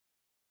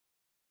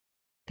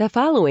The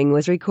following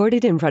was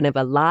recorded in front of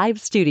a live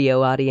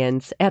studio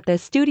audience at the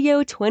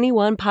Studio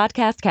 21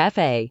 Podcast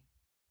Cafe.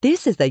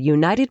 This is the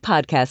United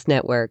Podcast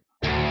Network.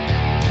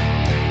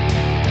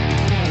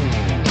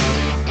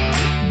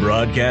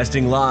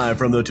 Broadcasting live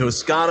from the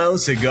Toscano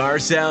Cigar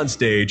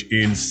Soundstage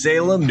in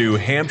Salem, New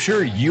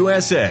Hampshire,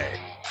 USA.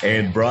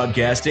 And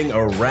broadcasting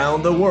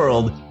around the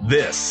world,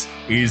 this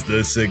is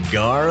the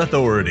Cigar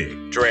Authority.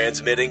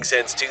 Transmitting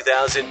since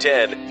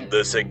 2010,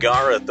 the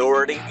Cigar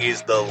Authority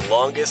is the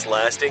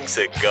longest-lasting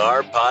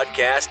cigar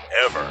podcast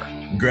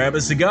ever. Grab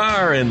a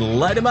cigar and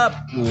light 'em up,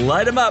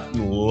 light 'em up,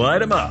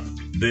 light 'em up.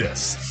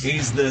 This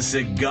is the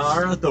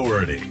Cigar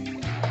Authority.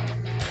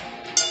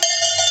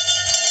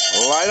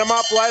 Light 'em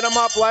up, light 'em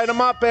up, light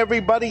 'em up,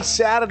 everybody.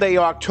 Saturday,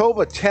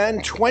 October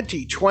 10,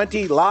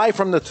 2020, live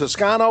from the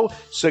Toscano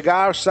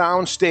Cigar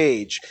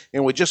Soundstage.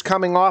 And we're just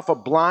coming off a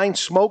blind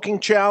smoking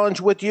challenge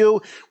with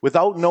you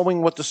without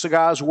knowing what the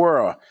cigars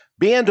were.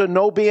 Band or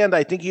no band,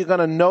 I think you're going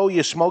to know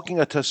you're smoking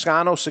a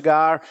Toscano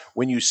cigar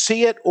when you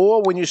see it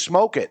or when you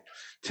smoke it.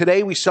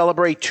 Today, we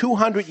celebrate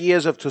 200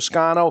 years of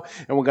Toscano,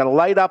 and we're going to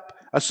light up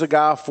a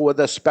cigar for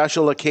the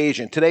special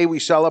occasion. Today, we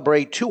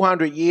celebrate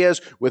 200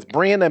 years with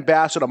brand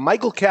ambassador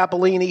Michael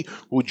Cappellini,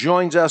 who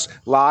joins us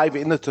live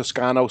in the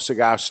Toscano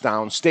Cigar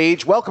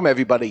Soundstage. Welcome,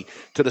 everybody,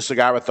 to the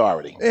Cigar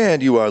Authority.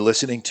 And you are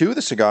listening to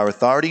the Cigar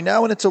Authority,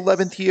 now in its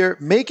 11th year,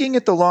 making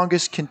it the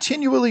longest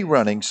continually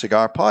running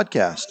cigar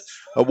podcast.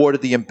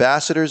 Awarded the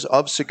Ambassadors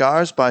of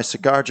Cigars by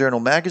Cigar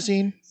Journal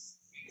magazine.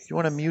 You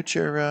want to mute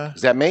your...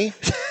 Is that me?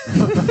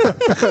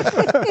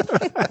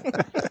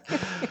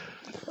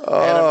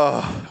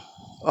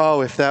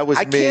 Oh, if that was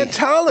me. I can't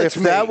tell it's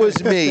if me. that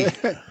was me.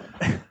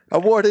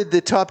 Awarded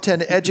the top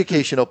 10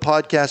 educational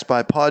podcast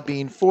by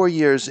Podbean 4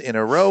 years in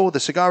a row.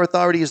 The Cigar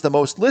Authority is the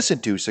most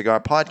listened to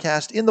cigar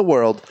podcast in the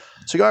world.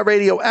 Cigar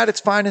radio at its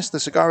finest. The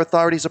Cigar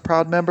Authority is a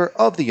proud member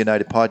of the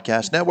United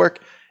Podcast Network.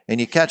 And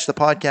you catch the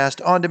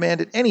podcast on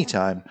demand at any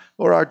time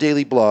or our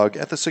daily blog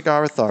at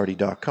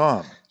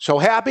thecigarauthority.com. So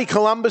happy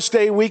Columbus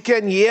Day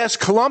weekend. Yes,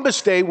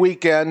 Columbus Day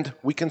weekend.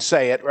 We can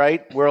say it,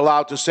 right? We're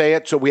allowed to say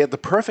it. So we have the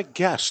perfect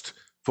guest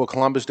for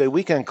Columbus Day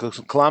weekend.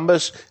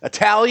 Columbus,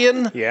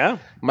 Italian. Yeah.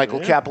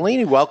 Michael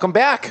Cappellini, welcome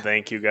back.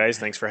 Thank you, guys.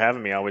 Thanks for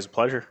having me. Always a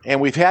pleasure. And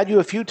we've had you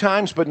a few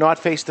times, but not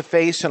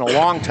face-to-face in a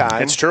long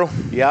time. It's true.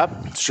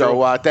 Yep.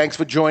 So thanks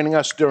for joining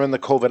us during the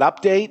COVID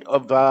update.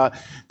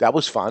 That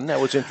was fun. That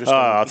was interesting.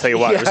 I'll tell you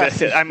what.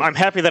 Yeah. I'm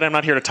happy that I'm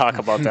not here to talk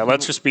about that.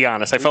 Let's just be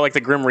honest. I felt like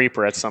the Grim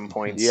Reaper at some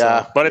point.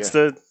 Yeah. But it's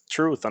the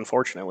truth,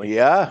 unfortunately.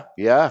 Yeah.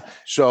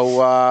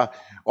 So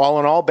all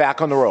in all,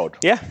 back on the road.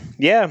 Yeah.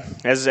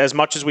 As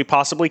much as we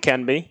possibly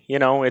can be. You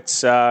know,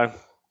 it's...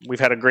 We've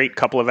had a great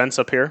couple events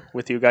up here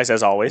with you guys,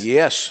 as always.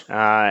 Yes.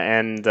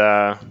 And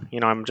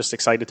I'm just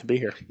excited to be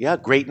here. Yeah,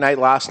 great night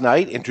last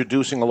night,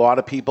 introducing a lot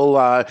of people.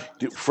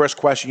 The first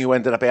question you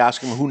ended up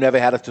asking, who never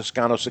had a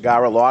Toscano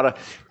cigar? A lot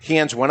of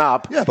hands went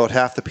up. Yeah, about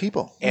half the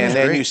people. And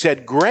then you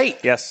said, great.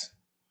 Yes.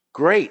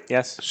 Great.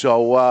 Yes.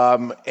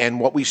 So, and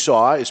what we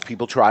saw is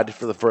people tried it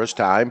for the first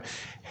time,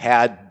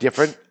 had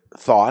different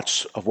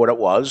thoughts of what it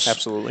was.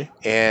 Absolutely.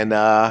 And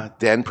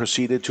then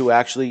proceeded to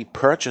actually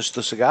purchase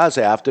the cigars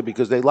after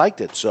because they liked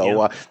it.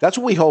 So that's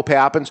what we hope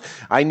happens.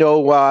 I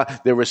know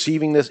they're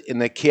receiving this in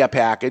the care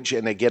package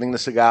and they're getting the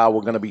cigar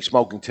we're going to be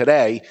smoking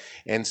today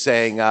and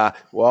saying,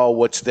 well,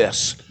 what's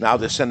this? Now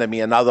they're sending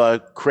me another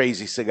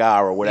crazy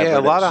cigar or whatever. Yeah,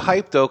 a lot of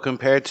hype, though,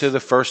 compared to the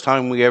first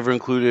time we ever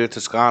included a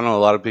Toscano. A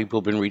lot of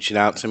people have been reaching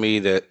out to me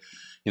that,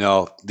 you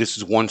know, this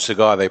is one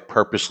cigar they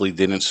purposely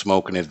didn't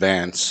smoke in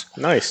advance.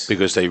 Nice.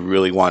 Because they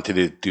really wanted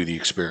to do the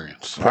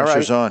experience.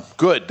 Pressure's on.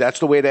 Good. That's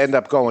the way to end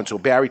up going. So,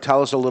 Barry,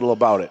 tell us a little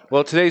about it.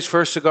 Well, today's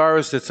first cigar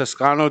is the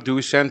Toscano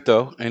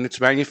Duecento, and it's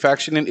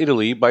manufactured in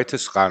Italy by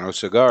Toscano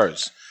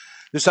Cigars.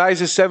 The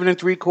size is 7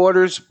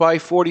 3/4 by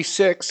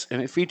 46,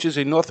 and it features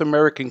a North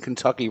American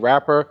Kentucky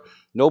wrapper,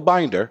 no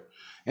binder,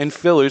 and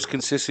fillers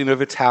consisting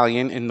of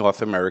Italian and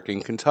North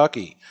American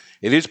Kentucky.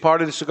 It is part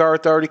of the Cigar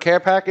Authority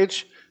care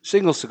package.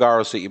 Single cigar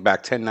will set you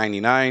back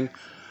 $10.99,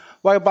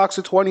 while a box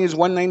of 20 is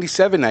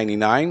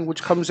 $197.99,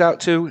 which comes out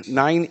to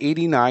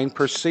 $9.89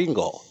 per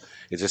single.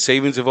 It's a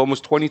savings of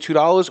almost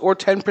 $22 or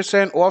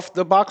 10% off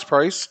the box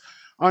price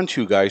on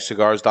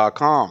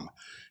twoguyscigars.com.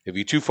 If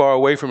you're too far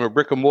away from a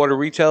brick-and-mortar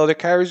retailer that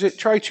carries it,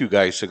 try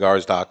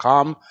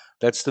twoguyscigars.com.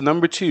 That's the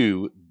number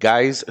 2,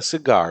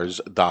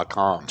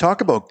 guyscigars.com.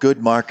 Talk about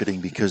good marketing,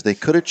 because they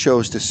could have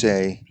chose to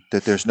say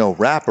that there's no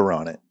wrapper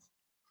on it,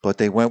 but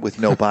they went with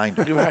no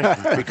binder.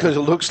 Right, because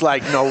it looks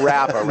like no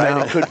wrapper, right?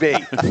 No. It could be.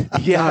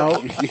 Yeah.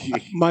 Now,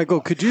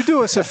 Michael, could you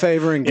do us a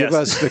favor and give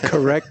us the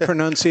correct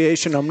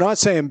pronunciation? I'm not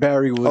saying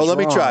Barry was Oh, let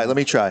me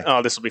wrong. try.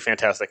 Oh, this will be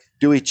fantastic.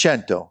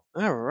 Duecento.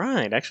 All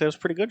right. Actually, that was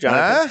pretty good,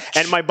 Jonathan.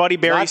 And my buddy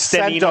Barry Not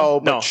Stenino. cento,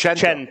 but No,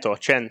 cento.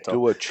 Cento.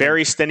 Do it, cento.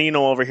 Barry Stenino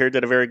over here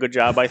did a very good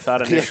job, I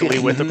thought, initially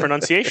with the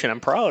pronunciation.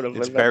 I'm proud of it.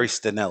 It's Barry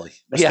Stinelli.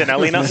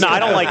 Stenelli? No, I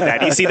don't like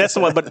that. You see, that's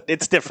the one, but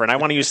it's different. I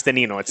want to use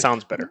Stenino. It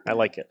sounds better. I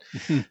like it.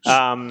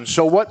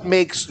 So what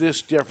makes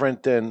this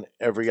different than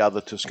every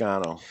other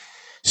Toscano?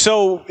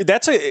 So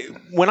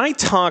when I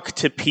talk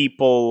to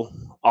people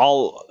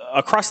all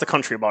across the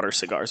country about our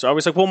cigars. So I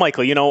was like, well,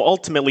 Michael,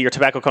 ultimately your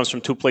tobacco comes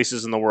from 2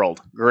 places in the world.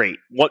 Great.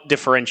 What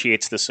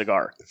differentiates the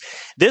cigar?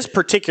 This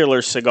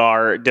particular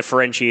cigar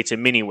differentiates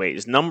in many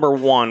ways. Number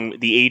one,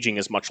 the aging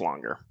is much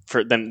longer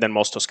than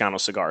most Toscano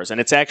cigars,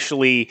 and it's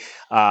actually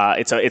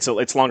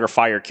it's longer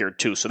fire cured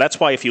too. So that's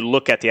why if you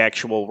look at the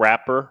actual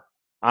wrapper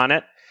on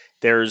it,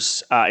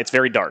 it's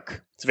very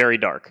dark. It's very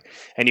dark,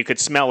 and you could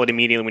smell it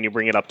immediately when you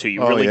bring it up to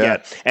you. Really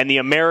get. And the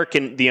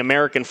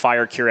American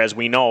fire cure, as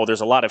we know,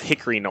 there's a lot of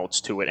hickory notes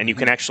to it, and you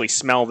can actually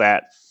smell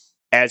that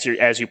as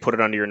you put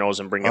it under your nose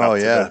and bring it up.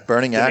 To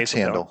burning axe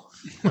handle.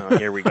 Oh,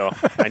 here we go.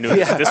 I knew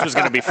this was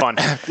going to be fun.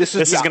 This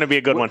is going to be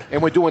a good one.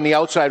 And we're doing the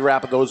outside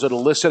wrapper. Those that are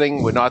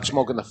listening, we're not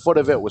smoking the foot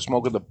of it. We're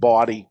smoking the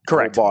body.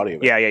 Correct. The body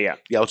of it. Yeah.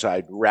 The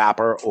outside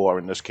wrapper, or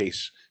in this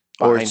case,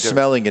 or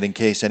smelling it, in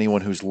case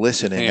anyone who's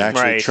listening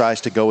actually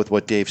tries to go with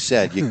what Dave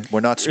said. We're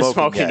not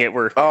smoking it.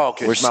 We're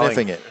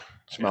sniffing it.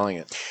 Smelling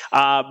it.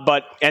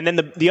 And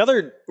then the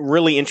other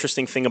really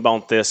interesting thing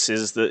about this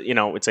is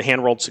it's a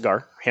hand-rolled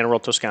cigar,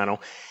 hand-rolled Toscano.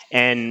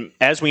 And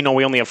as we know,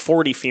 we only have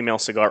 40 female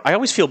cigar. I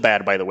always feel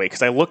bad, by the way,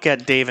 because I look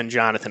at Dave and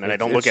Jonathan, and I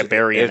don't look at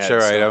Barry and Ed. It's all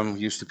right. I'm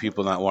used to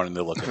people not wanting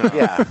to look at me.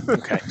 Yeah.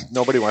 Okay.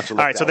 Nobody wants to look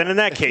at All right, so then in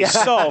that case,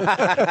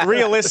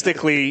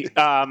 realistically,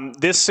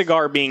 this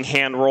cigar being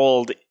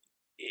hand-rolled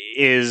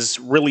is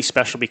really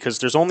special because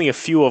there's only a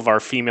few of our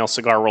female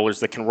cigar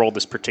rollers that can roll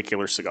this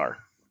particular cigar.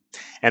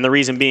 And the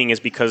reason being is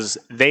because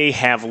they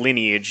have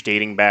lineage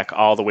dating back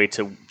all the way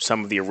to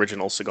some of the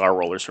original cigar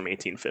rollers from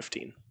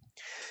 1815.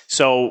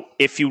 So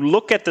if you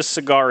look at the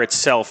cigar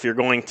itself, you're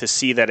going to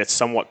see that it's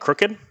somewhat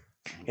crooked.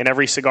 In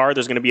every cigar,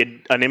 there's going to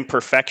be an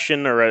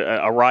imperfection or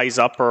a rise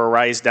up or a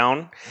rise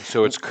down.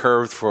 So it's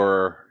curved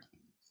for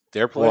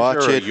their pleasure?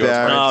 Watch it,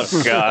 Barry.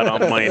 Oh, God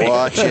almighty.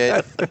 Watch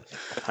it.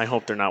 I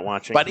hope they're not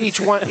watching. But each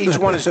one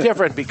is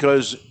different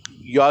because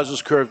yours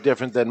is curved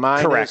different than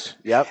mine. Correct.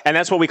 Yep. And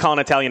that's what we call an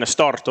Italian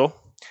estorto.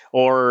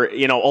 Or,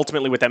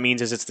 ultimately what that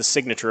means is it's the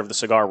signature of the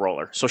cigar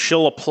roller. So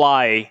she'll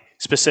apply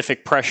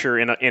specific pressure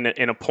in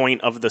a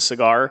point of the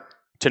cigar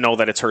to know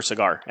that it's her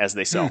cigar, as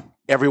they sell.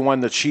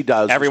 Everyone that she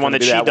does. Everyone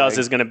that she does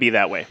is going to be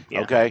that way.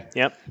 Yeah. Okay.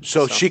 Yep.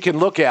 So she can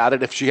look at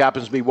it if she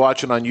happens to be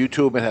watching on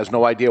YouTube and has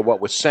no idea what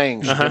we're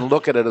saying. She can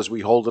look at it as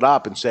we hold it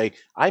up and say,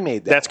 "I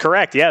made that." That's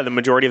correct. Yeah, the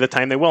majority of the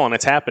time they will, and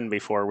it's happened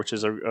before, which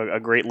is a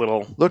great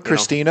little. Look,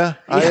 Christina,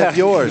 I have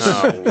yours.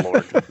 Oh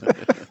Lord.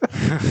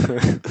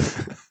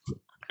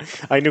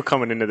 I knew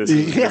coming into this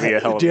it was going to be a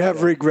hell of a Do you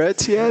have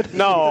regrets yet?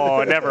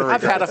 No, never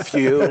I've had a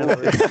few.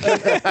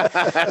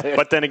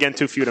 But then again,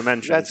 too few to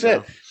mention. That's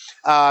it.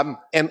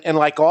 And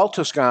like all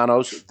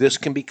Toscanos, this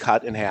can be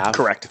cut in half.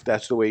 Correct. If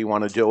that's the way you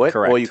want to do it.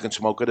 Correct. Or you can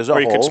smoke it as a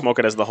Or whole. you could smoke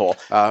it as the whole.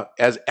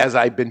 As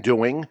I've been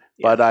doing.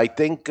 Yeah. But I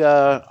think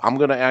I'm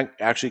going to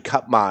actually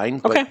cut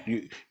mine. Okay.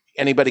 But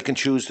anybody can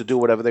choose to do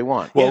whatever they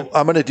want. Well,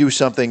 I'm going to do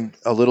something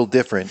a little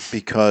different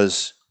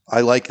because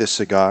I like this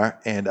cigar,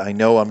 and I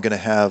know I'm going to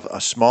have a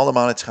small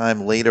amount of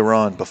time later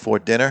on before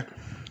dinner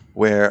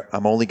where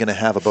I'm only going to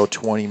have about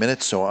 20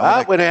 minutes. So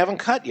we haven't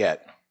cut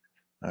yet.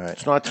 All right.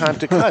 It's not time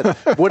to cut.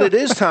 What it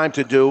is time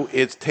to do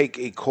is take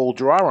a cold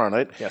draw on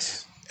it.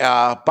 Yes.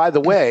 By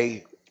the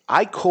way,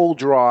 I cold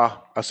draw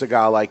a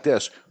cigar like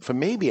this for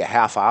maybe a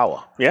half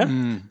hour. Yeah.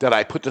 That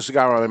I put the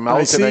cigar on my mouth.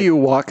 I see you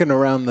walking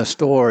around the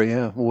store,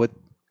 with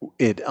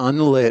it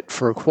unlit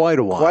for quite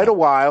a while. Quite a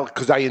while,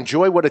 because I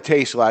enjoy what it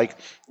tastes like.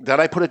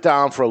 Then I put it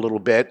down for a little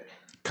bit,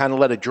 kind of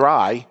let it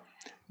dry,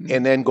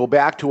 and then go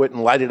back to it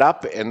and light it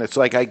up. And it's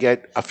like I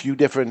get a few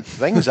different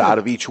things out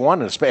of each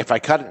one. And if I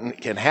cut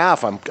it in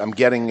half, I'm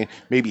getting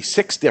maybe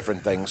 6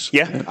 different things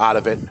out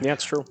of it. Yeah,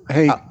 it's true.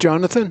 Hey,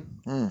 Jonathan,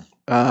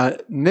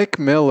 Nick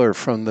Miller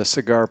from the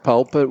Cigar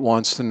Pulpit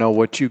wants to know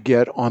what you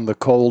get on the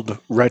cold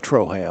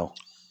retrohale.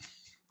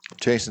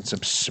 Chasing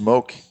some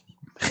smoke.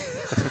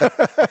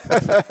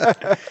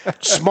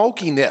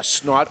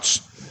 Smokiness, not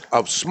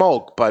of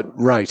smoke, but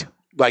right,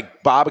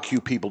 like barbecue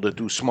people that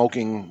do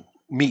smoking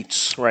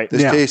meats. Right.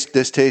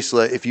 This tastes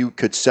like if you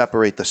could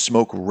separate the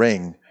smoke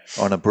ring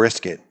on a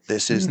brisket.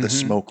 This is the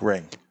smoke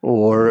ring.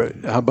 Or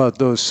how about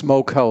those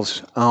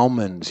smokehouse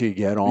almonds? You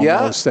get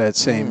almost that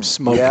same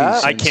smoky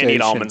sensation. I can't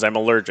eat almonds. I'm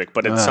allergic,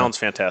 but it sounds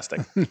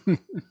fantastic.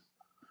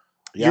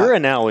 Your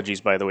analogies,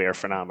 by the way, are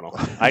phenomenal.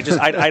 I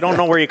don't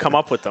know where you come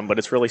up with them, but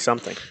it's really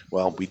something.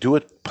 Well, we do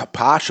it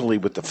partially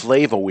with the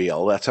flavor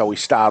wheel. That's how we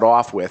start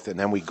off with, and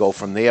then we go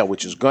from there,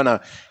 which is going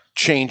to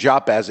change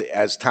up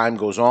as time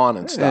goes on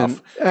and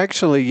stuff. And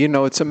actually,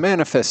 it's a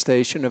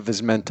manifestation of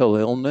his mental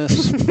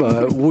illness,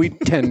 but we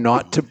tend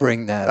not to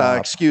bring that up.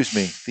 Excuse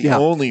me. The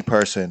only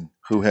person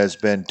who has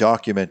been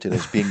documented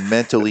as being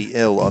mentally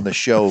ill on the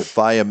show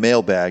via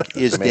mailbag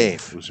is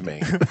Dave. It was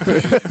me.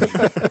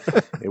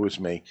 It was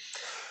me.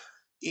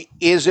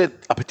 Is it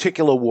a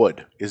particular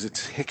wood? Is it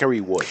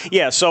hickory wood?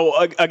 Yeah, so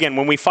again,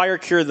 when we fire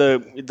cure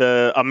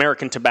the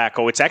American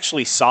tobacco, it's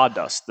actually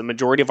sawdust. The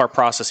majority of our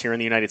process here in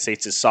the United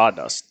States is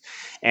sawdust.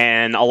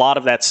 And a lot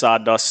of that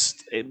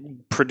sawdust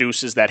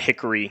produces that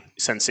hickory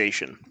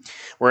sensation.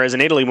 Whereas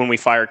in Italy, when we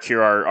fire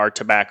cure our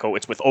tobacco,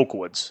 it's with oak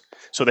woods.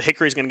 So the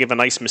hickory is going to give a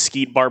nice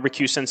mesquite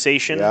barbecue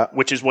sensation,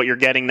 which is what you're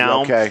getting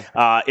now. Okay.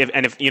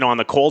 If on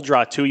the cold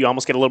draw too, you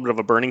almost get a little bit of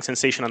a burning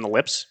sensation on the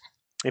lips,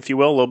 if you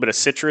will, a little bit of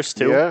citrus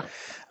too. Yeah.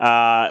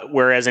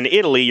 Whereas in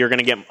Italy, you're going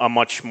to get a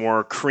much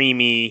more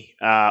creamy,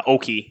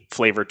 oaky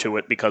flavor to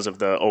it because of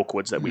the oak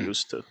woods that we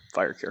use to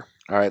fire cure.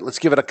 All right, let's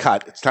give it a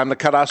cut. It's time to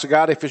cut our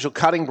cigar. The official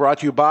cutting brought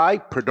to you by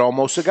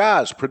Perdomo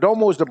Cigars.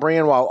 Perdomo is the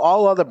brand. While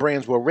all other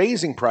brands were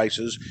raising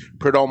prices,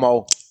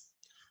 Perdomo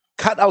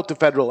cut out the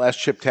federal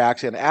S-chip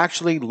tax and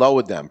actually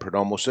lowered them.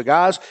 Perdomo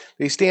Cigars,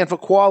 they stand for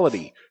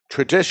quality,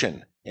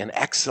 tradition, and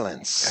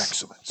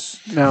excellence.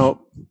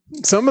 Now,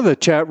 some of the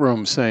chat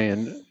room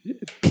saying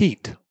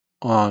Pete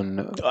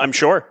on. I'm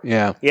sure.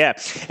 Yeah. Yeah.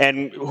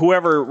 And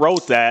whoever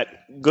wrote that,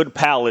 good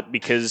palate,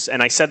 because,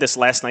 and I said this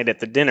last night at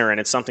the dinner, and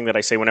it's something that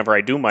I say whenever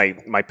I do my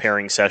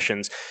pairing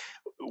sessions.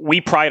 We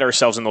pride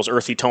ourselves in those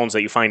earthy tones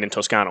that you find in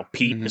Toscano.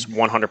 Peat is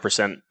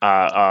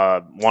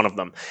 100% one of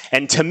them.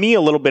 And to me,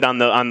 a little bit on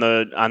the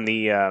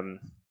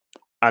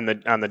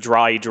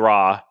dry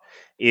draw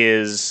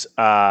is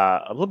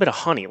a little bit of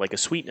honey, like a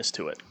sweetness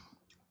to it.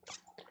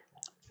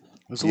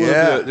 There's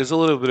a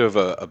little bit of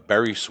a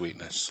berry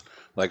sweetness.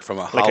 Like from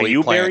a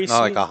holly plant.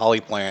 Not like a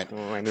holly plant.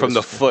 From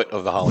the foot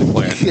of the holly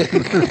plant.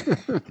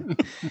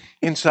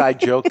 Inside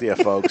joke there,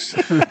 folks.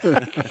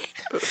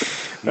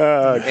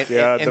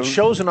 And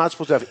shows are not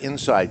supposed to have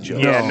inside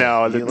jokes. Yeah,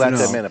 no. You let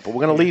them in it. But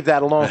we're going to leave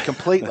that alone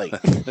completely.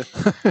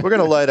 We're going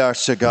to light our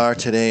cigar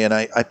today, and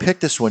I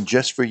picked this one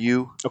just for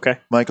you,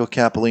 Michael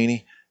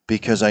Cappellini,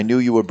 because I knew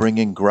you were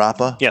bringing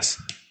grappa.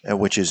 Yes.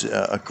 Which is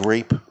a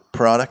grape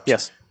product.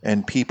 Yes.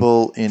 And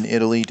people in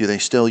Italy, do they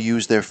still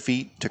use their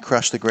feet to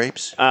crush the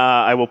grapes?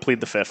 I will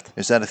plead the fifth.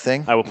 Is that a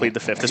thing? I will plead the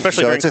fifth,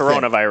 especially during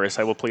coronavirus.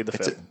 I will plead the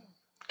fifth.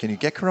 Can you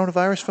get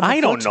coronavirus from the I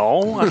foot? don't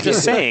know. I'm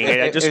just saying.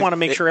 I just want to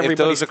make sure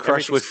everybody. If those are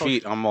crushed with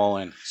feet, I'm all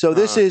in. So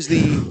this is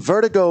the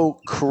Vertigo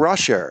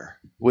Crusher,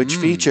 which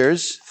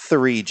features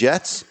 3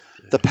 jets,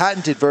 the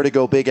patented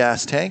Vertigo Big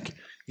Ass Tank.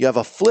 You have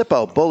a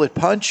flip-out bullet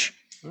punch,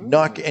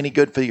 not any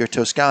good for your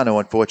Toscano,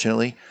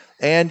 unfortunately.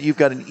 And you've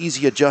got an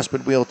easy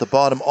adjustment wheel at the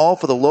bottom, all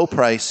for the low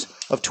price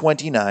of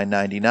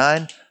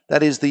 $29.99.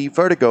 That is the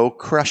Vertigo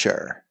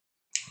Crusher.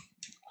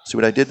 See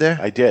what I did there?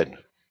 I did.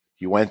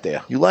 You went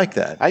there. You like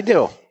that? I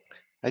do.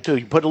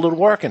 You put a little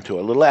work into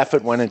it. A little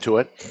effort went into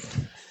it.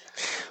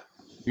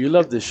 You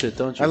love this shit,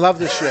 don't you? I love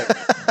this shit.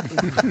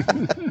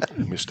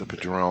 Mr.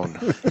 Padron.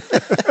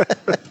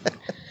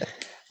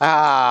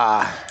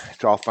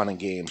 It's all fun and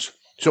games.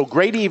 So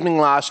great evening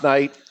last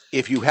night.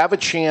 If you have a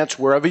chance,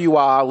 wherever you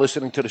are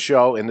listening to the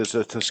show, and there's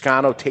a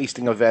Toscano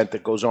tasting event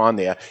that goes on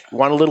there, you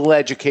want a little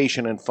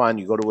education and fun,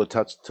 you go to a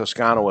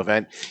Toscano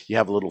event, you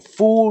have a little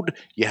food,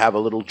 you have a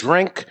little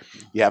drink,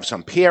 you have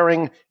some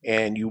pairing,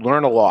 and you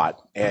learn a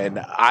lot. And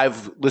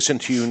I've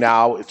listened to you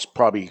now, it's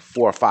probably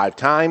 4 or 5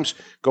 times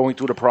going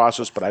through the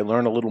process, but I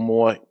learn a little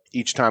more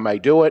each time I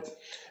do it.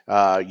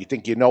 You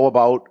think you know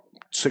about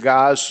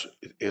cigars,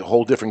 a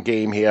whole different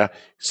game here,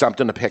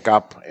 something to pick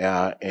up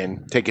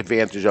and take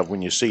advantage of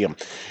when you see them.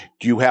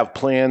 Do you have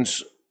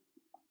plans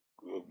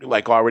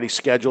like already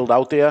scheduled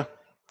out there?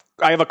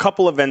 I have a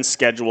couple events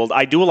scheduled.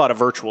 I do a lot of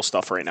virtual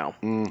stuff right now,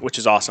 which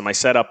is awesome. I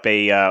set up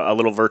a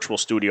little virtual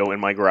studio in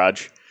my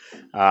garage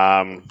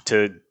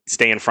to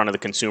stay in front of the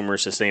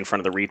consumers, to stay in front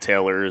of the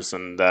retailers.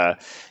 And,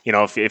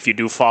 if you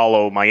do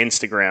follow my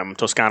Instagram,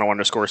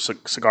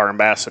 Toscano_cigar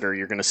ambassador,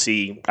 you're going to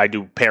see I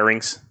do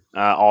pairings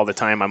all the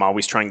time. I'm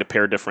always trying to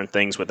pair different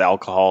things with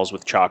alcohols,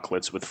 with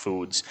chocolates, with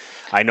foods.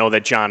 I know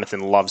that Jonathan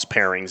loves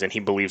pairings, and he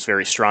believes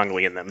very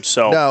strongly in them.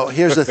 So now,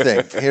 here's the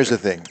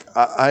thing.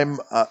 I'm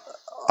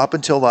up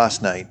until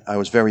last night, I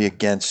was very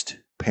against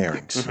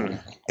pairings,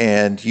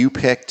 and you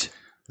picked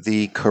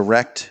the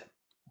correct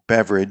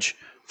beverage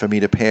for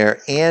me to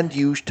pair, and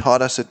you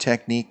taught us a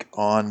technique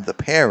on the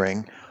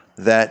pairing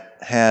that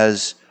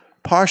has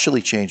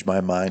partially changed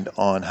my mind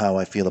on how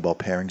I feel about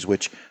pairings,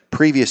 which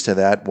previous to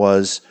that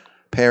was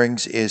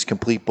pairings is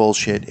complete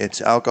bullshit.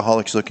 It's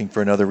alcoholics looking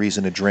for another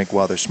reason to drink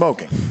while they're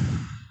smoking.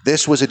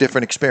 This was a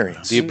different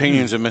experience. The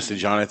opinions of Mr.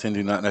 Jonathan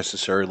do not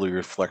necessarily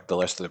reflect the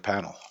rest of the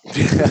panel.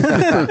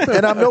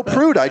 And I'm no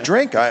prude. I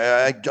drink.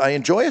 I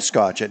enjoy a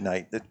scotch at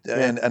night.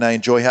 And I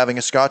enjoy having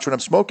a scotch when I'm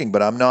smoking,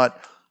 but I'm not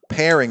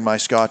pairing my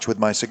scotch with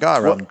my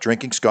cigar. I'm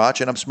drinking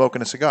scotch and I'm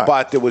smoking a cigar.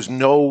 But there was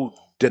no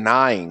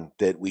denying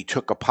that we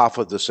took a puff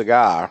of the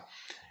cigar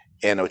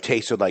and it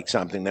tasted like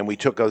something. Then we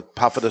took a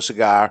puff of the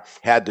cigar,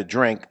 had the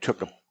drink,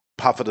 took a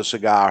puff of the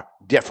cigar,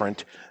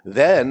 different.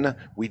 Then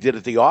we did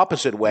it the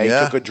opposite way.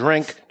 Took a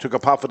drink, took a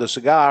puff of the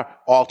cigar,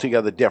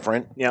 altogether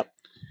different. Yep.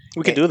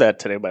 We could do that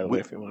today, by the way,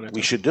 if you wanted to.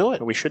 We should do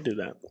it. We should do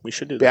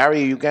that.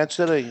 Barry, are you against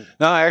it?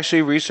 No, I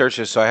actually researched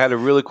this, so I had a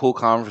really cool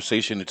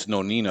conversation. It's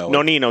Nonino.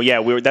 Nonino,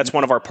 yeah. That's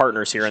one of our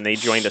partners here, and they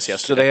joined us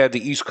yesterday. So they had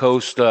the East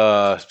Coast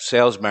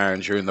sales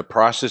manager, and the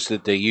process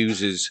that they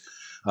use is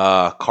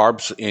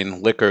Carbs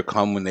in liquor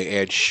come when they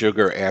add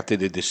sugar after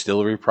the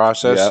distillery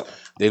process. Yep.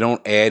 They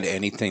don't add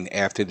anything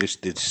after the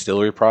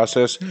distillery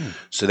process.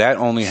 So that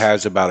only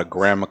has about 1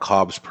 gram of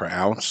carbs per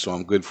ounce. So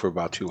I'm good for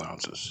about 2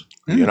 ounces.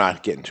 You're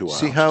not getting 2 ounces.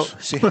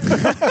 See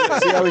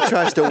how he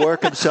tries to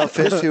work himself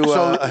into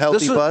a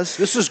healthy buzz?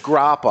 This is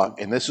grappa,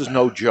 and this is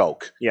no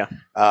joke. Yeah,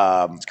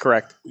 that's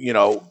correct.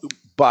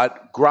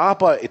 But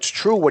grappa, it's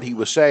true what he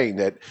was saying,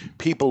 that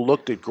people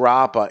looked at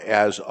grappa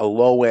as a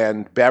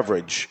low-end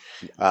beverage,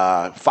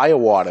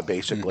 firewater,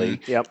 basically.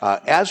 Mm-hmm. Yep.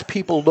 As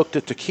people looked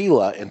at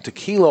tequila, and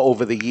tequila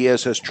over the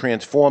years has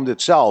transformed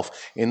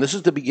itself, and this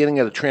is the beginning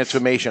of the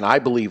transformation, I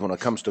believe, when it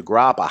comes to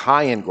grappa,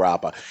 high-end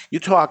grappa. You're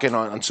talking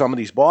on some of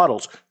these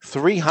bottles,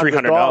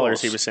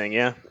 $300. He was saying,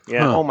 yeah.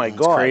 Oh, my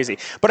God. It's crazy.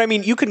 But, I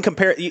mean, you can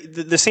compare,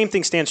 the same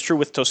thing stands true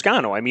with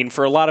Toscano. I mean,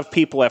 for a lot of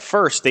people at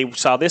first, they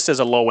saw this as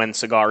a low-end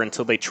cigar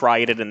until they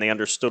tried it and they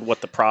understood what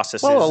the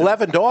process is. Well,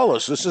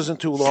 $11. This isn't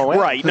too low end.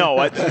 Right, no.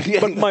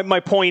 But my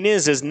point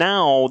is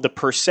now the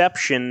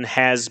perception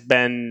has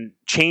been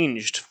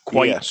changed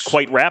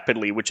quite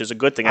rapidly, which is a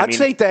good thing. I'd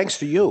say thanks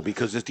to you,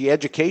 because it's the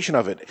education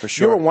of it. For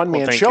sure. You're a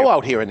one-man Well, show you.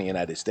 out here in the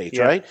United States,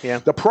 Yeah, right? yeah.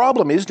 The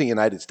problem is the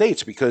United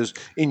States, because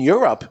in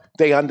Europe,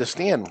 they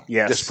understand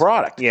this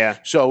product. Yeah.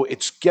 So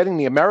it's getting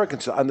the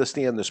Americans to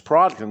understand this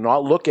product and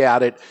not look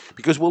at it,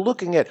 because we're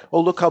looking at,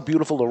 look how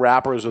beautiful the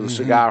wrapper is of the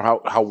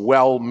cigar, how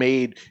well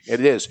made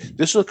it is.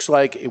 This looks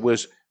like it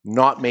was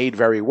not made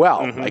very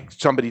well, like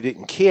somebody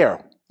didn't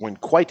care. When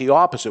quite the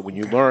opposite, when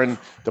you learn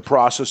the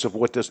process of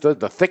what this does,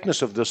 the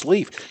thickness of this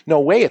leaf,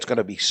 no way it's going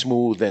to be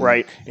smooth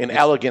and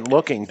elegant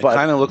looking. It But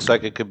kind of looks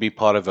like it could be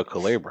part of a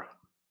Calabra.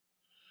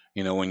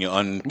 When you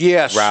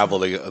unravel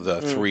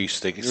the three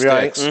sticks,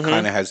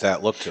 kind of has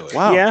that look to it.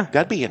 Wow, Yeah.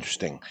 that'd be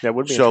interesting. That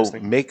would be so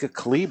interesting. make a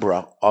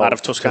Calibra Out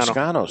of Toscano.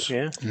 Toscanos.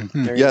 Yeah.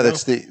 Yeah,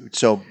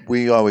 so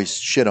we always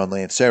shit on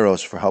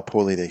Lanceros for how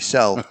poorly they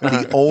sell.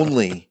 The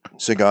only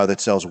cigar that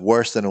sells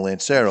worse than a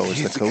Lancero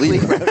is the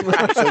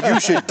Calibra. So you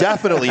should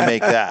definitely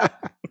make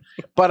that.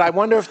 But I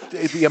wonder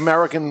if the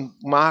American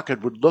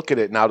market would look at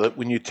it now that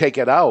when you take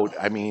it out,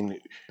 I mean,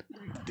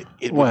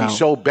 it would be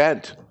so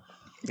bent.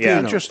 Yeah.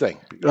 Interesting.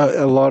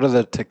 A lot of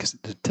the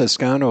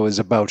Toscano is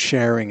about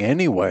sharing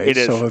anyway. It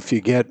is. So if you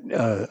get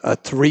a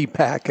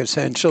 3-pack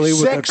essentially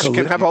with a Six, you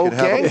can have a whole You can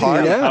have a gang.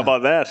 party. Yeah. How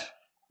about that?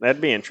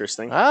 That'd be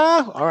interesting.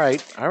 All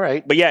right.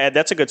 But yeah,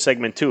 that's a good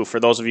segment too. For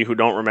those of you who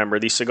don't remember,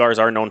 these cigars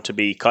are known to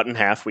be cut in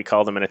half. We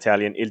call them in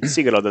Italian il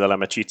sigaro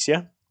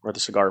dell'amicizia, or the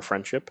cigar of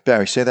friendship.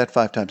 Barry, say that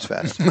 5 times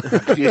fast.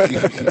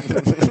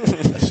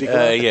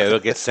 It'll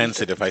get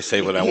censored if I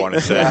say what I want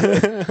to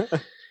say.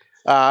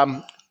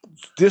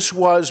 This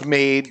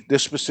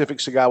specific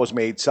cigar was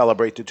made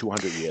celebrate the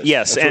 200 years.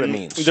 Yes, That's and what it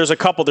means. there's a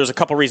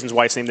couple reasons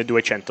why it's named the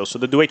Duecento. So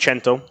the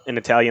Duecento in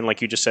Italian,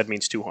 like you just said,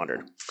 means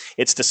 200.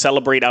 It's to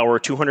celebrate our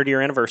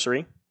 200-year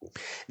anniversary.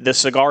 The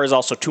cigar is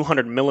also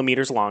 200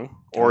 millimeters long,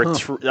 or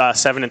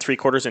 7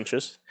 3/4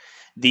 inches.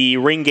 The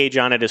ring gauge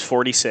on it is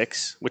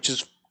 46, which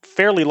is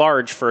fairly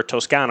large for a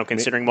Toscano,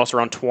 considering most are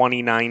around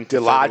 29 to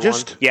The 31.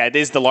 largest? Yeah, it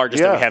is the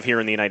largest that we have here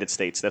in the United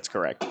States. That's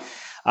correct.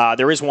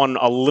 There is one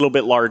a little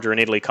bit larger in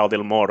Italy called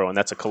Il Moro, and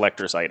that's a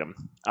collector's item.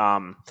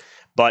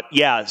 But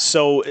yeah,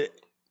 so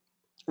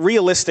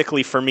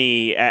realistically for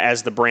me,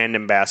 as the brand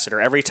ambassador,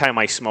 every time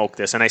I smoke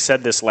this, and I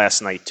said this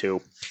last night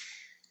too,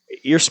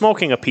 you're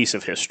smoking a piece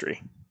of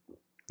history.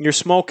 You're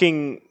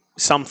smoking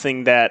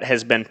something that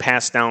has been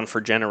passed down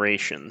for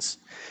generations.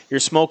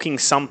 You're smoking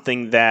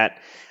something that,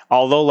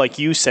 although, like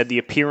you said, the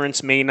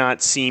appearance may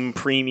not seem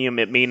premium,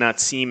 it may not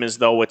seem as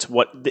though it's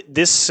what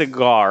this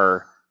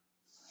cigar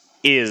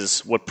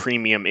is what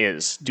premium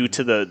is, due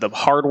to the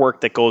hard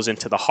work that goes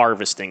into the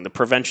harvesting, the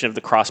prevention of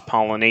the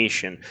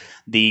cross-pollination,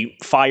 the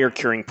fire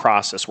curing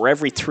process, where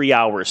every 3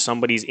 hours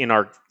somebody's in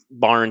our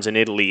barns in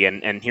Italy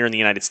and here in the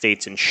United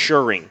States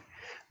ensuring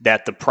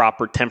that the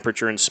proper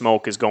temperature and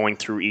smoke is going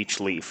through each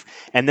leaf.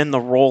 And then the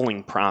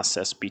rolling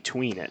process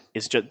between it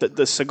is just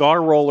the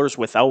cigar rollers.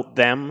 Without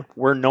them,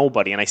 we're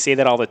nobody. And I say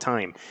that all the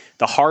time.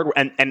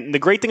 And the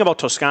great thing about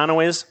Toscano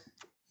is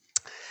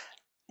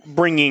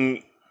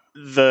bringing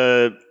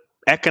the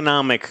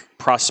economic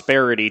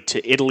prosperity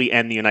to Italy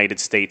and the United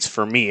States,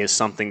 for me, is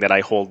something that I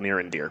hold near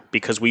and dear,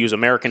 because we use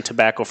American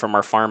tobacco from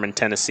our farm in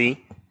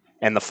Tennessee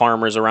and the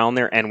farmers around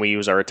there, and we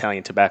use our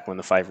Italian tobacco in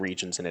the 5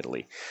 regions in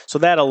Italy. So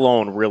that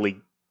alone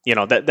really,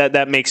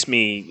 that makes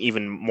me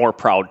even more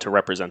proud to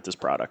represent this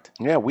product.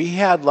 Yeah, we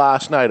had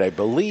last night, I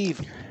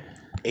believe,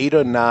 8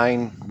 or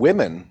 9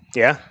 women.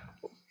 Yeah.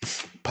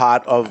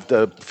 Part of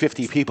the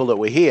 50 people that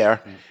were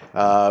here.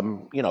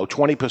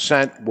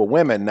 20% were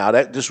women. Now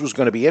this was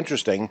going to be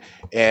interesting,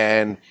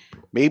 and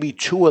maybe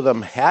 2 of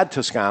them had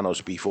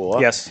Toscanos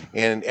before. Yes.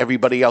 And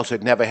everybody else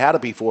had never had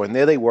it before, and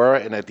there they were.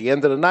 And at the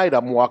end of the night,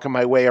 I'm walking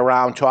my way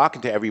around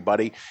talking to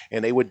everybody,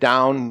 and they were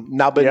down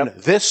nubbing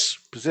this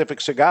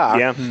specific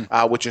cigar,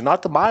 which is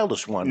not the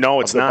mildest one.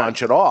 No, it's of the not.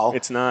 bunch at all.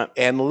 It's not.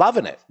 And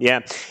loving it. Yeah,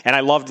 and I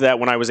loved that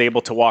when I was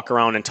able to walk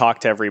around and talk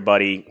to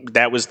everybody.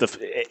 That was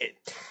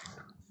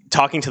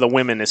talking to the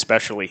women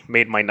especially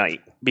made my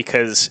night,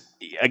 because,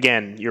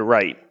 again, you're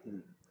right.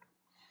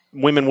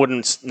 women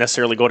wouldn't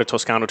necessarily go to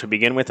Toscano to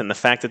begin with, and the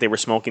fact that they were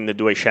smoking the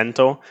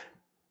Duecento,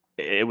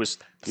 it was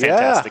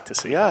fantastic to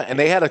see. Yeah, and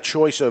they had a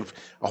choice of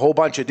a whole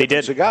bunch of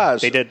different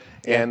cigars. They did.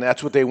 And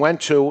that's what they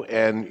went to.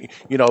 And,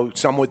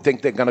 some would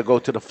think they're going to go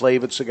to the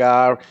flavored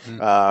cigar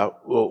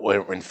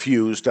or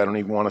infused. I don't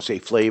even want to say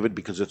flavored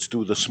because it's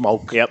through the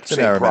smoke. Yep.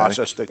 Same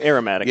process.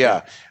 Aromatic.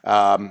 Yeah.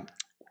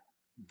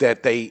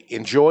 That they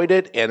enjoyed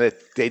it, and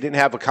they didn't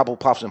have a couple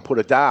puffs and put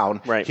it down.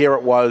 Right. Here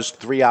it was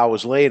 3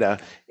 hours later,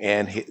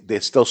 and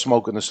they're still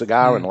smoking the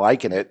cigar and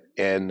liking it.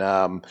 And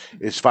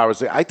as far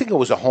as I think it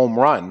was a home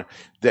run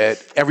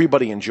that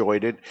everybody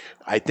enjoyed it.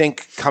 I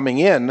think coming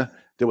in,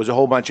 there was a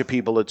whole bunch of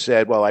people that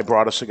said, well, I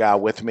brought a cigar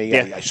with me.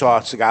 Yeah. I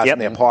saw cigars in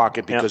their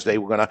pocket because they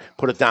were going to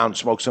put it down and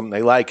smoke something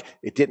they like.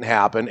 It didn't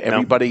happen.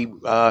 Everybody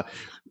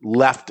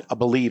left a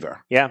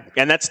believer. Yeah,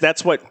 and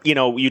that's what,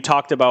 you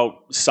talked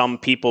about some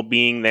people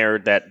being there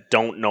that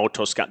don't know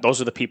Toscano.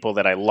 Those are the people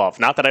that I love.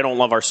 Not that I don't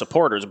love our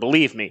supporters,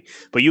 believe me,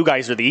 but you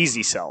guys are the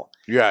easy sell.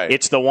 Right.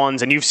 It's the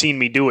ones, and you've seen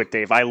me do it,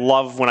 Dave. I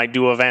love when I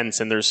do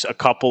events and there's a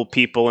couple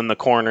people in the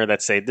corner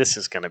that say, this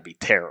is going to be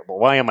terrible.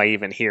 Why am I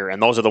even here?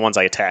 And those are the ones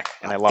I attack,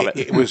 and I love it.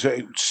 It was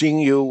seeing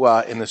you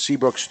in the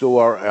Seabrook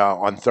store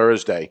on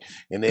Thursday,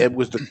 and it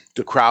was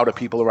the crowd of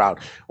people around.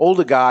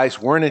 Older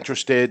guys weren't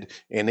interested,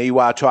 and there you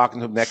are talking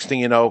to them. Next thing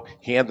you know,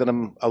 handing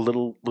them a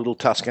little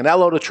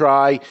Toscanello to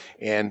try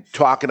and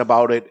talking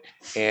about it.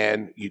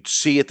 And you'd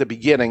see at the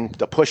beginning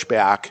the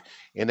pushback,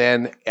 and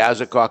then as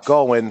it got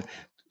going,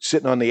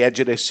 sitting on the edge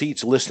of their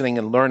seats, listening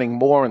and learning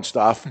more and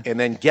stuff, and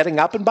then getting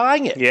up and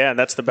buying it. Yeah,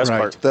 that's the best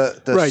part.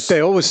 Right. They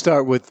always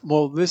start with,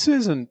 well, this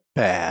isn't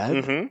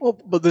bad. Well,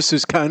 but this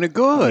is kind of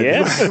good.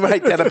 Yeah.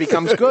 Right. Then it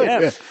becomes good.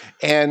 Yeah.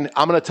 And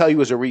I'm going to tell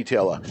you as a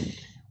retailer,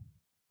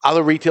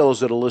 other retailers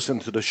that are listening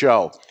to the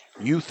show,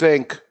 you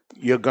think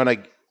you're going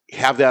to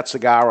have that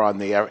cigar on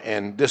there,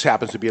 and this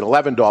happens to be an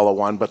 $11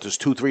 one, but there's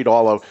 $2,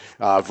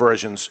 $3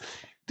 versions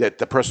that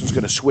the person's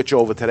going to switch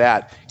over to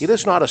that. It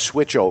is not a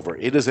switch over.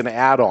 It is an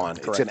add-on.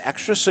 Correct. It's an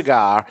extra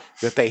cigar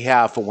that they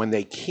have for when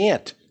they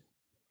can't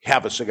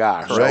have a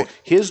cigar. Correct. So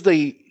here's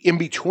the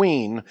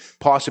in-between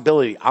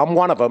possibility. I'm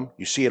one of them.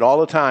 You see it all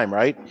the time,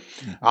 right?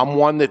 I'm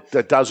one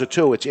that does it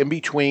too. It's in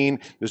between.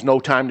 There's no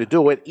time to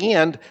do it.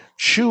 And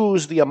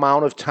choose the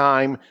amount of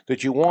time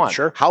that you want.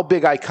 Sure. How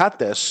big I cut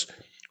this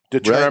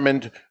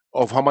determined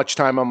of how much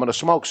time I'm going to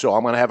smoke. So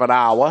I'm going to have an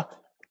hour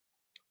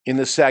in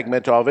the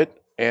segment of it.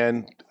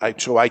 And I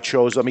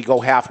chose, let me go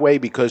halfway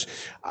because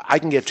I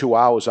can get 2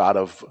 hours out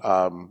of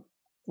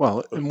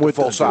Well, with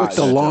full size. With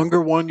the longer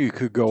one, you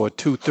could go a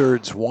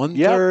 2/3,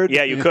 1/3.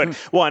 Yeah, you could.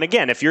 Well, and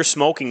again, if you're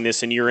smoking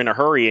this and you're in a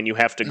hurry and you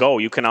have to go,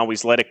 you can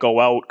always let it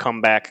go out,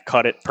 come back,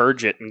 cut it,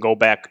 purge it, and go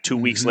back 2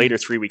 weeks later,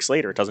 3 weeks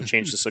later. It doesn't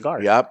change the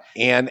cigar. Yep.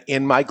 And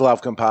in my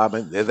glove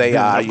compartment, there they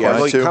are.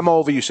 You come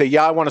over, you say,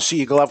 yeah, I want to see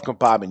your glove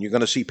compartment. You're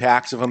going to see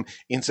packs of them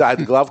inside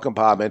the glove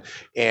compartment.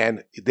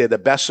 And they're the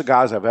best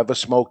cigars I've ever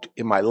smoked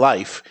in my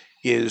life.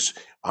 Is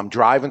I'm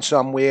driving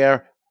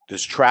somewhere,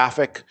 there's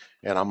traffic,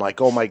 and I'm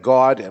like, oh my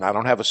God, and I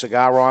don't have a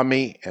cigar on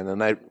me, and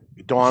then it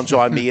dawns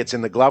on me it's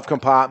in the glove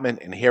compartment,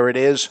 and here it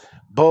is,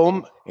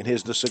 boom, and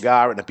here's the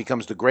cigar, and it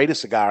becomes the greatest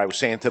cigar. I was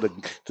saying to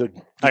the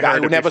guy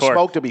who never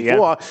smoked it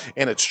before,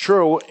 and it's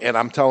true, and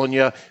I'm telling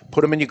you,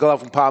 put them in your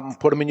glove compartment,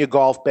 put them in your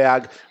golf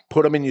bag,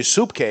 put them in your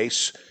soup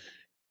case,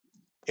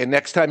 and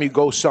next time you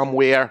go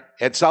somewhere,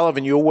 Ed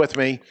Sullivan, you were with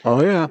me.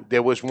 Oh, yeah.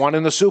 There was one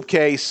in the soup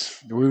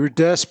case. We were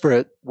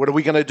desperate. What are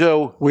we going to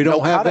do? We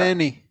don't have cutter.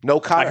 any. No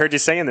cutter. I heard you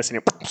saying this, and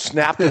you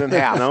snapped it in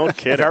half. No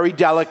kidding. Very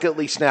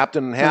delicately snapped it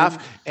in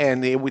half,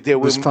 and it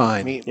was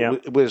fine.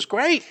 It was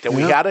great that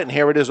we got it, and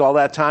here it is all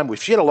that time. We've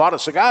seen a lot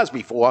of cigars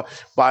before,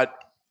 but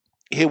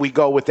here we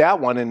go with that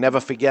one, and never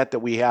forget that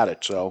we had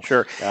it. So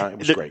sure, it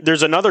was great.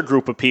 There's another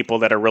group of people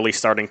that are really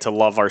starting to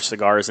love our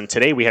cigars, and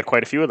today we had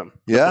quite a few of them.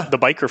 Yeah. The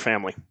biker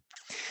family.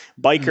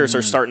 Bikers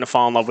are starting to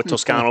fall in love with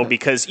Toscano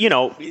because,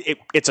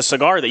 it's a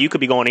cigar that you could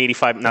be going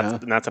 85,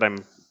 not that I'm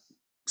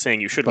saying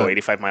you should go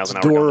 85 miles an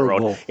hour down the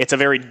road. It's a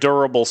very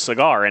durable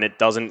cigar, and it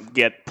doesn't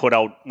get put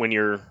out when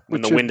the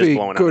wind is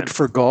blowing on it. Good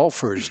for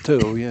golfers, too.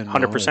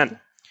 100%.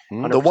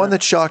 The one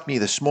that shocked me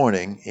this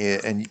morning,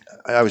 and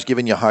I was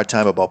giving you a hard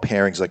time about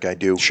pairings like I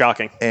do.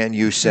 Shocking. And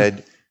you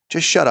said,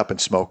 just shut up and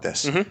smoke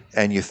this.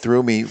 And you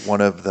threw me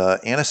one of the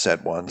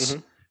Anisette ones.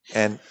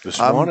 And this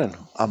morning,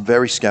 I'm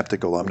very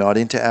skeptical. I'm not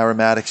into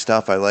aromatic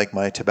stuff. I like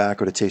my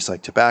tobacco to taste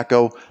like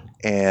tobacco.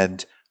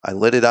 And I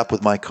lit it up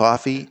with my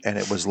coffee, and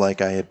it was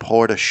like I had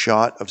poured a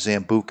shot of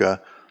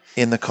Zambuca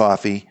in the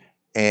coffee,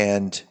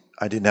 and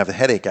I didn't have a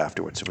headache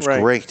afterwards. It was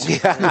great.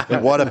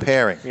 What a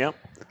pairing. Yep.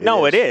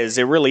 It is.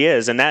 It really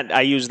is. And that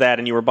I use that,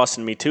 and you were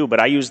busting me too, but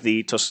I use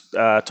the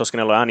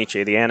Toscanello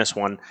Anice, the anise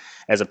one,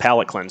 as a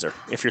palate cleanser.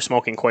 If you're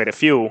smoking quite a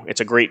few,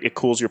 it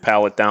cools your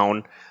palate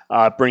down.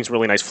 Brings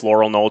really nice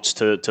floral notes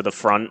to the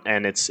front,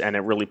 and it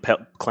really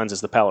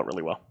cleanses the palate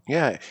really well.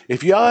 Yeah,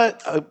 if you're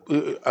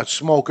a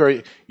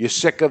smoker, you're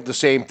sick of the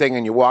same thing,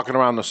 and you're walking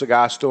around the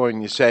cigar store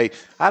and you say,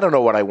 "I don't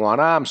know what I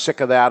want. I'm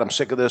sick of that. I'm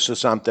sick of this or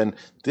something."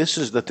 This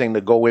is the thing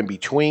to go in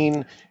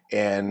between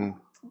and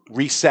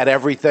reset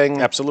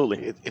everything.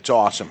 Absolutely. It's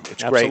awesome.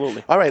 It's Absolutely.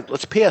 great. All right,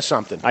 let's pair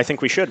something. I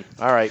think we should.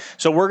 All right.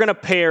 So we're going to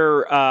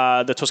pair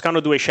the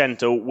Toscano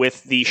 200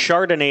 with the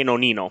Chardonnay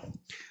Nonino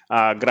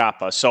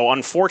Grappa. So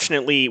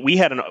unfortunately,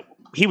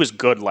 he was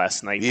good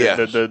last night. Yes.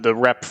 The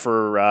rep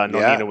for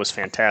Nonino was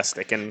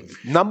fantastic. And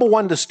number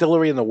one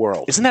distillery in the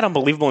world. Isn't that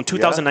unbelievable? In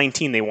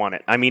 2019, they won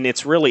it. I mean,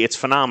 it's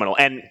phenomenal.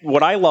 And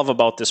what I love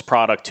about this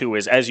product, too,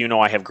 is, as you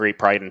know, I have great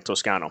pride in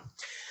Toscano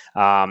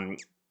and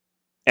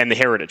the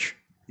heritage.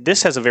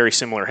 This has a very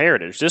similar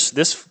heritage.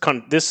 This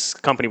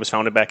company was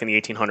founded back in the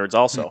 1800s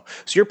also.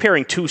 So you're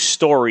pairing two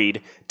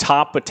storied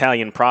top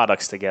Italian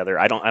products together.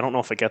 I don't know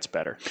if it gets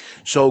better.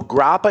 So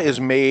Grappa is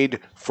made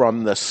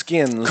from the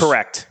skins.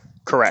 Correct.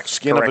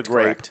 Skin of a grape.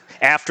 Correct.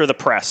 After the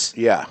press.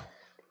 Yeah.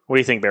 What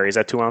do you think, Barry? Is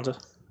that 2 ounces?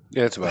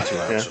 Yeah, it's about 2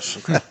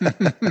 ounces.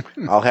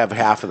 I'll have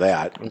half of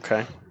that.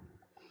 Okay.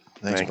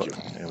 Thank you.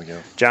 There we go.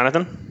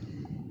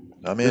 Jonathan?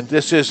 I'm in.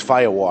 This is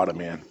firewater,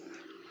 man.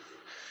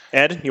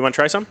 Ed, you want to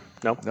try some?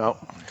 No? No.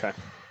 Okay.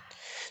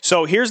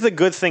 So here's the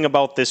good thing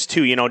about this,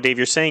 too. You know, Dave,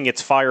 you're saying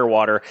it's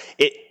firewater.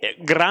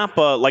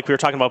 Grappa, like we were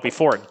talking about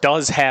before,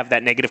 does have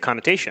that negative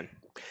connotation.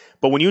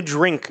 But when you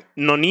drink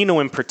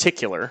Nonino in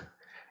particular,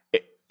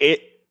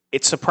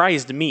 it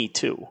surprised me,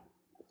 too.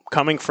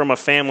 Coming from a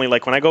family,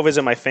 like when I go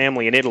visit my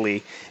family in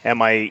Italy and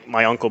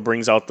my uncle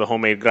brings out the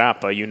homemade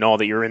grappa, you know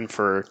that you're in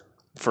for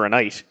a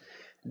night.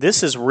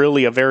 This is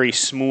really a very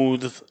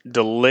smooth,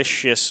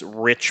 delicious,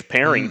 rich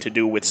pairing to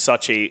do with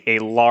such a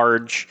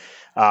large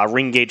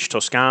ring gauge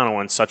Toscano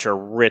and such a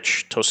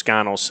rich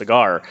Toscano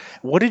cigar.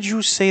 What did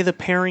you say the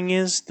pairing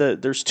is?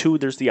 There's two.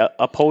 There's the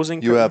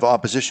opposing. You have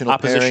oppositional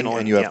pairing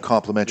and you have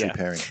complementary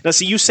pairing. Now,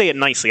 see, you say it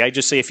nicely. I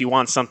just say if you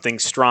want something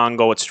strong,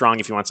 go with strong.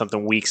 If you want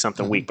something weak,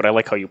 weak. But I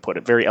like how you put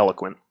it. Very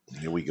eloquent.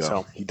 Here we go.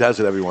 So, he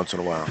does it every once in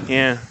a while.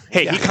 Yeah.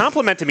 Hey, he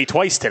complimented me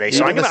twice today,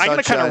 so I'm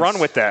gonna kind of run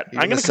with that.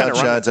 I'm gonna kind of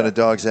run. Shines on a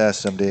dog's ass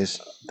some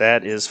days.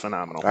 That is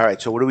phenomenal. All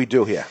right. So what do we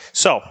do here?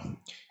 So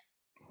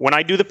when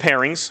I do the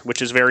pairings,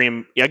 which is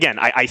again,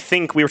 I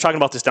think we were talking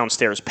about this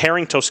downstairs.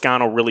 Pairing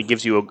Toscano really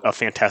gives you a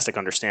fantastic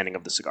understanding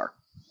of the cigar.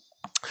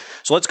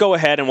 So let's go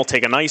ahead and we'll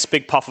take a nice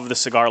big puff of the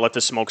cigar. Let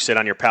the smoke sit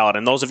on your palate.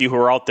 And those of you who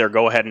are out there,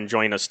 go ahead and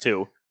join us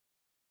too.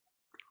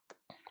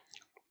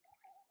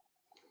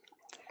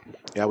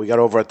 Yeah, we got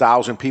over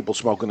 1,000 people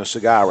smoking a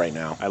cigar right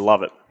now. I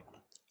love it.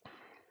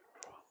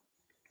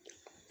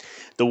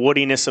 The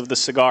woodiness of the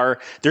cigar.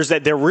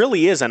 There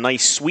really is a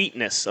nice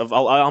sweetness of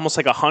almost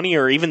like a honey,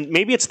 or even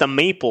maybe it's the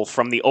maple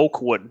from the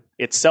oak wood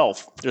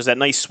itself. There's that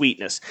nice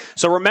sweetness.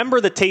 So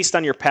remember the taste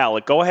on your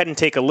palate. Go ahead and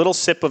take a little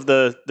sip of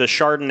the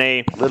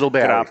Chardonnay. Little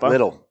Barry, grappa.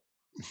 Little.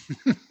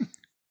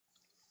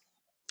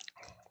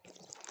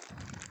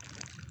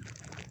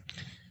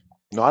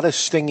 Not as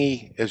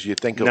stingy as you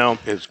think as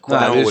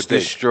grappa this would be.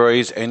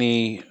 destroys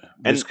any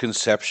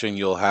misconception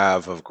you'll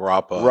have of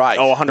grappa. Right.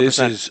 Oh, 100%. This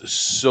is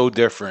so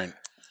different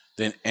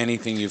than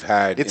anything you've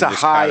had It's in a this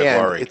high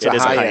category. end. It's a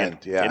high end.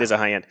 Yeah. It is a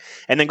high end.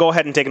 And then go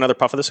ahead and take another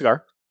puff of the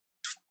cigar.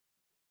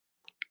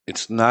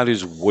 It's not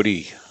as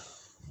woody.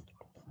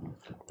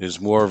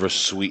 There's more of a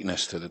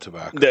sweetness to the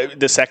tobacco.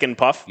 The second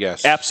puff?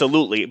 Yes.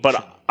 Absolutely.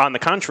 But on the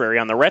contrary,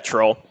 on the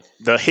retro,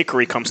 the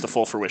hickory comes to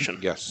full fruition.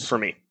 Yes. For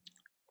me.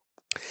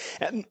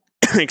 And,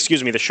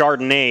 excuse me, the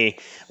Chardonnay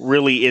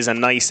really is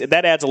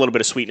that adds a little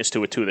bit of sweetness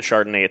to it too, the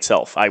Chardonnay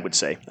itself, I would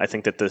say. I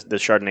think that the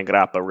Chardonnay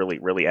Grappa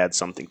really adds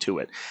something to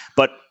it.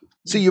 But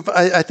see,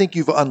 I think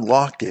you've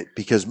unlocked it,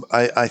 because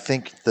I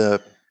think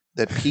that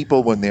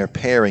people, when they're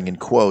pairing, in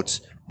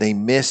quotes, they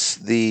miss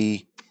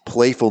the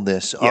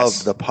playfulness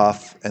of the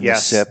puff and the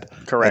sip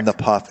and the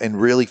puff, and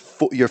really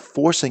you're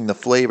forcing the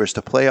flavors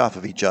to play off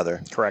of each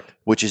other. Correct.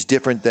 Which is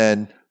different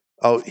than,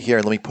 oh, here,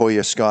 let me pour you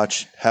a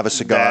scotch, have a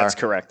cigar. That's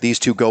correct. These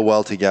two go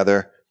well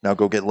together. Now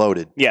go get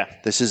loaded. Yeah.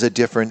 It's a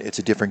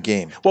different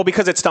game. Well,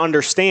 because it's to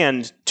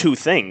understand two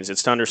things.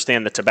 It's to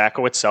understand the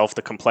tobacco itself,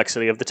 the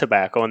complexity of the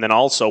tobacco, and then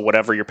also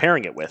whatever you're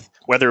pairing it with.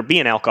 Whether it be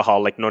an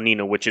alcohol like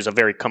Nonino, which is a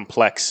very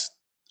complex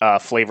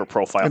flavor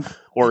profile,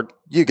 or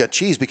you got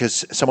cheese,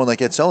 because someone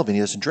like Ed Sullivan,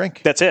 he doesn't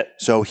drink. That's it.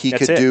 So he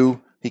could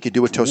do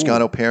a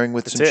Toscano pairing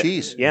with some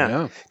cheese.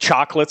 Yeah.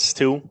 Chocolates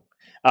too.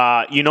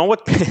 You know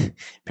what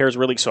pairs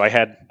really? So I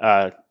had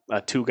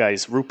 2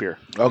 guys root beer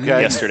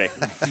yesterday,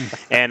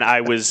 and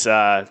I was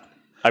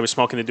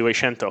smoking the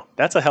Duecento.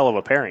 That's a hell of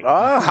a pairing.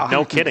 Oh.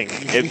 No kidding.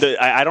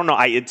 I don't know.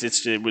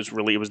 It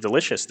was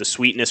delicious. The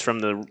sweetness from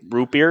the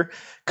root beer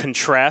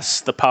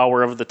contrasts the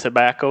power of the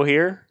tobacco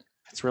here.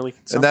 It's really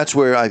something. And that's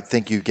where I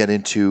think you get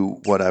into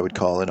what I would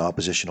call an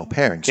oppositional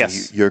pairing. So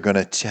you're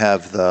going to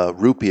have the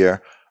root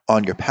beer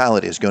on your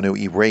palate is going to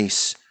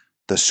erase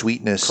the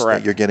sweetness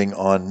that you're getting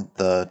on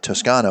the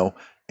Toscano,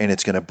 and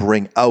it's going to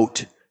bring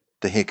out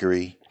the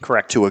hickory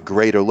to a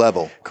greater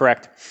level.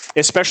 Correct.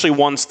 Especially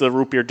once the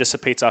root beer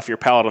dissipates off your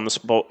palate and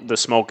the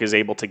smoke is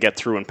able to get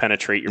through and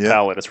penetrate your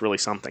palate. It's really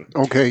something.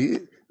 Okay.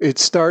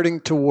 It's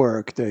starting to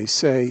work. They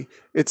say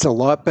it's a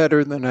lot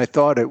better than I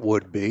thought it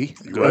would be.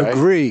 Good.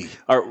 Agree.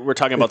 We're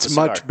talking about it's the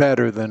cigar. much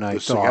better than I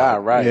thought. Cigar,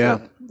 right. Yeah.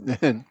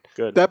 And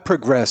Good. That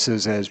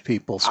progresses as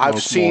people smoke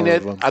I've seen more it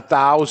of them.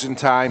 1,000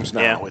 times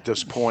now at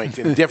this point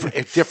in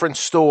different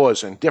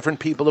stores and different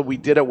people that we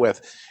did it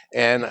with.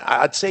 And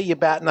I'd say you're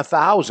batting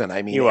 1,000.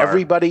 I mean, You are.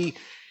 everybody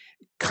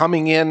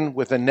coming in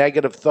with a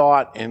negative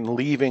thought and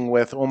leaving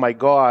with, oh my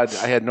God,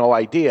 I had no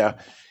idea.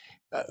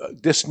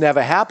 This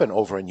never happened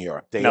over in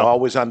Europe. They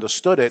always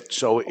understood it.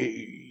 So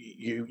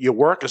your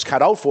work is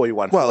cut out for you,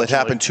 unfortunately. Well, it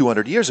happened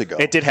 200 years ago.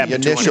 It did happen The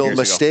 200 initial years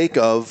mistake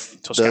ago. of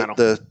Toscano.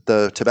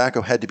 the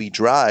tobacco had to be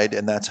dried,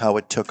 and that's how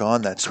it took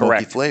on that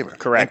smoky flavor.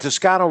 Correct. And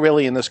Toscano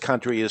really in this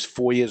country is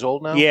 4 years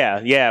old now?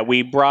 Yeah.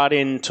 We brought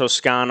in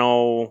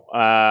Toscano,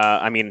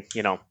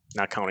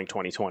 not counting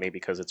 2020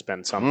 because it's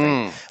been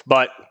something.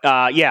 But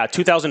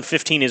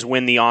 2015 is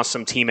when the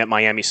awesome team at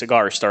Miami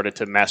Cigar started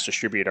to mass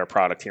distribute our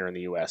product here in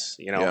the U.S.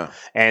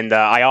 And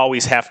I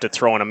always have to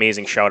throw an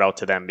amazing shout out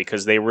to them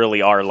because they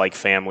really are like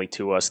family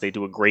to us. They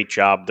do a great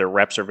job. Their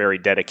reps are very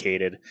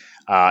dedicated.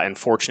 And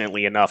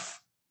fortunately enough,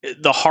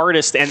 the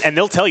hardest, and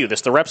they'll tell you this,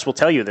 the reps will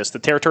tell you this, the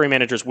territory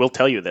managers will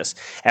tell you this.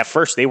 At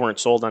first, they weren't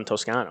sold on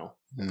Toscano.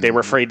 They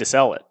were afraid to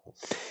sell it.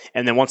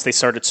 And then once they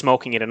started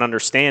smoking it and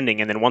understanding,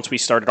 and then once we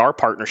started our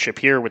partnership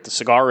here with the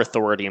Cigar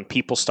Authority and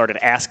people started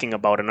asking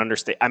about and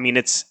understand, I mean,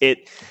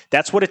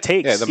 that's what it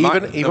takes.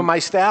 Yeah, Even my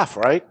staff,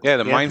 right? Yeah,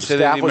 the mindset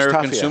staff of the was American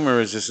tough here. consumer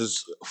is this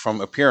is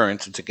from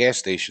appearance, it's a gas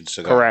station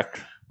cigar.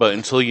 Correct. But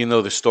until you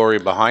know the story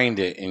behind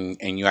it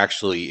and you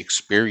actually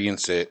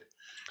experience it,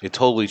 it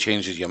totally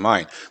changes your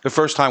mind. The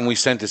first time we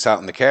sent this out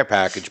in the care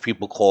package,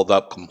 people called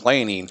up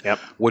complaining,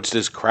 what's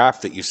this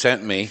crap that you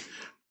sent me?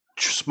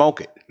 Smoke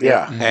it.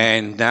 Yeah.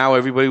 And now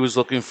everybody was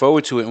looking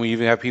forward to it. And we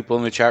even have people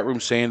in the chat room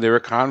saying they're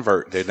a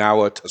convert. They're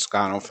now a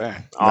Toscano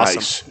fan. Awesome.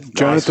 Nice.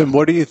 Jonathan,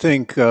 what do you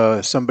think?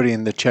 Somebody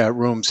in the chat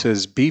room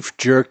says beef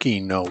jerky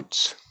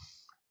notes.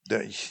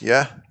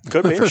 Yeah,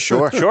 Could be. for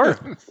sure.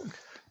 Sure.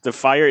 The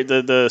fire,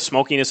 the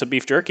smokiness of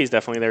beef jerky is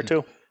definitely there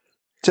too.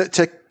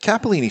 To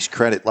Cappellini's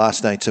credit,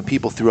 last night some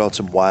people threw out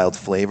some wild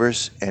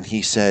flavors, and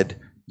he said,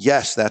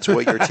 yes, that's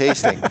what you're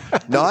tasting.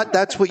 Not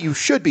that's what you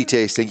should be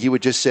tasting. He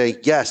would just say,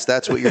 yes,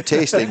 that's what you're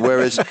tasting.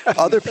 Whereas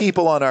other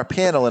people on our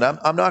panel, and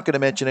I'm not going to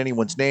mention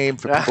anyone's name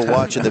for people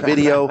watching the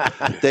video,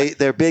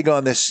 they're big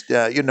on this,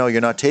 you're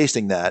not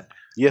tasting that.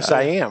 Yes,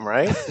 I am,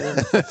 right?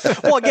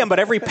 Well, again, but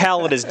every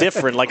palate is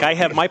different. Like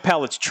my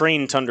palate's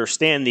trained to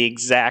understand the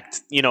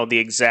exact.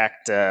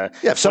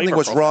 If something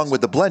was wrong with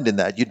the blend in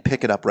that, you'd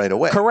pick it up right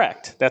away.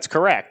 Correct. That's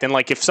correct. And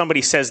like if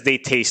somebody says they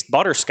taste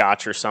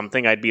butterscotch or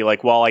something, I'd be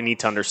like, well, I need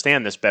to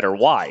understand this better.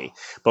 Why?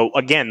 But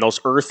again,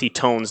 those earthy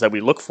tones that we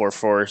look for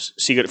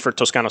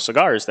Toscano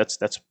cigars,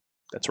 that's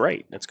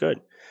right. That's good.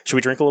 Should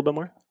we drink a little bit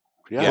more?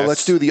 Yeah. Well,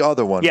 let's do the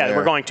other one. Yeah, there.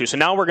 we're going to. So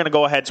now we're going to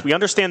go ahead. So we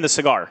understand the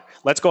cigar.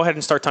 Let's go ahead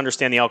and start to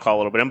understand the alcohol a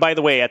little bit. And by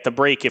the way, at the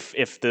break, if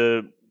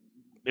they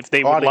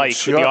would like,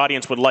 sure. if the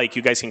audience would like,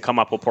 you guys can come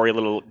up. We'll pour you a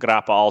little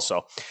grappa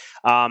also.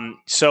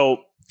 So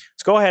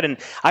let's go ahead and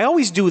I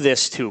always do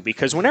this too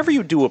because whenever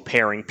you do a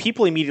pairing,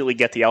 people immediately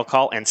get the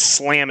alcohol and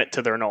slam it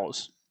to their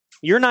nose.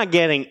 You're not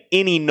getting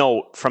any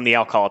note from the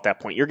alcohol at that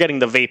point. You're getting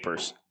the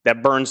vapors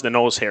that burns the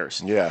nose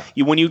hairs. Yeah.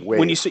 You want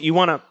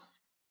to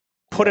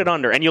put it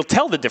under, and you'll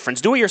tell the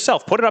difference. Do it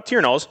yourself. Put it up to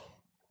your nose,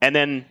 and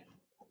then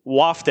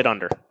waft it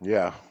under.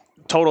 Yeah.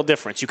 Total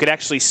difference. You could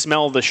actually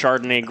smell the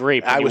Chardonnay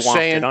grape when you waft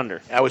it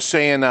under. I was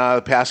saying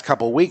the past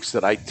couple of weeks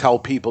that I tell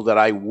people that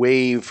I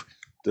wave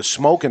the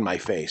smoke in my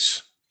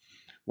face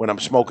when I'm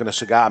smoking a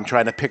cigar. I'm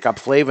trying to pick up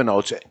flavor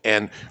notes,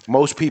 and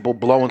most people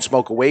blow and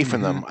smoke away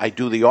from them. I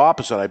do the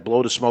opposite. I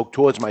blow the smoke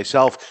towards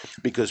myself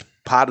because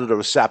part of the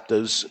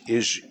receptors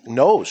is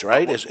nose,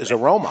 right? Is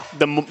aroma.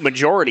 The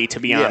majority, to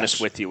be honest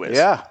with you, is.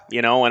 Yeah.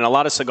 And a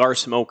lot of cigar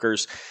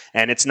smokers,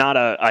 and it's not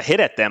a hit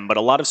at them, but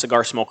a lot of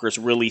cigar smokers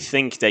really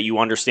think that you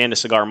understand a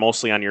cigar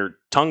mostly on your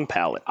tongue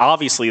palate.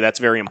 Obviously, that's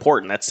very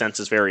important. That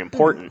sense is very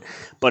important,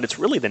 but it's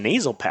really the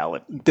nasal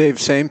palate. Dave,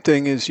 same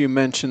thing as you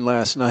mentioned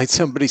last night.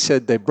 Somebody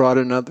said they brought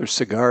another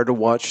cigar to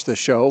watch the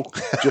show.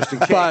 Just in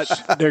case.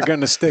 But they're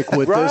going to stick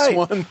with this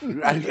one.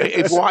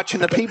 It's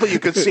watching the people, you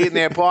could see it in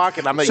their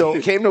pocket. I'm like,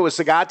 you came to a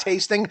cigar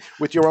tasting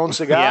with your own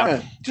cigar?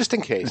 Yeah. Just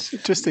in case.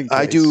 Just in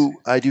case.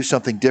 I do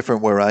something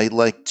different where I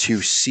like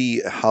to see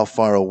how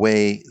far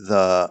away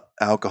the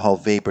alcohol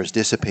vapors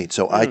dissipate.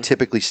 So I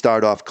typically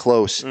start off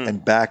close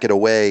and back it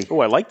away. Oh,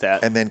 I like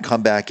that. And then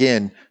come back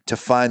in to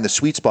find the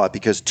sweet spot,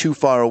 because too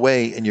far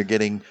away and you're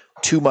getting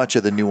too much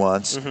of the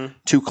nuance.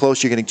 Too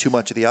close, you're getting too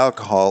much of the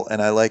alcohol.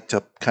 And I like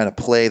to kind of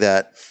play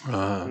that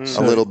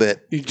a little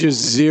bit. You're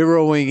just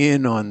zeroing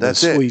in on the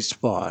sweet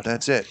spot.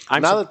 That's it.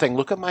 Another thing,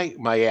 look at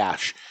my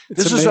ash.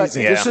 It's This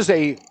amazing. is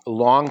a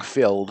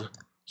long-filled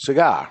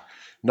cigar.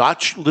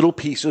 Not little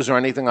pieces or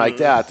anything like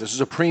that. This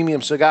is a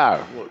premium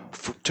cigar,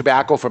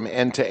 tobacco from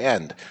end to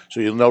end. So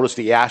you'll notice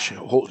the ash,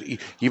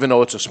 even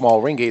though it's a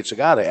small ring gauge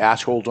cigar, the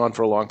ash holds on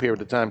for a long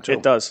period of time too.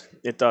 It does.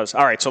 It does.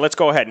 All right, so let's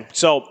go ahead.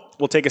 So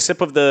we'll take a sip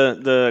of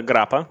the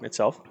grappa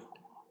itself.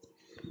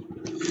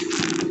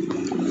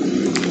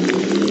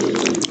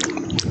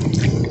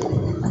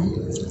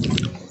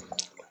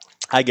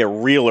 I get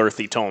real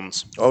earthy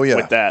tones. Oh, yeah.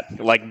 With that,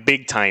 like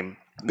big time.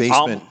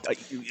 basement.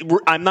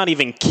 I'm not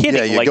even kidding.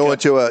 Yeah,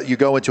 you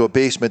go into a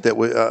basement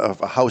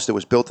of a house that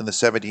was built in the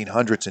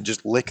 1700s and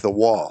just lick the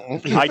wall.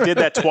 I did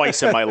that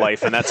twice in my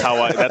life, and that's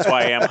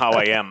why I am how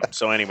I am.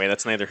 So anyway,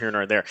 that's neither here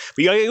nor there.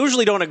 But I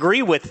usually don't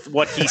agree with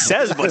what he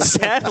says, but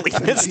sadly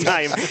this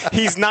time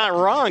he's not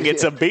wrong.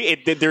 It's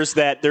there's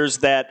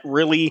that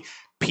really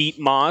peat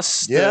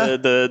moss,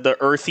 the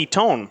earthy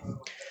tone.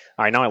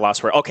 All right, now I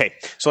lost where. Okay,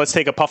 so let's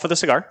take a puff of the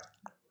cigar.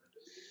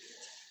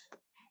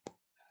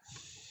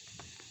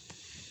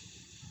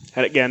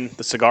 And again,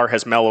 the cigar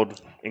has mellowed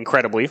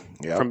incredibly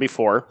from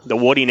before. The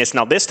woodiness.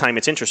 Now this time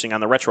it's interesting.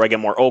 On the retro, I get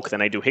more oak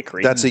than I do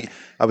hickory.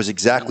 I was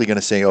exactly going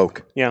to say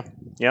oak. Yeah.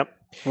 Yep.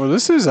 Well,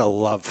 this is a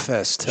love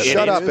fest today.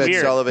 Shut up,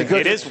 Ed Sullivan.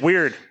 It is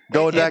weird.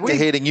 Going back to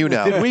hating you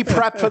now. Did we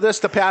prep for this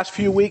the past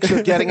few weeks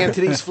of getting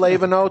into these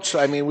flavor notes?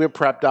 I mean, we're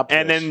prepped up.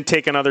 And then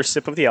take another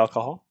sip of the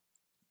alcohol.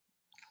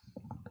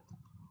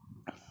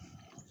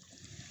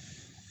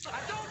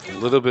 A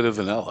little bit of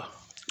vanilla.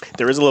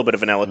 There is a little bit of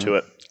vanilla to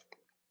it.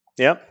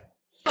 Yep.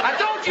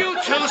 Don't you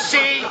two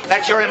see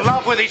that you're in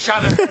love with each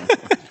other?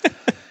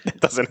 It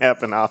doesn't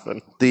happen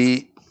often.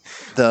 The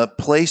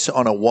place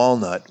on a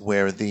walnut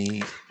where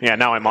the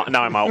now I'm out.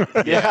 I'm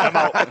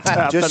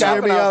out. just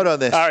hear me out on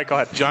this. All right, go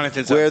ahead.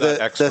 Jonathan's where the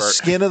the expert.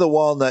 skin of the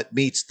walnut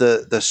meets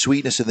the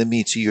sweetness of the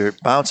meat, so you're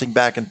bouncing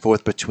back and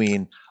forth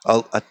between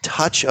a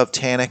touch of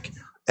tannic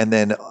and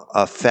then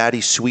a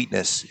fatty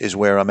sweetness is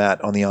where I'm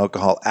at on the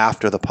alcohol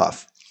after the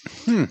puff.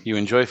 You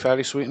enjoy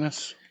fatty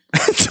sweetness?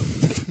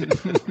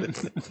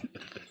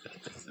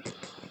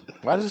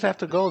 Why does it have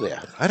to go there?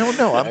 I don't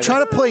know. I'm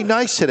trying to play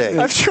nice today.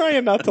 I'm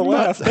trying not to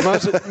laugh.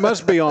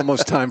 Must be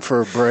almost time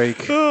for a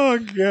break. Oh,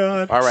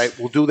 God. All right,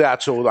 we'll do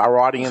that so our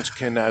audience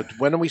can.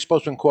 When are we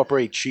supposed to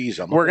incorporate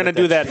cheese? We're going to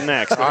do that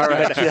next. All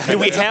right. Do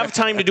we have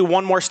time to do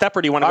one more step,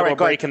 or do you want to go to a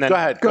break and then? Go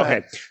ahead.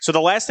 Okay. So the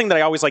last thing that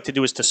I always like to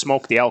do is to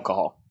smoke the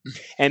alcohol.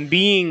 And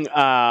being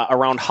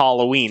around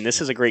Halloween,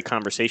 this is a great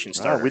conversation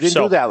starter. We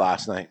didn't do that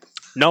last night.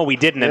 No, we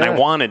didn't, and I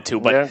wanted to,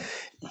 but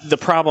the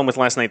problem with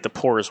last night, the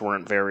pours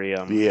weren't very.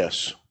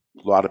 Yes.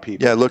 A lot of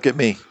people. Yeah, look at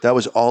me. That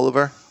was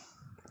Oliver.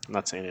 I'm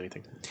not saying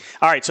anything.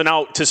 All right, so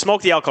now to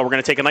smoke the alcohol, we're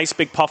going to take a nice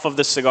big puff of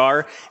the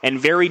cigar and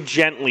very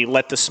gently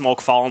let the smoke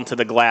fall into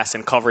the glass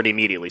and cover it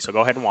immediately. So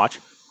go ahead and watch.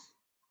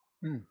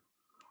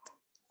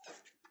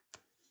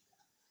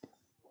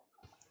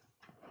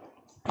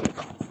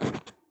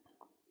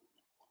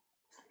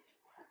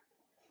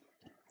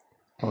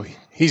 Oh,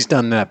 he's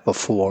done that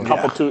before.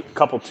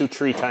 Couple two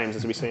tree times,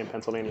 as we say in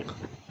Pennsylvania.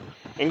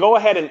 And go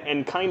ahead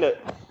and kind of...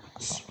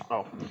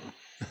 Oh.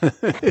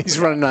 He's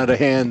running out of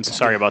hands.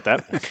 Sorry about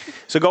that.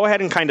 So go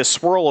ahead and kind of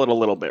swirl it a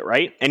little bit,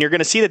 right? And you're going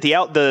to see that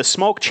the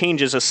smoke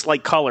changes a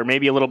slight color,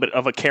 maybe a little bit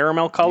of a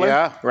caramel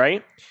color,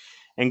 right?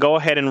 And go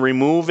ahead and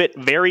remove it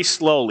very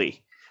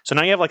slowly. So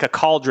now you have like a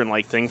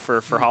cauldron-like thing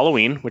for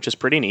Halloween, which is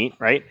pretty neat,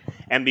 right?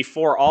 And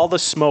before all the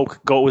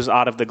smoke goes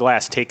out of the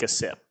glass, take a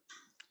sip.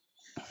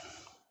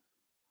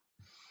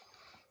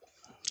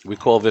 We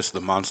call this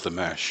the monster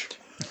mash.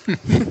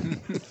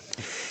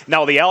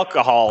 Now, the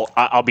alcohol,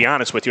 I'll be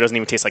honest with you, doesn't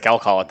even taste like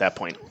alcohol at that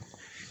point.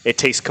 It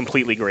tastes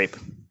completely grape.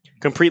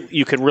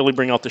 You could really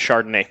bring out the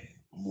Chardonnay.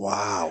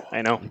 Wow.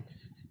 I know.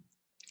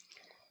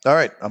 All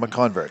right, I'm a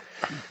convert.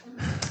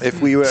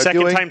 If we were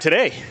Second time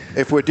today.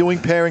 If we're doing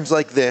pairings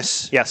like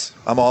this, yes,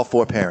 I'm all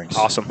for pairings.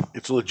 Awesome.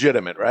 It's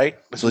legitimate, right?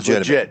 It's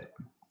legitimate. Legit.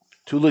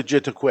 Too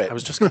legit to quit. I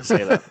was just going to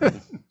say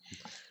that.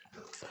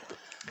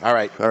 All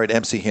right,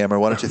 MC Hammer,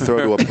 why don't you throw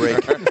to a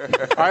break? All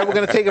right, we're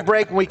going to take a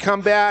break. When we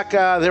come back,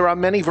 there are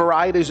many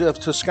varieties of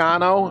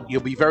Toscano.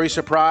 You'll be very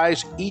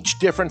surprised, each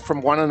different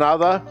from one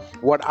another.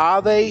 What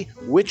are they?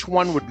 Which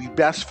one would be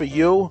best for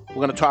you? We're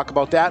going to talk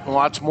about that and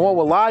lots more.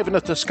 We're live in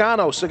the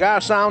Toscano Cigar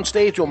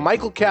Soundstage with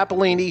Michael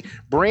Cappellini,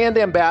 brand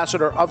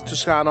ambassador of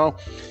Toscano,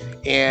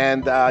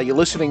 and you're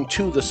listening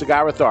to the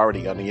Cigar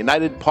Authority on the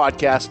United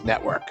Podcast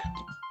Network.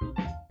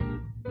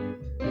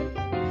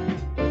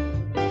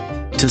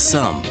 To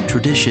some,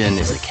 tradition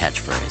is a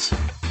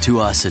catchphrase. To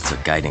us, it's a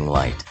guiding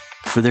light.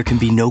 For there can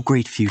be no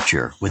great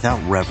future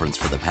without reverence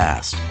for the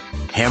past.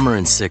 Hammer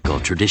and Sickle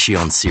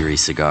Tradition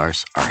Series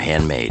cigars are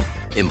handmade,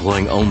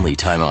 employing only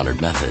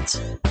time-honored methods.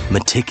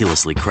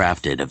 Meticulously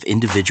crafted of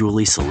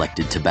individually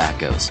selected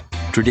tobaccos,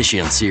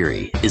 Tradition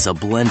Series is a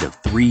blend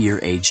of 3-year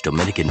aged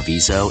Dominican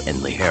Viso and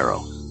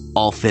Ligero,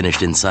 all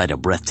finished inside a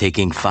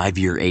breathtaking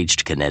 5-year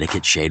aged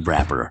Connecticut shade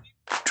wrapper.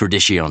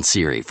 Tradition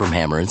Series from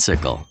Hammer and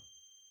Sickle.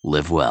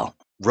 Live well.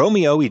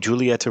 Romeo y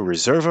Julieta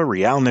Reserva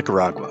Real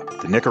Nicaragua,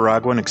 the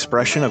Nicaraguan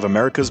expression of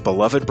America's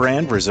beloved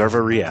brand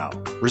Reserva Real.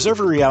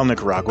 Reserva Real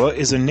Nicaragua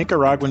is a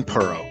Nicaraguan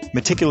puro,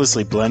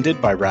 meticulously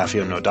blended by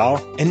Rafael Nodal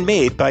and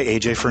made by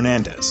AJ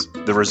Fernandez.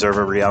 The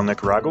Reserva Real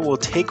Nicaragua will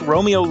take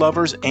Romeo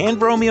lovers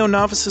and Romeo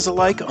novices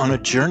alike on a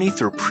journey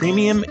through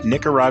premium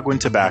Nicaraguan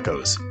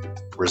tobaccos.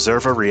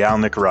 Reserva Real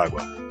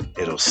Nicaragua.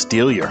 It'll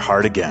steal your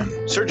heart again.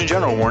 Surgeon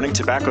General warning: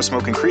 tobacco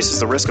smoke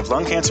increases the risk of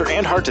lung cancer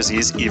and heart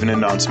disease even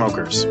in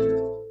non-smokers.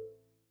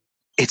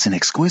 It's an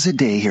exquisite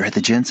day here at the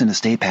Jensen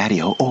Estate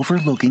patio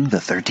overlooking the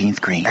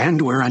 13th green.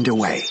 And we're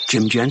underway.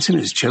 Jim Jensen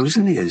has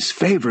chosen his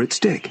favorite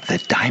stick. The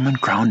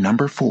Diamond Crown No.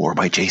 4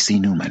 by J.C.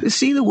 Newman.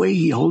 See the way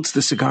he holds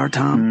the cigar,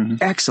 Tom?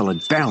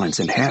 Excellent balance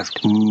and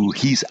heft. Ooh,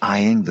 he's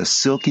eyeing the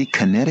silky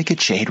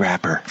Connecticut shade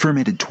wrapper,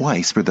 fermented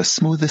twice for the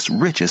smoothest,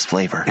 richest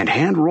flavor. And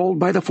hand-rolled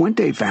by the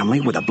Fuente family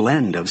with a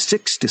blend of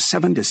 6 to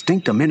 7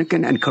 distinct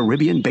Dominican and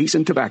Caribbean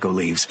basin tobacco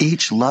leaves.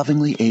 Each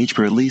lovingly aged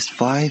for at least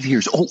 5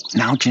 years. Oh,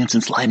 now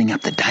Jensen's lighting up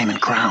the Diamond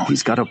Crown.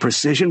 He's got a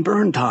precision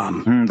burn,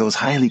 Tom. Those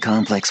highly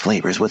complex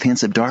flavors with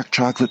hints of dark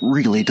chocolate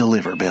really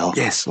deliver, Bill.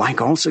 Yes,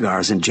 like all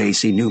cigars in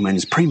J.C.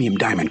 Newman's premium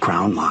Diamond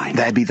Crown line.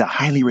 That'd be the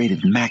highly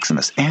rated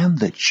Maximus and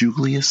the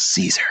Julius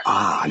Caesar.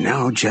 Ah,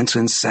 now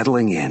Jensen's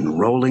settling in,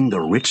 rolling the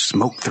rich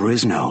smoke through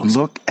his nose.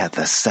 Look at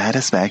the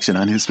satisfaction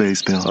on his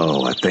face, Bill.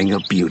 Oh, a thing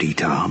of beauty,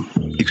 Tom.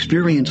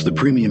 Experience the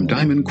premium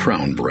Diamond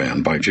Crown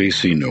brand by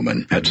J.C.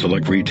 Newman at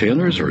select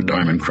retailers or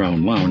Diamond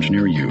Crown Lounge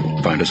near you.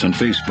 Find us on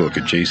Facebook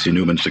at J.C.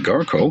 Newman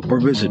Cigar Co.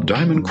 or visit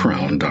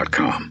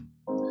diamondcrown.com.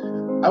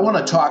 I want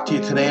to talk to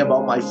you today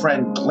about my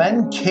friend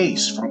Glenn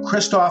Case from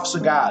Christoph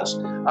Cigars.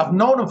 I've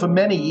known him for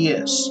many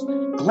years.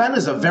 Glenn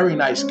is a very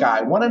nice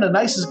guy, one of the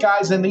nicest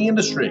guys in the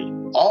industry.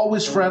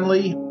 Always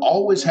friendly,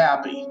 always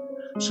happy.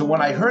 So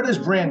when I heard his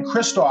brand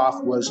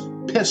Christoph was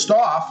pissed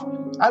off,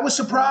 I was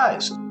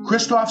surprised.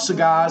 Christoph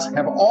Cigars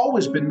have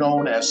always been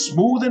known as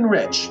smooth and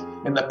rich,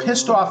 and the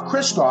pissed off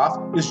Christoph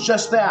is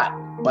just that.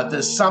 But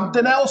there's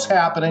something else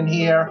happening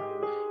here.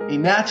 A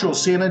natural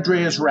San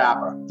Andreas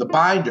wrapper, the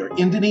binder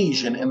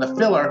Indonesian, and the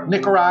filler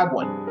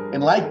Nicaraguan.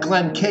 And like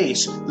Glenn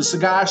Case, the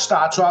cigar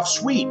starts off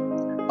sweet,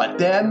 but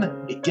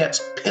then it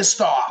gets pissed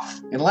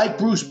off. And like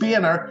Bruce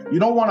Banner, you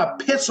don't want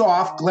to piss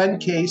off Glenn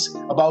Case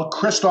about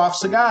Christoph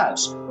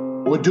Cigars.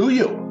 Or do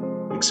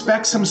you?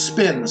 Expect some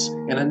spins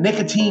and a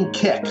nicotine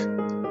kick.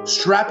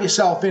 Strap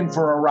yourself in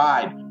for a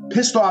ride.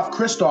 Pissed off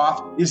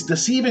Christoph is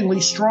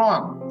deceivingly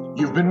strong.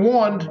 You've been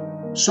warned.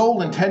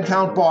 Sold in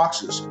 10-count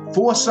boxes,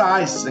 4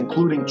 sizes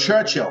including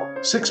Churchill,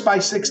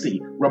 6x60,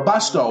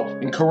 Robusto,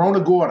 and Corona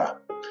Gorda.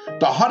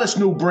 The hottest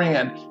new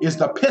brand is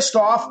the Pissed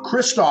Off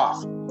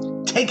Christoph.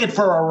 Take it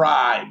for a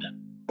ride.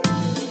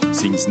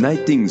 Since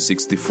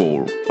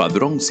 1964,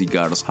 Padron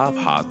Cigars have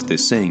had the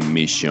same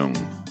mission.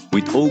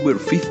 With over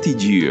 50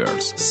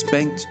 years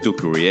spent to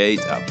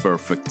create a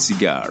perfect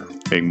cigar,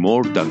 and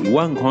more than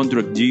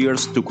 100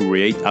 years to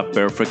create a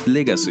perfect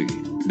legacy,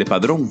 the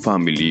Padron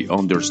family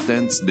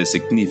understands the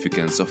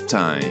significance of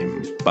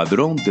time.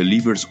 Padron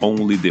delivers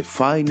only the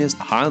finest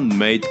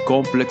handmade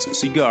complex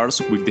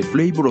cigars with the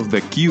flavor of the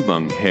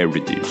Cuban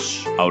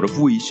heritage, out of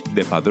which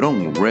the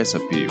Padron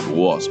recipe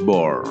was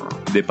born.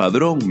 The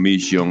Padron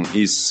mission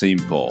is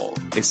simple: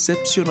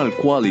 exceptional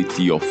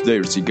quality of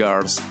their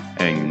cigars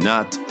and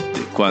not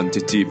the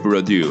quantity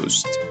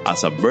produced.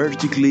 As a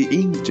vertically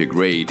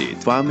integrated,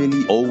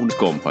 family-owned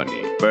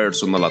company,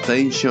 personal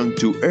attention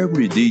to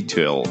every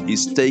detail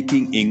is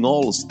taken in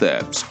all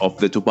steps of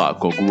the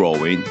tobacco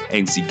growing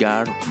and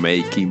cigar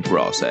making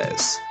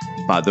process.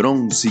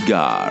 Padron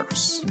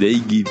Cigars. They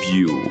give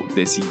you,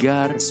 the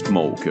cigar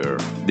smoker,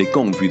 the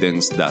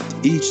confidence that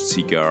each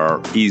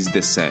cigar is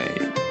the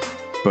same.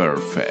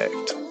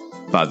 Perfect.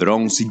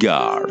 Padron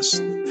Cigars.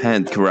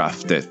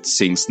 Handcrafted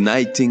since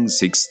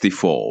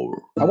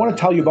 1964. I want to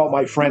tell you about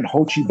my friend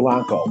Hochi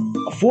Blanco,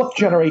 a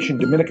 4th-generation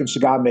Dominican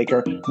cigar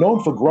maker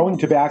known for growing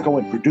tobacco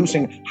and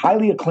producing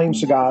highly acclaimed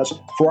cigars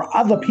for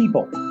other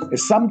people.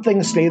 As some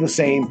things stay the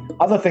same,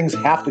 other things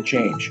have to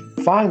change.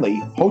 Finally,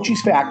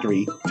 Hochi's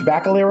factory,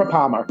 Tabacalera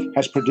Palma,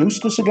 has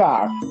produced a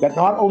cigar that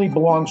not only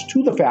belongs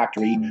to the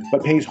factory,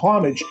 but pays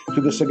homage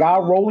to the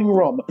cigar rolling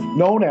room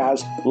known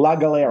as La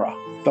Galera.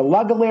 The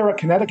La Galera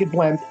Connecticut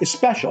blend is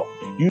special,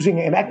 using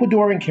an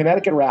Ecuadorian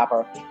Connecticut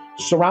wrapper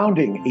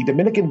surrounding a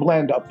Dominican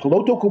blend of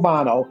Piloto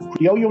Cubano,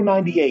 Criollo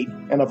 98,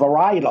 and a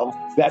varietal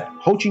that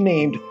Hochi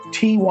named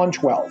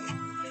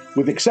T112.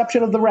 With the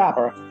exception of the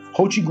wrapper,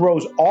 Hochi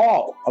grows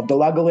all of the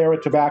La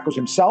Galera tobaccos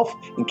himself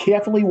and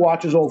carefully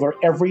watches over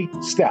every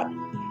step.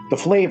 The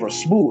flavor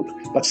smooth,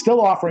 but still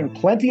offering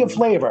plenty of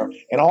flavor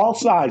in all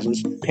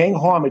sizes, paying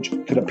homage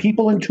to the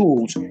people and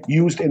tools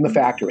used in the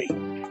factory.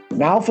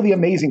 Now for the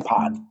amazing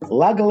part.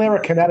 La Galera,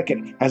 Connecticut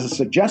has a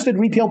suggested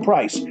retail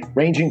price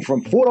ranging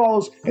from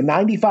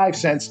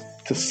 $4.95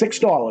 to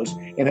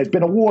 $6 and has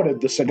been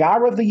awarded the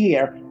Cigar of the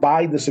Year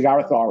by the Cigar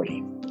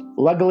Authority.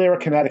 La Galera,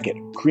 Connecticut,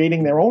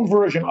 creating their own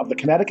version of the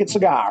Connecticut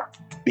cigar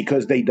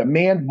because they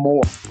demand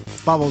more.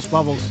 Bubbles.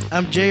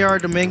 I'm J.R.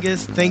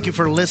 Dominguez. Thank you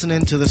for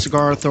listening to the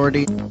Cigar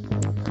Authority.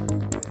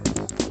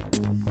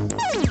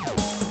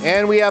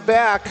 And we are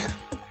back.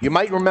 You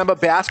might remember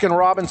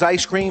Baskin-Robbins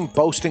ice cream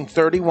boasting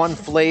 31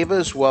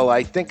 flavors. Well,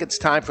 I think it's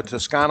time for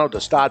Toscano to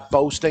start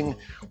boasting.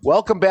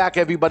 Welcome back,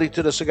 everybody,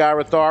 to the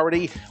Cigar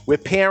Authority.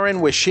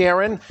 We're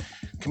sharing.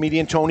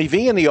 Comedian Tony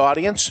V in the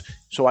audience.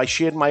 So I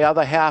shared my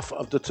other half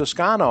of the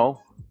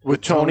Toscano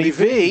with Tony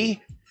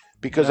V.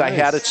 Because nice. I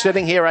had it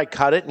sitting here, I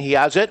cut it, and he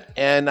has it.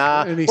 And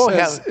he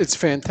says it's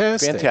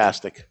fantastic.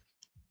 Fantastic.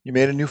 You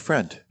made a new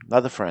friend.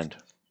 Another friend.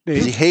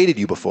 Because he hated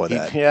you before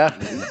that. Yeah.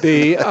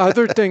 The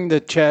other thing the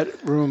chat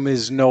room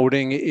is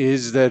noting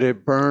is that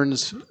it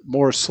burns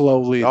more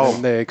slowly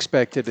than they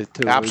expected it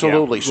to.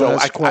 Absolutely. It So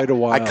lasts quite a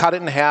while. I cut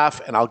it in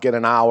half, and I'll get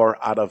an hour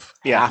out of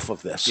half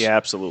of this. Yeah,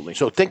 absolutely.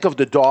 So think of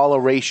the dollar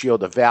ratio,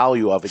 the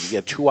value of it. You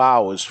get 2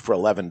 hours for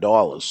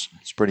 $11.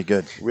 It's pretty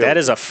good. Really. That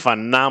is a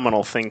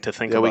phenomenal thing to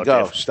think There about. we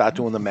go. Dave. Start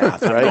doing the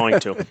math, I'm right? going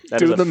to. That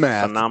Do is a the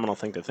math. phenomenal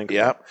thing to think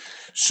about. Yep.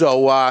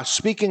 So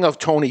speaking of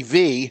Tony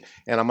V,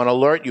 and I'm going to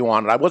alert you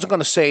on it. I wasn't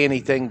going to say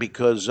anything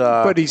because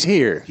but he's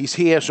here. He's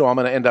here, so I'm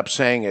going to end up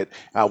saying it.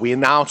 We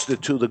announced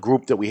it to the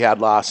group that we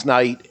had last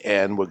night,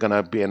 and we're going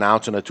to be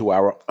announcing it to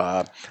our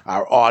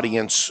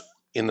audience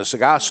in the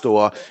cigar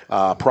store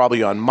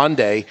probably on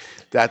Monday.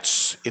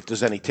 That's if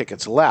there's any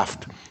tickets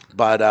left.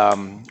 But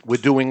we're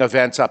doing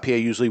events up here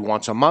usually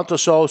once a month or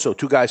so. So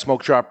Two Guys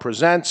Smoke Shop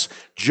presents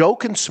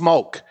Joke and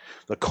Smoke,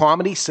 the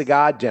comedy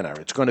cigar dinner.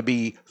 It's going to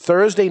be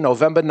Thursday,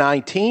 November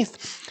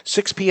 19th.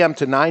 6 p.m.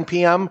 to 9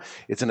 p.m.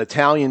 It's an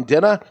Italian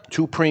dinner,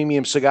 2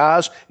 premium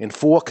cigars, and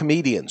 4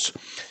 comedians.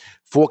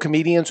 4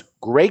 comedians,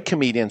 great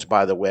comedians,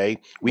 by the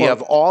way. We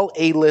have all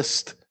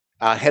A-list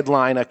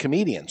headliner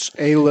comedians.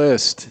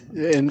 A-list.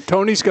 And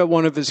Tony's got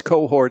one of his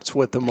cohorts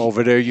with him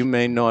over there. You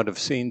may not have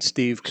seen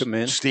Steve come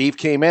in. Steve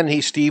came in.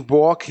 He's Steve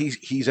Bork.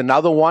 He's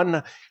another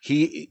one.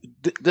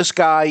 This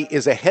guy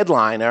is a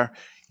headliner.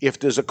 If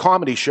there's a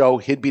comedy show,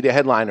 he'd be the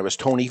headliner as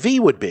Tony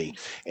V would be.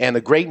 And the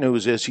great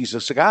news is he's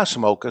a cigar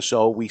smoker,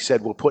 so we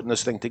said we're putting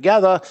this thing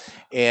together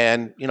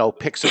and,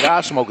 pick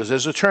cigar smokers.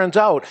 As it turns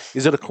out,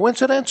 is it a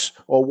coincidence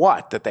or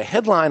what? That the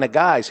headliner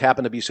guys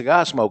happen to be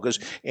cigar smokers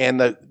and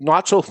the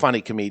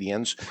not-so-funny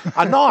comedians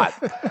are not.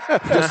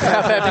 Does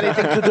that have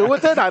anything to do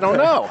with it? I don't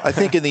know. I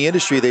think in the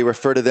industry they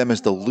refer to them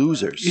as the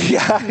losers.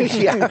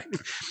 Yeah.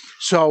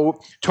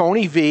 So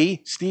Tony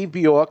V, Steve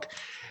Bjork,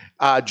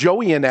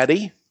 Joey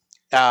Anetti,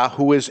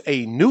 who is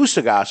a new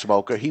cigar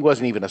smoker. He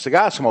wasn't even a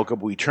cigar smoker,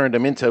 but we turned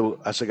him into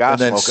a cigar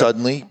smoker. And then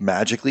suddenly,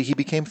 magically, he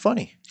became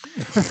funny.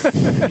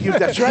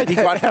 That's right. He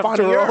got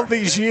funnier. After all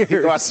these years. He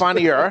got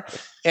funnier.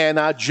 And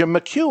Jim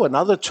McHugh,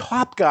 another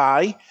top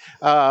guy.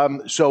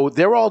 So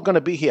they're all going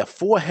to be here,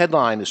 4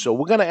 headliners. So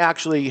we're going to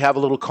actually have a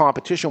little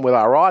competition with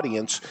our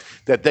audience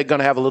that they're going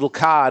to have a little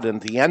card,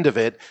 and at the end of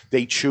it,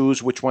 they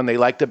choose which one they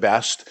like the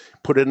best,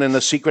 put it in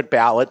a secret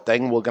ballot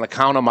thing. We're going to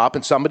count them up,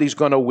 and somebody's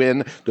going to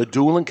win the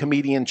Dueling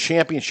Comedian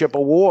Championship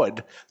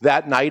Award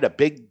that night, a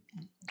big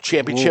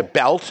championship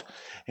belt,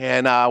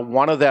 and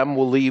one of them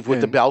will leave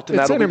with the belt. And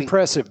it's that'll an be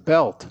impressive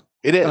belt.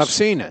 It is. I've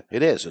seen it.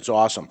 It is. It's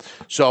awesome.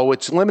 So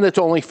it's limited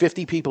to only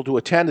 50 people to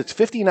attend. It's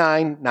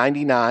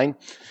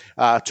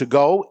 $59.99 to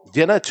go.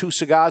 Dinner, 2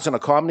 cigars, and a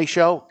comedy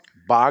show.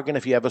 Bargain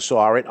if you ever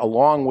saw it,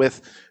 along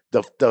with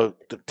the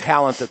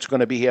talent that's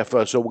going to be here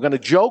first. So we're going to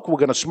joke, we're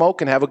going to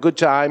smoke, and have a good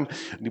time.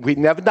 We've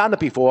never done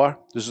it before.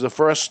 This is the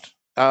first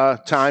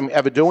time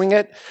ever doing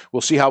it.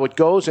 We'll see how it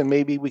goes, and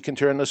maybe we can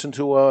turn this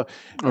into an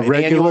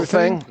regular annual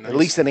thing. Nice. At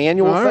least an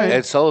annual All thing. right.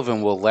 Ed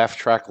Sullivan will Laugh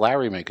Track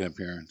Larry make an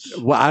appearance.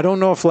 Well, I don't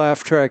know if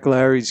Laugh Track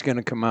Larry's going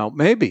to come out.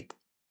 Maybe.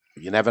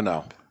 You never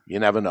know. You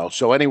never know.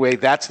 So anyway,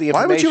 that's the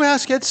Why information. would you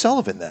ask Ed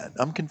Sullivan that?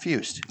 I'm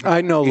confused.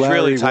 I know He's Larry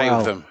really tight well.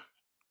 with him.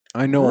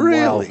 I know him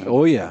Really? well.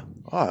 Oh, yeah.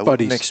 Oh, I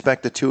wouldn't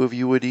expect the two of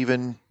you would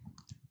even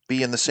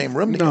be in the same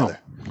room together.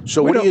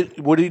 So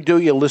what do you do?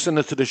 You listen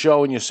to the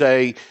show and you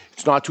say,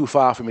 it's not too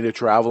far for me to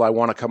travel. I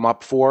want to come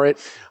up for it.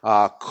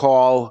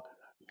 Call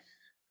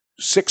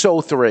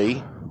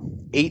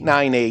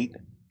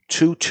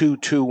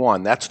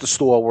 603-898-2221. That's the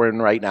store we're in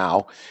right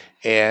now.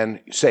 And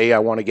say, I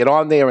want to get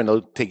on there, and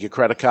they'll take your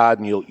credit card,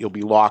 and you'll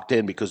be locked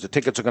in because the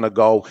tickets are going to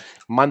go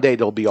Monday.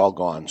 They'll be all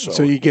gone.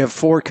 So you get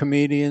 4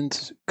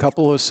 comedians,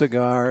 couple of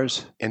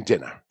cigars, and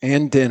dinner.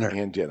 And dinner.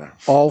 And dinner.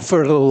 All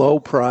for the low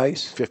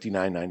price.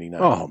 $59.99.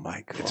 Oh,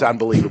 my God. It's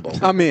unbelievable.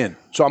 I'm in.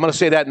 So I'm going to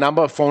say that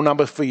phone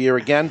number for you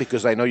again,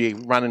 because I know you're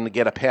running to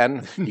get a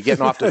pen. You're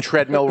getting off the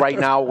treadmill right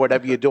now,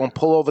 whatever you're doing.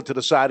 Pull over to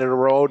the side of the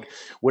road,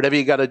 whatever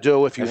you got to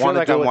do if you want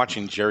to do I'm it.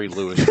 watching Jerry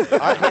Lewis.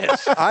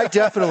 I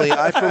definitely,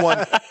 for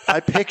one, I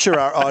picture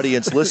our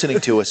audience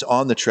listening to us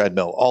on the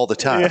treadmill all the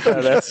time.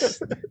 Yeah, that's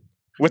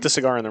with the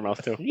cigar in their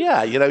mouth, too.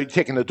 Yeah, you're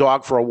taking the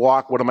dog for a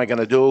walk. What am I going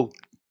to do?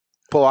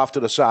 Pull off to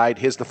the side.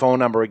 Here's the phone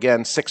number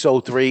again,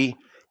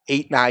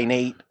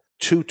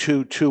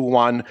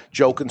 603-898-2221.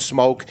 Joke and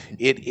Smoke.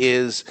 It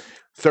is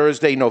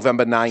Thursday,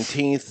 November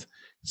 19th,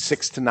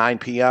 6 to 9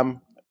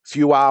 p.m.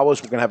 Few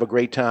hours. We're going to have a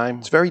great time.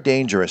 It's very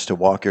dangerous to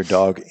walk your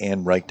dog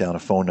and write down a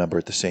phone number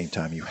at the same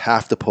time. You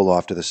have to pull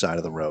off to the side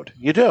of the road.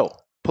 You do.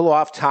 Pull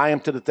off, tie him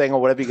to the thing or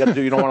whatever you got to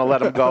do. You don't want to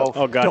let him go.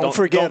 Oh, God. Don't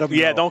forget him.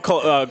 Yeah, don't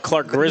call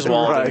Clark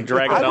Griswold and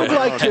drag him down.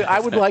 I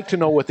would like to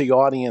know what the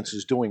audience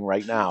is doing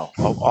right now.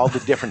 All the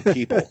different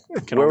people.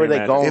 Where are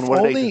they going?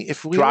 What are they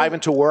driving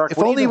to work? If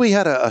only we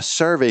had a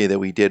survey that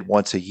we did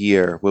once a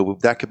year,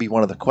 that could be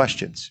one of the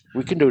questions.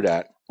 We can do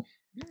that.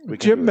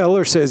 Jim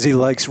Miller says he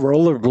likes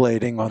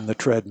rollerblading on the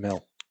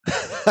treadmill.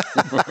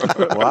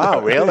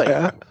 Wow, really?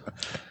 Yeah.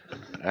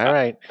 All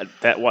right.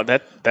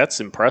 That's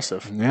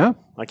impressive. Yeah.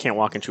 I can't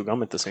walk and chew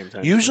gum at the same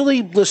time.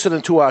 Usually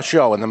listening to our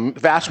show, and the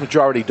vast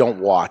majority don't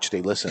watch,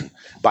 they listen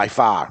by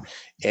far.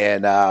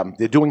 And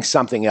they're doing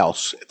something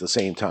else at the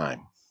same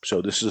time.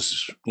 So this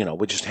is,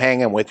 we're just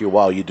hanging with you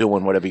while you're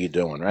doing whatever you're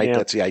doing, right? Yeah.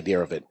 That's the idea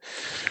of it.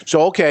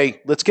 So,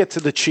 okay, let's get to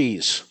the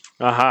cheese.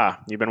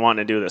 Aha, you've been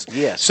wanting to do this.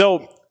 Yes.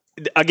 So,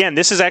 again,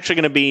 this is actually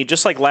going to be,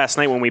 just like last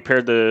night when we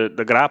paired the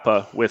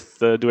grappa with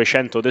the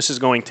 200, this is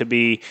going to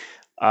be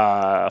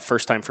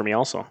first time for me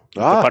also. The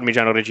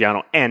Parmigiano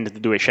Reggiano and the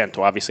 200.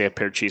 Obviously, I've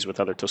paired cheese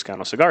with other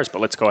Toscano cigars, but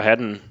let's go ahead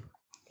and...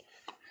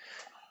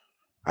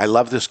 I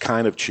love this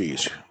kind of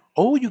cheese.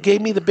 Oh, you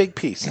gave me the big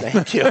piece.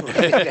 Thank you.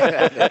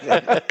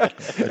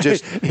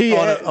 Just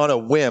on a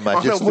whim,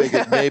 I just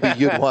figured maybe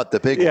you'd want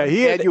the big one.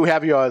 And you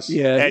have yours.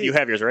 Yeah, and you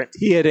have yours, right?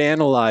 He had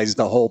analyzed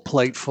the whole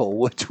plateful.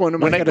 Which one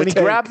am I going to take? When he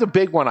grabbed the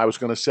big one, I was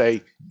going to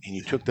say, and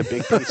you took the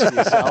big piece for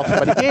yourself,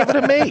 but he gave it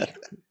to me.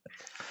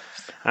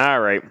 All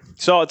right.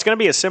 So it's going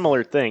to be a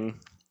similar thing.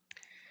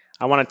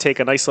 I want to take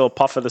a nice little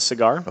puff of the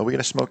cigar. Are we going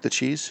to smoke the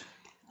cheese?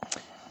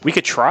 We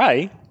could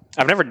try.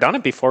 I've never done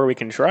it before. We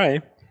can try.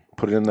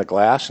 Put it in the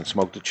glass and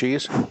smoke the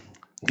cheese?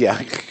 Yeah.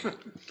 I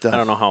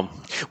don't know how.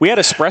 We had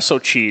espresso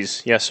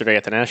cheese yesterday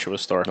at the Nashua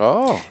store.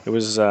 Oh. It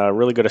was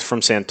really good. It's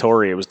from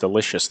Santori. It was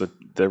delicious.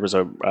 There was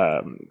a,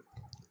 what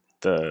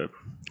do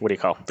you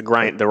call it?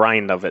 The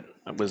rind of it.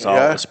 It was all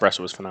espresso.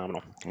 It was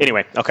phenomenal.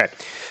 Anyway, okay.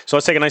 So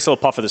let's take a nice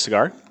little puff of the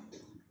cigar.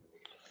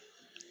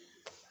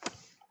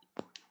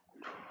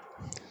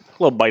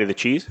 A little bite of the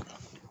cheese.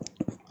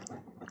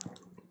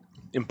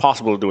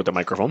 Impossible to do with the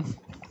microphone.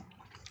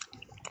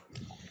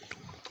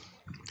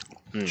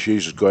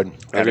 Cheese is good.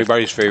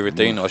 Everybody's favorite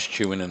thing, us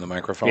chewing in the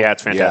microphone. Yeah,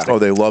 it's fantastic. Oh,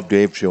 they love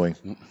Dave chewing.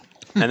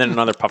 And then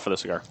another puff of the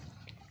cigar.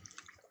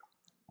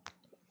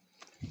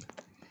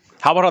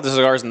 How about how the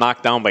cigar is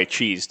knocked down by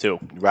cheese, too?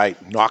 Right.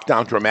 Knocked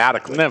down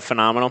dramatically. Isn't that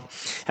phenomenal?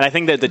 And I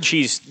think that the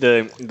cheese,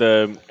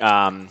 the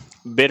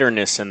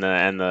bitterness and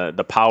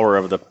the power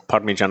of the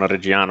Parmigiano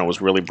Reggiano was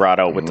really brought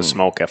out with the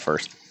smoke at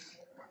first.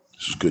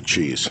 This is good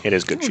cheese. It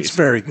is good cheese. It's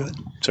very good.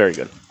 It's very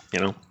good,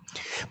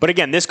 But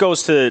again, this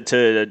goes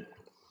to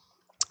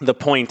the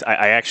point.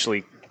 I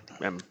actually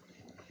am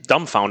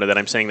dumbfounded that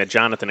I'm saying that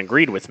Jonathan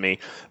agreed with me.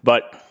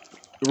 But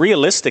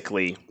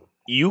realistically,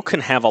 you can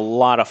have a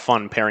lot of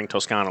fun pairing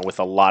Toscano with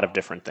a lot of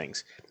different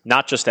things,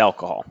 not just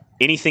alcohol.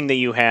 Anything that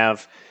you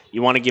have,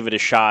 you want to give it a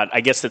shot.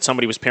 I guess that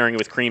somebody was pairing it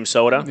with cream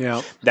soda.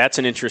 Yeah. That's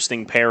an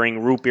interesting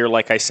pairing. Root beer,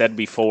 like I said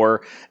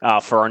before,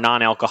 for our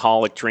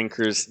non-alcoholic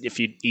drinkers, if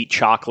you eat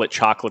chocolate,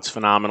 chocolate's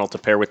phenomenal to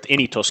pair with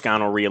any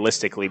Toscano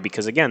realistically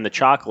because, again, the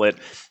chocolate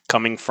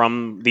coming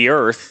from the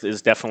earth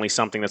is definitely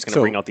something that's going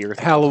to bring out the earth.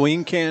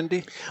 Halloween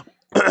candy?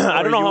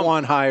 I don't know. You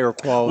want higher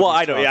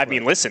quality. Well, I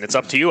mean, listen, it's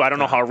up to you. I don't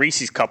know how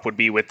Reese's cup would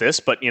be with this,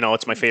 but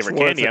it's my favorite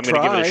It's worth candy. a I'm going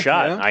to give it a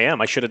try, shot. yeah. I am.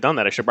 I should have done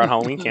that. I should have brought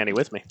Halloween candy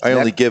with me. I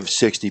only give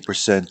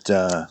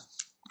 60%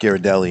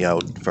 Ghirardelli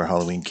out for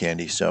Halloween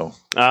candy, so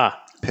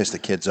piss the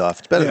kids off.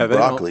 It's better than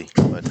broccoli,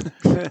 but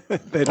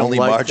they don't only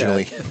like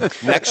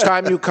marginally. Next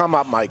time you come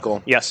up,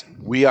 Michael, yes,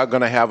 we are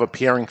going to have a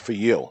pairing for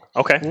you.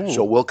 Okay.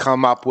 So we'll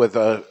come up with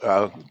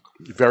a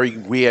very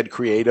weird,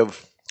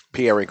 creative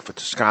pairing for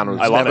Toscano.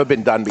 It's never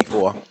been done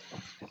before.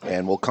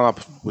 And we'll come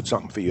up with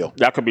something for you.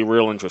 That could be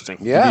real interesting.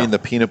 Yeah. You mean the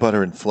peanut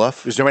butter and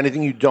fluff? Is there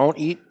anything you don't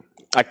eat?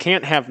 I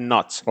can't have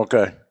nuts.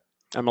 Okay.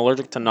 I'm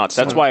allergic to nuts.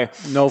 That's why.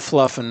 No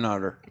fluff and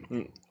nutter.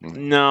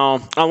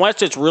 No,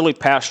 unless it's really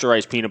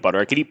pasteurized peanut butter.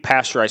 I could eat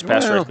pasteurized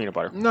peanut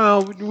butter. No,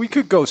 we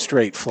could go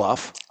straight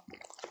fluff.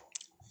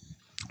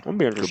 That'd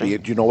be interesting.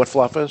 Do you know what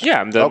fluff is?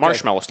 Yeah, the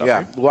marshmallow stuff.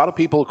 Yeah, Right? a lot of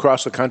people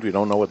across the country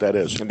don't know what that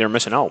is. And they're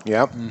missing out.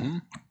 Yeah. Mm-hmm.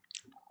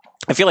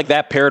 I feel like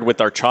that paired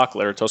with our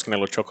chocolate or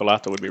Toscanello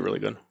Cioccolato would be really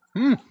good.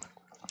 All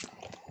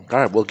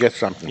right, we'll get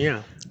something.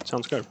 Yeah,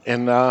 sounds good.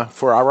 And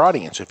for our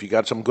audience, if you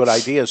got some good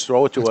ideas,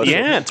 throw it to us.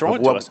 Yeah, throw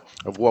it to us.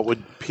 Of what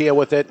would pair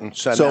with it and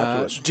send it to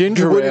us.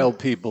 Ginger ale,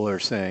 people are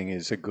saying,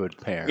 is a good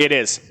pair. It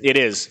is.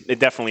 It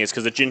definitely is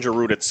because the ginger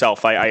root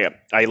itself, I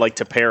like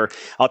to pair.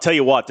 I'll tell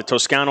you what, the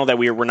Toscano that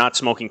we're not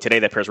smoking today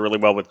that pairs really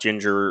well with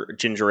ginger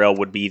ale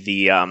would be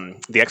the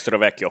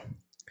Extravecchio.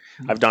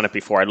 I've done it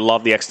before. I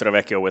love the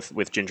Extravecchio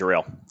with ginger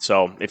ale.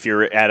 So if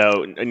you're at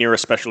near a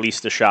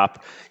specialista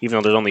shop, even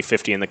though there's only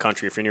 50 in the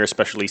country, if you're near a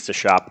specialista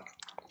shop,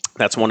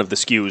 that's one of the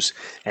SKUs.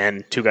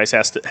 And Two Guys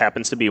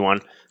happens to be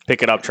one.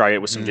 Pick it up, try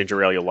it with some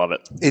ginger ale. You'll love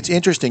it. It's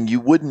interesting. You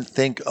wouldn't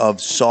think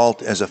of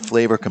salt as a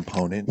flavor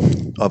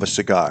component of a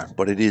cigar,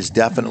 but it is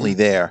definitely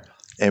there.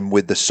 And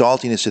with the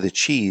saltiness of the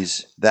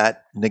cheese,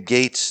 that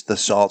negates the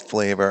salt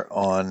flavor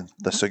on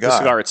the cigar. The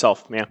cigar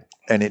itself, yeah.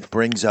 And it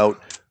brings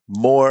out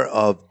more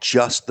of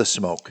just the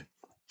smoke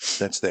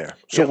that's there.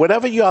 So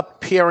whatever you're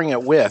pairing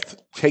it with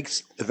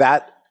takes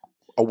that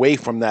away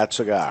from that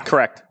cigar.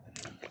 Correct.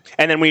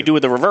 And then when you do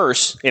the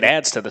reverse, it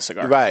adds to the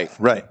cigar.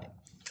 Right.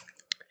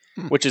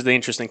 Which is the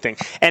interesting thing.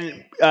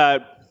 And,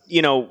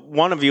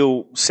 one of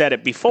you said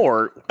it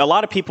before. A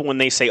lot of people, when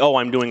they say, oh,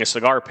 I'm doing a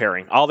cigar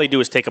pairing, all they do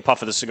is take a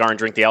puff of the cigar and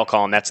drink the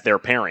alcohol, and that's their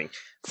pairing.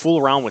 Fool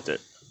around with it.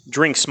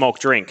 Drink, smoke,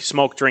 drink.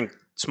 Smoke, drink,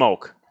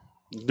 smoke.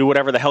 do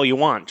whatever the hell you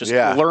want. Just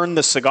learn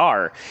the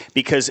cigar.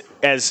 Because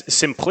as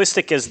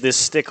simplistic as this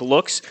stick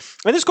looks,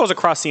 and this goes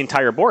across the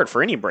entire board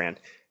for any brand,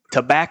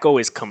 tobacco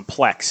is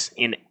complex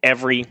in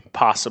every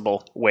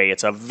possible way.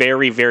 It's a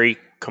very, very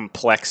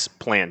complex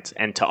plant.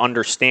 And to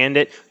understand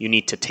it, you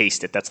need to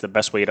taste it. That's the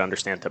best way to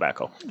understand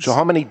tobacco. So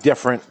how many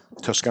different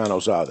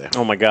Toscanos are there?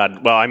 Oh, my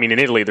God. Well, I mean, in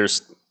Italy,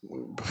 there's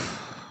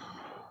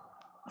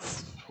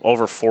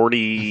over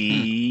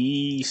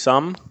 40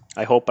 some.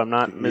 I hope I'm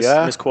not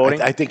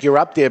misquoting. I think you're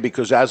up there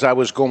because as I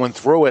was going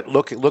through it,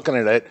 looking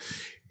at it,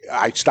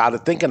 I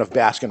started thinking of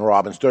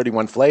Baskin-Robbins,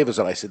 31 flavors,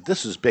 and I said,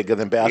 this is bigger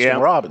than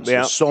Baskin-Robbins. Yeah.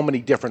 There's so many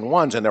different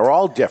ones, and they're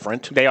all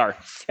different. They are.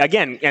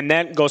 Again, and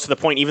that goes to the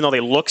point, even though they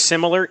look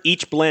similar,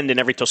 each blend in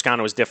every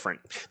Toscano is different.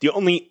 The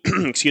only,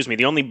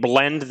 the only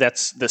blend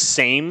that's the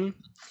same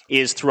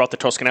is throughout the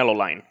Toscanello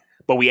line,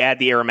 but we add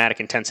the aromatic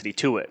intensity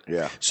to it.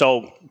 Yeah.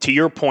 So to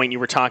your point, you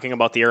were talking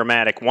about the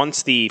aromatic.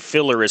 Once the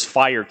filler is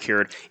fire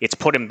cured, it's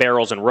put in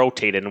barrels and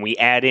rotated, and we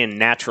add in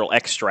natural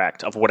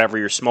extract of whatever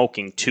you're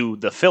smoking to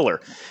the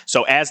filler.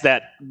 So as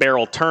that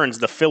barrel turns,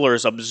 the filler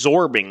is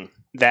absorbing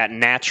that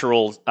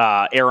natural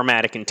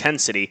aromatic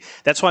intensity.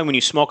 That's why when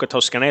you smoke a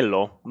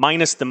Toscanello,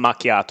 minus the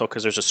macchiato,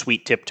 because there's a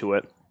sweet tip to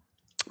it,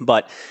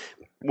 but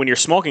when you're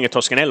smoking a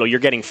Toscanello, you're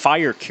getting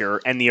fire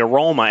cure, and the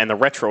aroma and the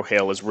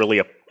retrohale is really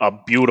a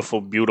beautiful,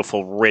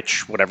 beautiful,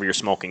 rich, whatever you're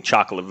smoking,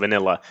 chocolate,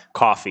 vanilla,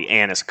 coffee,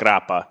 anise,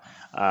 grappa,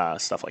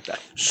 stuff like that.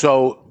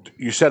 So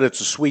you said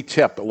it's a sweet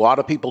tip. A lot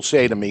of people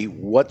say to me,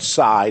 what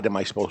side am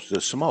I supposed to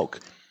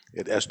smoke?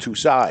 It has two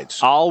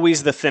sides.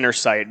 Always the thinner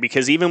side,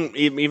 because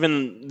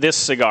even this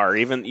cigar,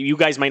 even you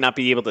guys might not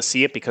be able to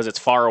see it because it's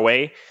far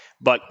away,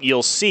 but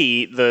you'll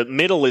see the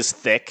middle is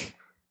thick,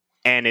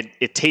 and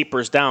it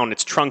tapers down,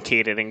 it's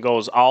truncated, and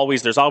there's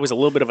always a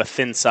little bit of a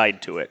thin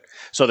side to it.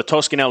 So the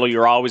Toscanello,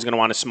 you're always going to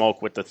want to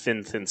smoke with the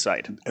thin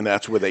side. And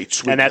that's where they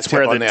sweeten that's the tip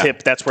where on the there.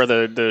 tip, that's where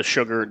the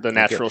sugar, the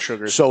natural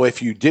sugar is. So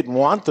if you didn't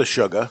want the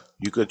sugar,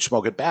 you could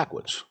smoke it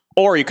backwards.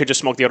 Or you could just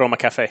smoke the Aroma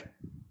Cafe.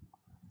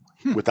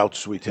 Without the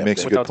sweet tip.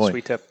 Makes a Without good point.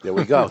 the sweet tip. There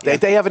we go.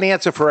 They have an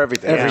answer for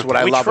everything. That's what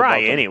I love about them.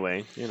 We try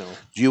anyway, you know.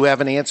 Do you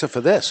have an answer for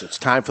this? It's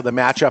time for the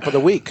matchup of the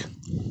week.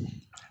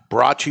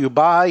 Brought to you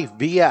by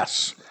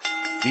VS.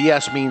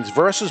 VS means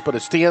versus, but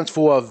it stands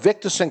for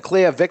Victor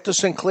Sinclair. Victor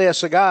Sinclair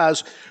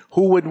Cigars.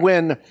 Who would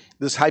win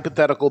this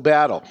hypothetical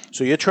battle?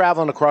 So you're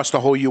traveling across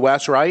the whole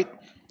U.S., right?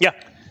 Yeah.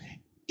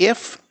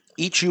 If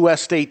each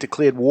U.S. state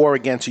declared war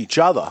against each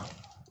other,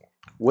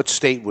 what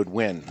state would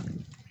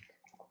win?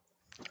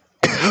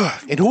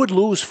 And who would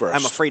lose first?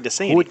 I'm afraid to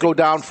say Who would go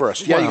down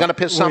first? Yeah, you're going to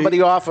piss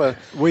somebody off?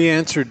 We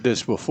answered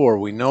this before.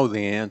 We know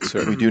the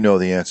answer. We do know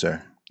the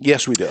answer.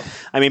 Yes, we do.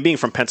 I mean, being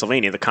from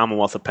Pennsylvania, the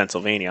Commonwealth of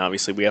Pennsylvania,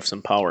 obviously we have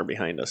some power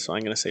behind us, so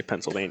I'm going to say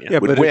Pennsylvania. Yeah,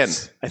 would but win.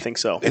 I think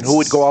so. And who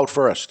would go out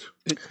first?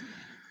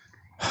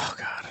 Oh,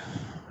 God.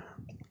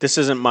 This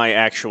isn't my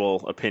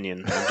actual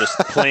opinion. I'm just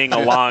playing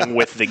along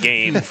with the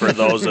game for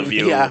those of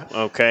you,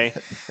 okay?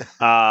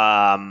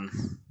 The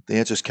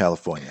answer is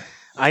California.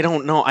 I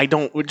don't know.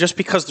 Just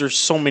because there's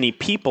so many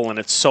people and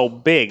it's so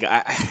big,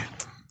 I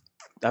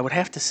would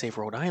have to say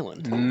Rhode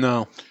Island.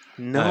 No.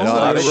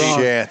 Not a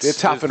chance. They're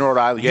tough in Rhode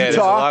Island. Yeah, Utah? there's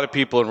a lot of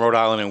people in Rhode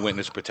Island in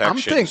witness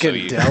protection. I'm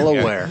thinking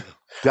Delaware.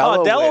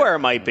 Delaware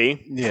might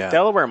be. Yeah.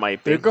 Delaware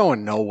might be. They're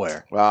going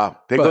nowhere. Wow.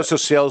 There goes the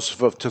sales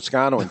for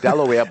Toscano in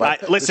Delaware.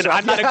 But listen,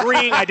 I'm not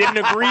agreeing. I didn't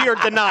agree or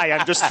deny.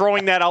 I'm just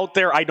throwing that out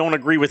there. I don't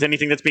agree with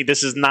anything that's made.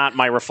 This is not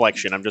my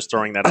reflection. I'm just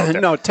throwing that out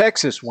there. No,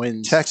 Texas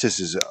wins. Texas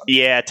is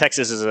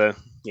Texas is the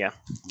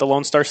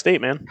Lone Star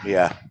State, man.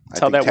 Yeah. That's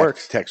how that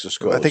works. Texas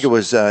goes. I think it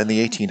was in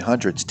the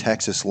 1800s,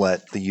 Texas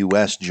let the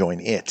U.S. join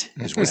it.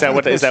 Is that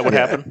what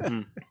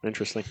happened?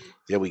 Interesting.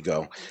 There we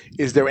go.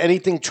 Is there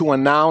anything to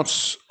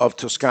announce of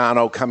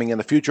Toscano coming in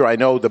the future? I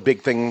know the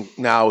big thing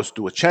now is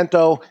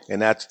Duecento, and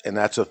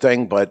that's a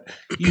thing, but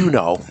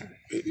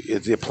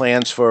is there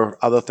plans for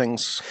other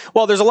things?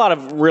 Well, there's a lot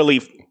of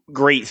really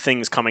great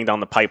things coming down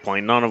the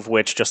pipeline, none of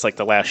which, just like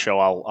the last show,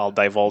 I'll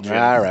divulge in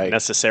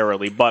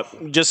necessarily,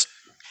 but just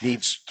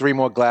needs 3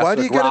 more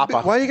glasses of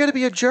grappa. Why you got to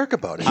be a jerk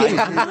about it?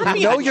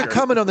 You know you're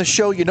coming on the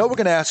show. You know we're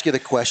going to ask you the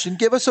question.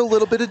 Give us a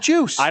little bit of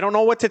juice. I don't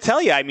know what to tell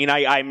you. I mean,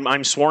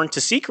 I'm sworn to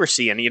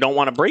secrecy, and you don't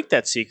want to break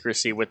that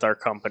secrecy with our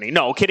company.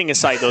 No, kidding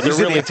aside, though, they're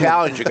really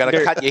Italians. You got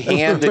to cut your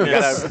hand.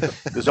 And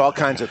there's all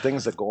kinds of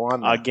things that go on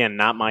there. Again,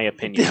 not my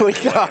opinion. There we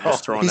go.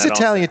 He's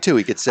Italian too.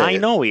 He could say. I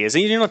know he is.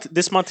 You know,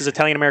 this month is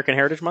Italian American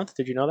Heritage Month.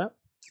 Did you know that?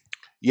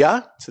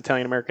 Yeah, it's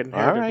Italian American.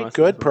 All right,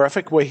 good,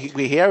 perfect. We're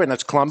here, and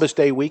it's Columbus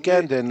Day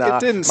weekend, and it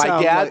didn't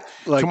sound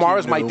like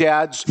tomorrow's my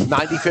dad's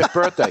 95th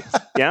birthday.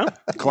 Yeah,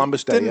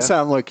 Columbus Day. Didn't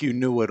sound like you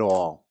knew it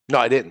all. No,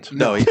 I didn't.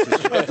 No, he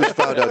just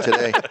found out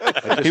today.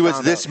 He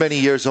was this many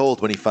years old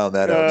when he found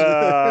that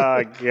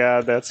out.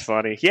 God, that's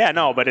funny. Yeah,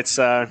 no, but it's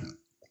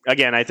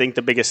again, I think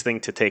the biggest thing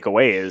to take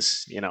away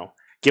is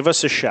give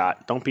us a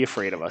shot. Don't be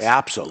afraid of us.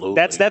 Absolutely.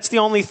 That's the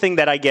only thing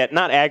that I get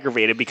not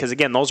aggravated because,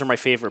 again, those are my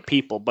favorite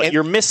people, but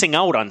you're missing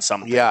out on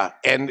something. Yeah,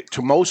 and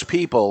to most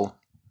people,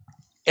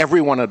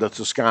 every one of the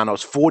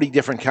Toscanos, 40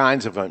 different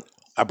kinds of it,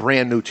 are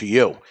brand new to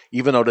you,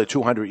 even though they're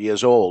 200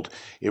 years old.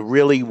 It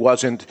really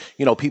wasn't,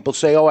 people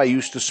say, oh, I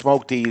used to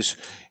smoke these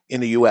in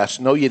the U.S.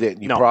 No, you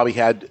didn't. You probably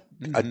had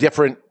a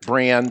different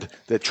brand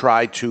that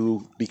tried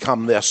to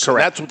become this.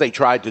 Correct. And that's what they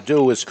tried to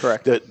do is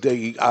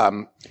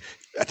the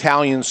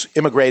Italians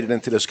immigrated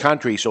into this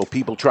country, so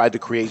people tried to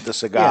create the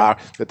cigar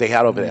that they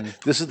had over there.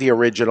 This is the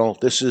original.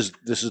 This is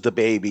the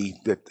baby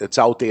that's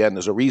out there, and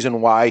there's a reason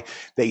why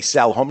they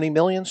sell how many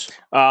millions?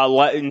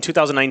 In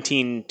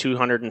 2019,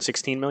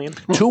 216 million.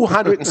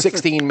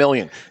 216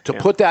 million. To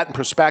put that in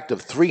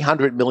perspective,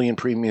 300 million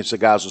premium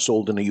cigars are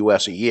sold in the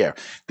U.S. a year.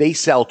 They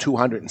sell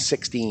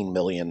 216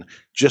 million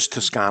just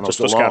Toscanos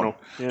alone.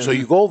 Yeah. So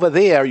you go over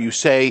there, you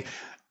say,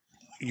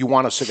 you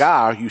want a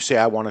cigar, you say,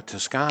 I want a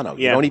Toscano.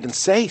 You don't even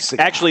say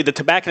cigar. Actually, the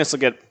tobacconists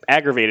will get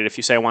aggravated if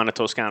you say, I want a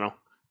Toscano.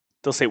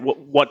 They'll say,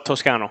 what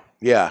Toscano?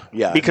 Yeah.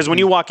 Because when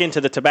you walk into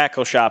the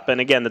tobacco shop,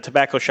 and again, the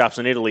tobacco shops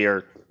in Italy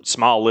are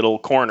small little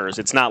corners.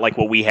 It's not like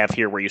what we have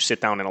here where you sit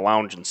down in a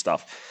lounge and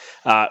stuff.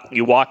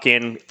 You walk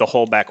in, the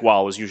whole back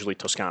wall is usually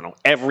Toscano.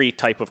 Every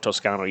type of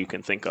Toscano you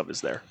can think of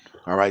is there.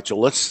 All right, so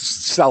let's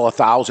sell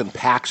 1,000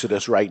 packs of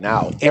this right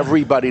now.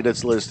 Everybody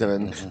that's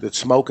listening, that's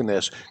smoking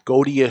this,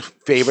 go to your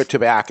favorite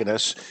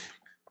tobacconist,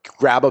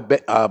 grab a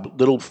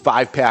little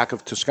 5-pack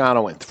of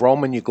Toscano and throw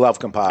them in your glove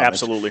compartment.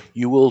 Absolutely.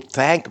 You will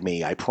thank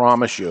me, I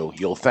promise you.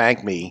 You'll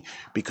thank me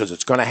because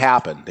it's going to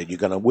happen, that you're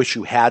going to wish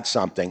you had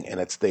something and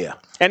it's there.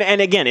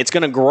 And again, it's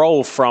going to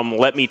grow from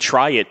let me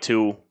try it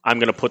to I'm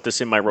going to put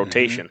this in my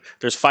rotation.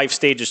 There's 5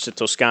 stages to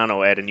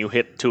Toscano, Ed, and you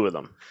hit 2 of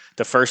them.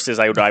 The first is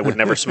I would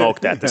never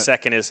smoke that. The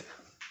second is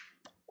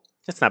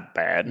it's not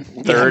bad.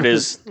 Third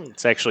is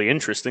it's actually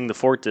interesting. The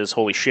fourth is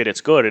holy shit,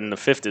 it's good. And the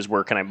fifth is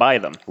where can I buy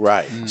them?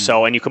 Right.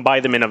 So, and you can buy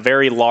them in a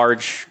very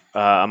large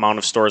amount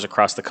of stores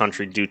across the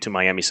country due to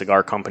Miami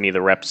Cigar Company.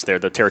 The reps there,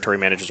 the territory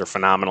managers are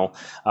phenomenal.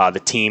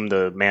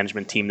 The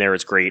management team there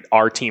is great.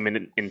 Our team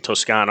in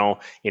Toscano,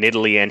 in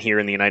Italy, and here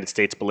in the United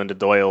States, Belinda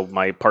Doyle,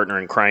 my partner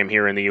in crime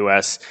here in the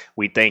U.S.,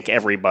 we thank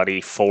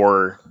everybody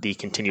for the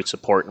continued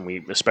support, and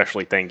we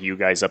especially thank you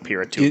guys up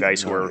here at Two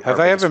Guys who are.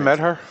 Have I ever met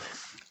her?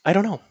 I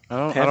don't know.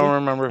 I don't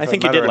remember. If I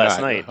think you did last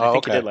night. I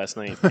think you did last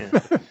night.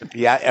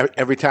 Yeah,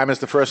 every time is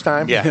the first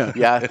time? Yeah.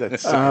 Yeah,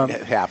 that's,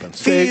 it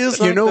happens. Feels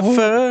like the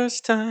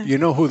first time. You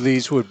know who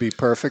these would be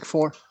perfect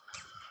for?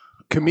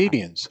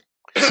 Comedians.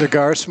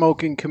 Cigar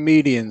smoking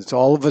comedians.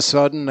 All of a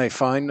sudden, they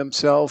find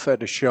themselves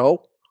at a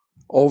show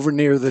over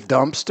near the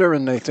dumpster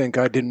and they think,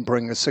 I didn't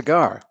bring a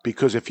cigar.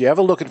 Because if you're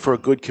ever looking for a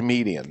good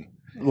comedian,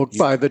 Look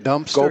by the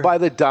dumpster. Go by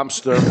the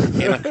dumpster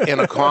in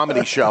a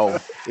comedy show.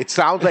 It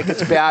sounds like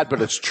it's bad,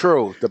 but it's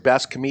true. The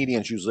best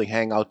comedians usually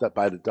hang out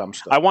by the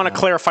dumpster. I want to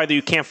clarify that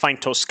you can't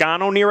find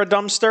Toscano near a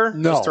dumpster.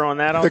 No, just throwing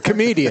that out. The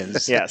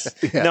comedians. Yes.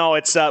 Yeah. No,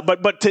 it's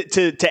but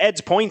to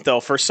Ed's point though,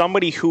 for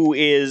somebody who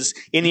is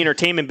in the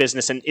entertainment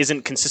business and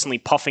isn't consistently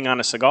puffing on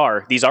a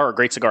cigar, these are a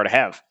great cigar to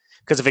have.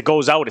 Because if it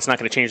goes out, it's not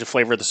going to change the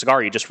flavor of the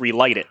cigar. You just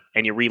relight it,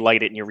 and you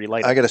relight it, and you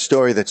relight it. I got a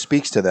story that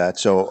speaks to that.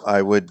 So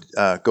I would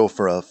go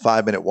for a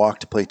 5-minute walk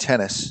to play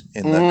tennis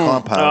in the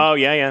compound. Oh,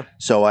 yeah.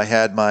 So I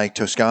had my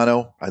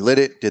Toscano. I lit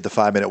it, did the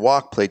 5-minute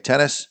walk, played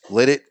tennis,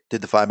 lit it,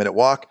 did the 5-minute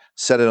walk,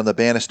 set it on the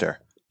banister.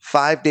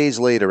 5 days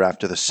later,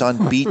 after the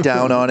sun beat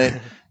down on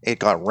it, it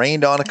got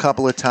rained on a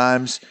couple of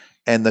times,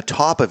 and the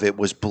top of it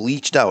was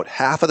bleached out.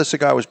 Half of the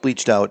cigar was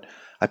bleached out.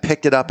 I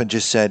picked it up and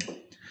just said,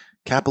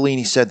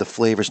 Cappellini said the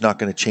flavor's not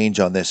going to change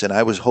on this, and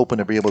I was hoping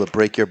to be able to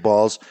break your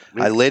balls.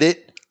 I lit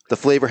it. The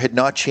flavor had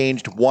not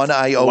changed one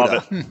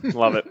iota.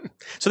 Love it.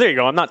 So there you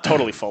go. I'm not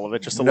totally full of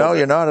it. Just a little bit. No,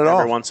 you're not at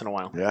all. Every once in a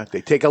while. Yeah,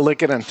 they take a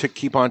licking and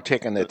keep on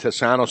ticking. The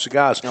Toscano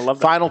cigars. I love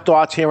that. Final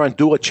thoughts here on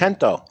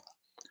Duecento.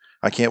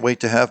 I can't wait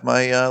to have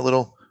my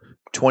little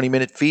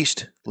 20-minute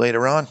feast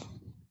later on.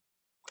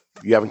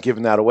 You haven't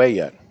given that away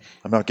yet.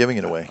 I'm not giving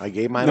it away. I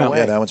gave mine away.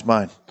 Yeah, that one's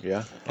mine.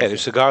 Yeah. Hey, the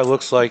cigar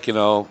looks like,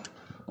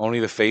 only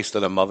the face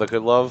that a mother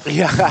could love.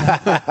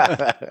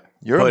 Yeah.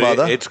 You're a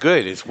mother. It's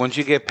good. It's once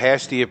you get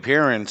past the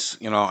appearance,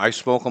 I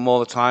smoke them all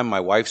the time. My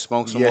wife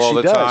smokes them Yeah, all she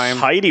the does. time.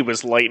 Heidi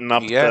was lighting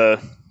up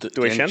the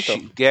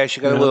Duecento. She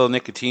got a little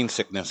nicotine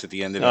sickness at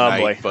the end of the Oh,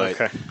 night. boy.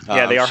 But, Okay.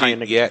 Yeah, they are high in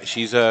nicotine. Yeah,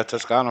 she's a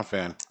Toscano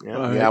fan.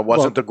 Yeah, it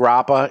wasn't the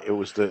grappa. It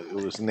was the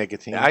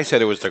nicotine. I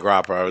said it was the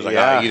grappa. I was like,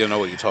 Yeah. you don't know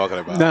what you're talking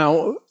about.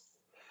 Now,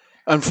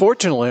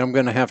 unfortunately, I'm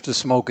going to have to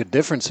smoke a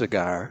different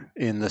cigar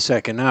in the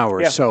second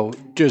hour. Yeah. So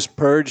just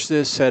purge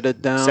this, set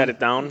it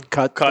down.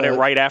 Cut it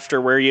right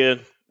after where you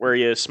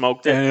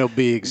smoked it. And it'll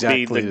be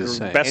exactly the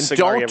same. Best And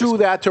cigar you don't ever do smoked.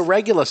 that to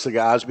regular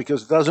cigars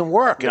because it doesn't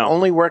work. No. It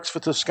only works for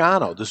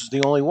Toscano. This is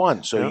the only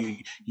one. So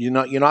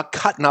you're not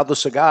cutting other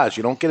cigars.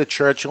 You don't get a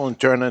Churchill and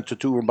turn it into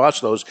two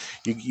Robustos.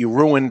 You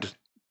ruined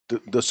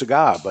the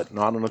cigar, but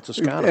not on a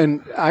Toscano.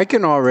 And I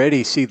can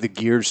already see the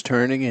gears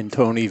turning in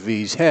Tony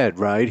V's head,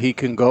 right? He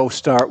can go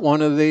start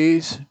one of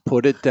these,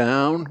 put it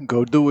down,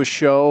 go do a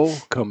show,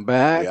 come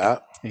back. Yeah.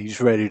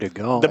 He's ready to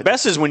go. The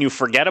best is when you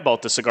forget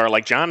about the cigar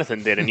like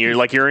Jonathan did, and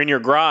you're in your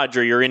garage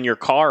or you're in your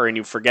car and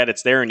you forget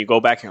it's there and you go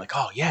back and you're like,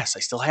 oh, yes,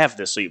 I still have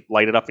this. So you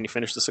light it up and you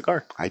finish the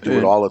cigar. I do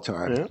it all the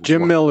time.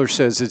 Jim Miller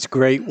says it's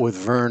great with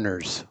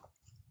Vernors.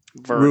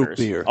 Root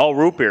beer. Oh,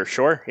 root beer,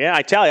 sure. Yeah,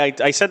 I tell you,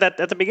 I said that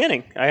at the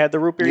beginning. I had the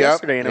root beer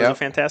yesterday, and it was a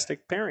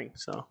fantastic pairing.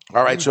 So,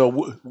 all right. So,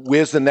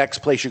 where's the next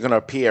place you're going to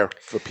appear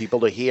for people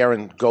to hear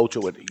and go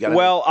to it?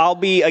 I'll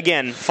be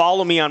again.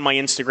 Follow me on my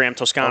Instagram,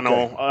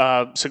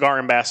 Toscano Cigar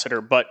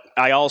Ambassador. But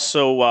I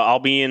also I'll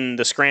be in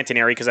the Scranton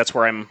area because that's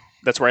where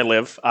I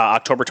live.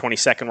 October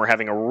 22nd, we're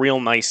having a real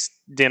nice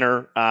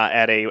dinner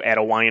at a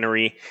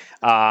winery,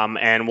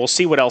 and we'll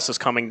see what else is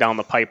coming down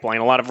the pipeline.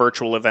 A lot of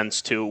virtual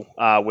events too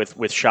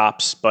with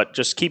shops, but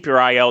just keep your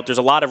eye out. There's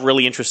a lot of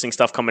really interesting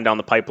stuff coming down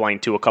the pipeline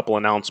too. A couple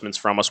announcements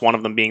from us. One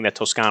of them being that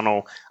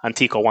Toscano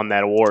Antico won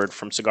that award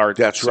from Cigar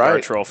Trophy. That's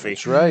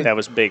right. That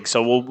was big.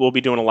 So we'll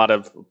be doing a lot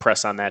of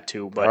press on that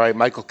too. But all right,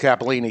 Michael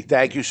Capolini,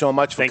 thank you so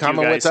much for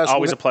coming with us.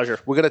 Always a pleasure.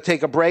 We're going to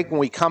take a break. When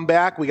we come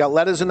back, we got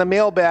letters in the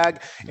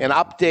mailbag, an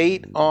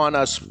update on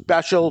a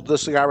special The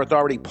Cigar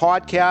Authority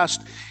podcast,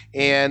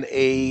 and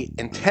a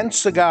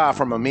intense cigar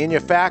from a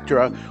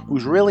manufacturer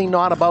who's really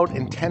not about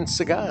intense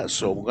cigars.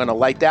 So we're going to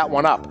light that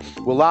one up.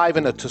 We're live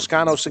in the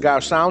Toscano Cigar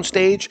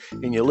Soundstage,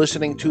 and you're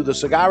listening to The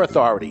Cigar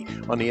Authority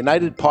on the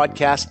United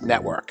Podcast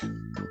Network.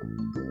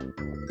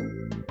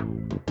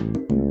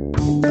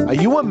 Are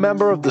you a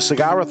member of the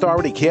Cigar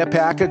Authority Care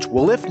Package?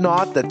 Well, if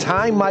not, the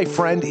time, my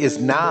friend, is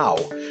now.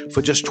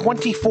 For just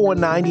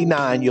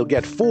 $24.99, you'll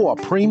get 4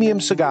 premium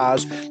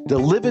cigars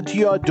delivered to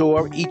your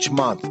door each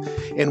month.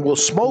 And we'll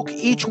smoke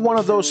each one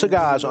of those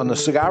cigars on the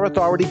Cigar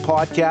Authority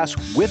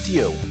podcast with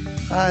you.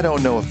 I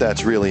don't know if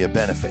that's really a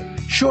benefit.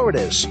 Sure it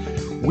is.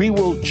 We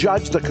will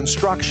judge the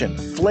construction,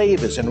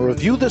 flavors, and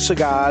review the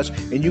cigars,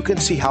 and you can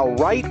see how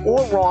right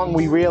or wrong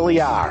we really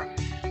are.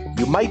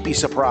 You might be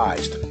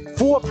surprised.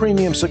 4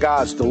 premium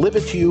cigars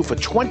delivered to you for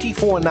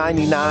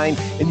 $24.99,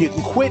 and you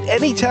can quit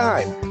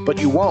anytime, but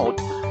you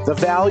won't. The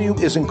value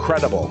is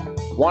incredible.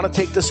 Want to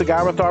take the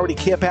Cigar Authority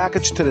Care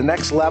Package to the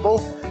next level?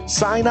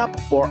 Sign up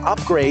or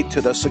upgrade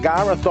to the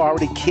Cigar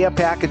Authority Care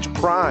Package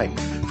Prime.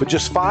 For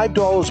just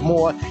 $5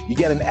 more, you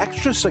get an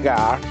extra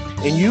cigar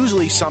and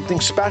usually something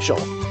special.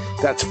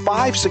 That's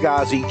 5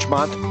 cigars each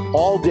month,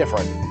 all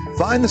different.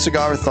 Find the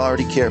Cigar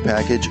Authority Care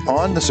Package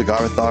on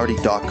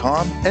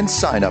thecigarauthority.com and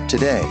sign up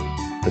today.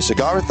 The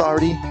Cigar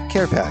Authority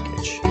Care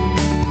Package.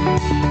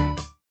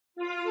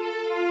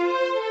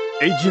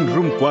 Aging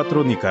Room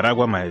 4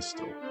 Nicaragua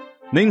Maestro.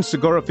 Named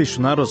Cigar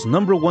Aficionado's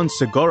 #1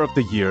 cigar of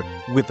the year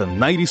with a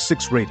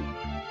 96 rating,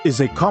 is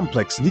a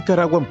complex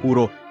Nicaraguan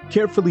puro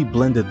carefully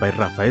blended by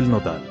Rafael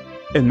Nodal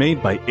and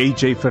made by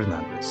A.J.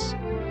 Fernandez.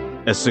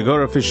 As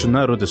Cigar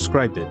Aficionado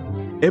described it,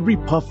 every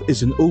puff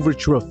is an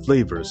overture of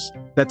flavors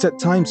that's at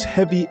times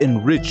heavy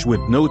and rich with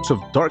notes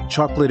of dark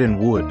chocolate and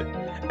wood,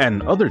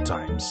 and other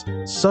times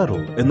subtle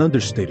and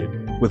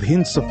understated with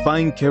hints of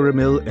fine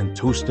caramel and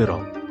toasted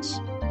almonds.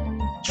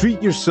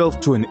 Treat yourself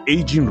to an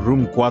Aging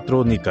Room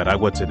 4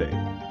 Nicaragua today.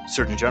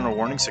 Certain general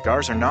warning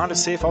cigars are not a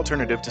safe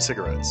alternative to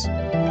cigarettes.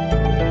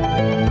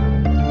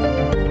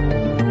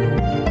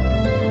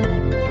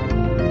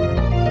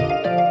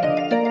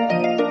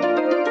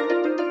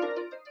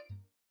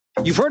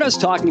 You've heard us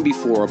talking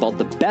before about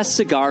the best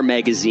cigar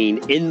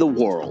magazine in the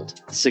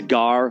world,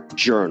 Cigar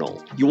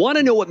Journal. You want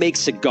to know what makes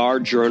Cigar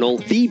Journal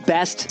the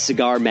best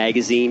cigar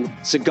magazine?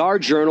 Cigar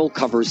Journal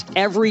covers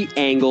every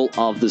angle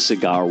of the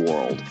cigar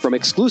world, from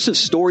exclusive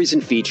stories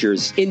and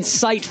features,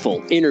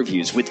 insightful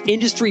interviews with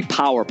industry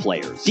power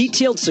players,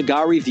 detailed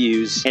cigar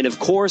reviews, and of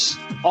course,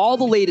 all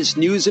the latest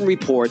news and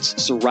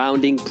reports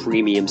surrounding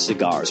premium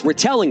cigars. We're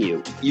telling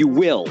you, you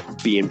will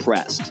be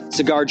impressed.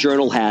 Cigar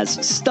Journal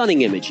has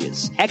stunning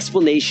images,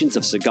 explanations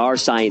of cigar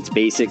science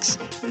basics.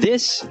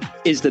 This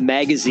is the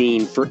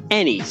magazine for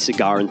any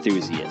cigar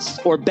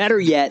enthusiast, or better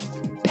yet,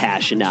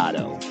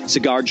 passionado.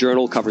 Cigar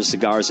Journal covers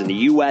cigars in the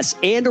U.S.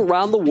 and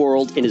around the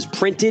world and is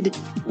printed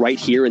right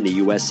here in the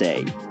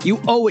USA. You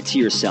owe it to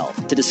yourself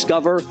to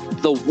discover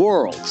the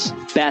world's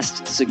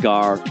best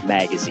cigar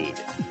magazine,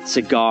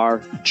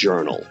 Cigar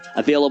Journal.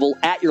 Available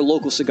at your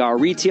local cigar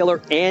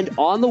retailer and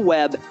on the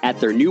web at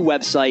their new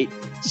website,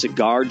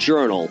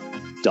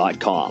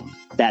 cigarjournal.com.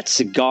 That's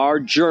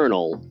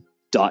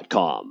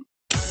cigarjournal.com.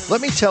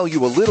 Let me tell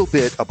you a little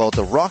bit about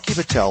the Rocky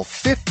Patel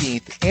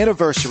 15th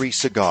anniversary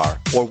cigar,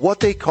 or what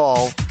they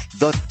call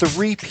the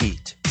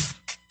three-peat.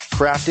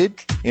 Crafted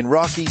in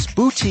Rocky's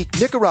boutique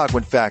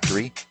Nicaraguan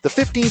factory, the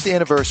 15th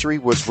anniversary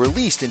was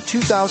released in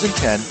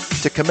 2010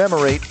 to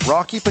commemorate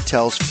Rocky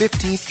Patel's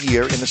 15th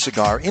year in the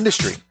cigar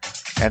industry,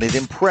 and it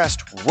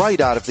impressed right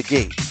out of the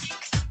gate.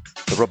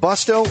 The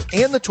Robusto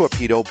and the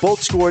Torpedo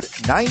both scored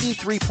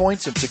 93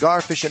 points in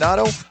Cigar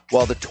Aficionado,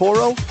 while the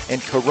Toro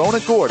and Corona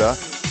Gorda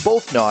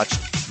both notched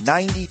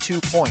 92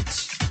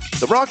 points.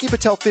 The Rocky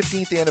Patel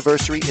 15th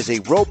anniversary is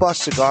a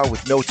robust cigar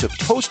with notes of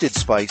toasted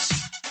spice,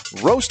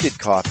 roasted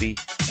coffee,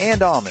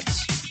 and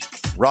almonds.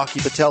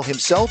 Rocky Patel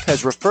himself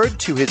has referred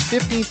to his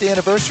 15th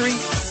anniversary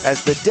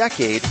as the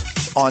decade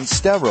on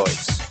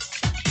steroids.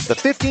 The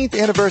 15th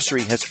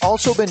anniversary has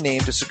also been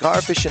named to Cigar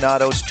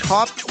Aficionado's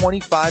top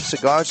 25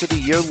 cigars of the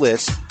year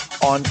list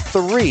on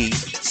 3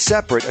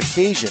 separate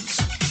occasions.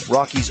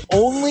 Rocky's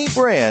only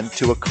brand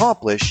to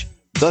accomplish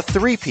the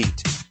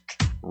three-peat.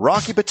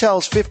 Rocky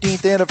Patel's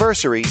 15th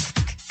anniversary.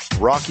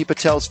 Rocky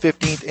Patel's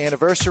 15th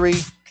anniversary.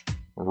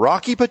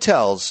 Rocky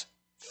Patel's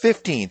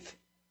 15th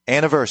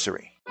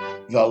anniversary.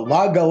 The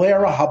La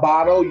Galera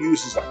Habano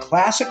uses a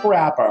classic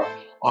wrapper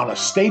on a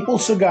staple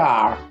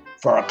cigar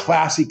for a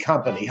classy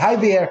company. Hi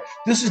there,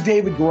 this is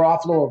David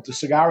Garofalo of the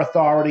Cigar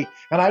Authority,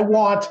 and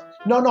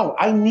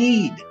I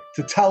need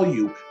to tell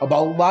you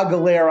about La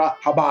Galera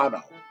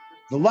Habano.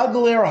 The La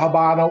Galera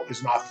Habano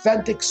is an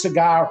authentic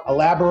cigar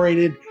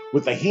elaborated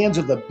with the hands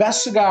of the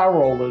best cigar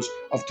rollers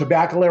of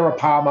Tabacalera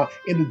Palma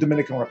in the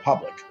Dominican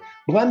Republic.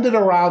 Blended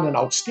around an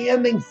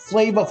outstanding,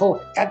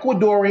 flavorful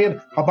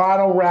Ecuadorian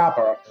Habano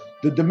wrapper,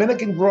 the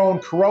Dominican-grown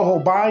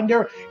Corojo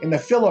binder, and the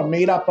filler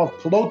made up of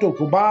Piloto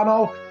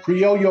Cubano,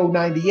 Criollo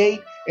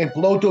 98, and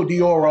Piloto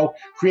de Oro,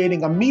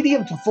 creating a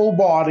medium to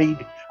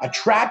full-bodied,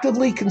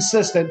 attractively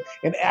consistent,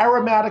 and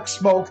aromatic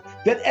smoke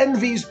that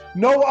envies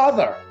no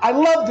other. I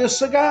love this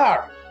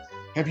cigar.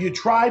 Have you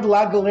tried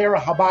La Galera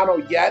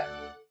Habano yet?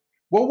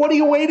 Well, what are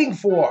you waiting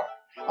for?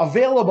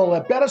 Available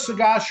at better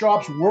cigar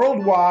shops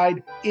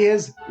worldwide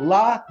is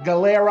La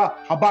Galera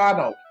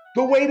Habano.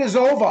 The wait is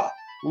over.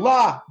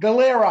 La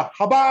Galera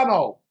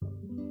Habano.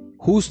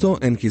 Justo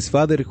and his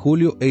father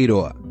Julio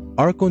Eiroa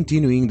are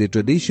continuing the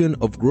tradition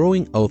of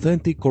growing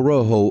authentic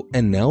Corojo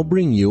and now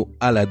bring you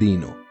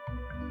Aladino.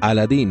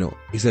 Aladino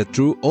is a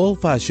true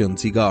old-fashioned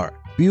cigar,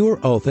 pure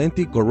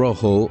authentic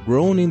Corojo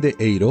grown in the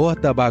Eiroa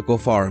tobacco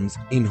farms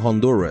in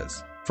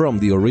Honduras, from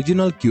the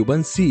original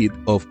Cuban seed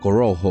of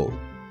Corojo.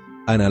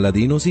 An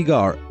Aladino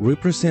cigar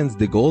represents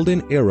the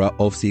golden era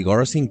of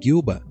cigars in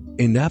Cuba,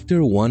 and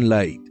after one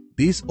light,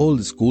 this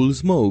old-school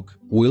smoke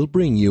will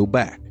bring you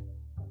back.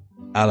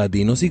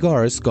 Aladino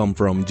cigars come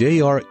from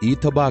J.R.E.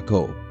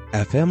 Tobacco,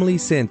 a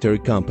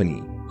family-centered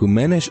company who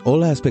manage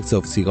all aspects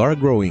of cigar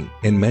growing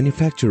and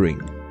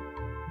manufacturing.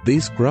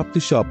 This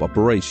crop-to-shop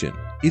operation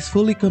is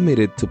fully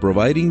committed to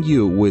providing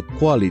you with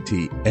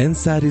quality and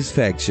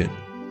satisfaction.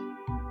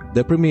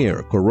 The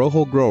premier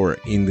Corojo grower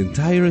in the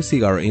entire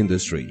cigar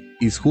industry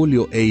is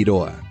Julio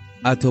Eiroa,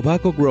 a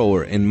tobacco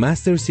grower and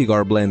master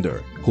cigar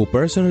blender who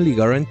personally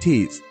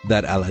guarantees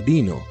that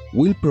Aladino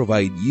will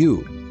provide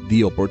you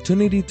the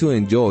opportunity to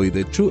enjoy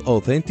the true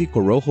authentic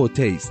Corojo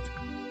taste.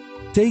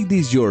 Take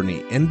this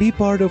journey and be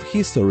part of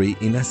history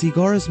in a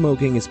cigar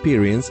smoking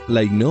experience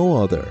like no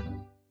other.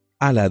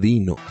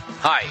 Aladino.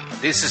 Hi,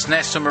 this is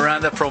Nestor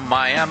Miranda from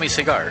Miami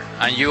Cigar,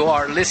 and you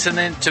are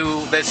listening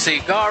to the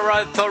Cigar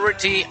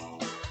Authority.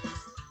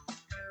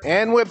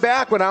 And we're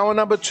back with hour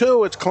number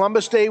 2. It's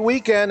Columbus Day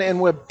weekend,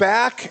 and we're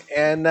back,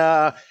 and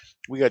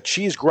we got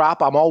cheese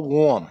grappa. I'm all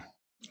warm.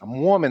 I'm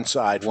warm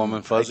inside. Warm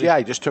and fuzzy? Yeah,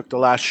 I just took the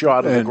last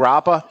shot of the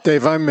grappa.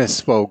 Dave, I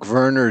misspoke.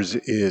 Werner's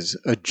is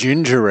a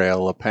ginger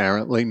ale,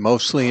 apparently,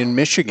 mostly in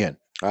Michigan.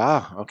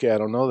 Ah, okay, I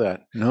don't know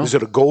that. No? Is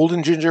it a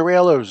golden ginger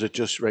ale, or is it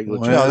just regular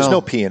ginger ale? No, there's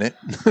no pea in it.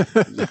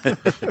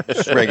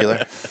 Just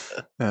regular.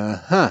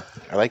 I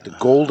like the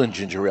golden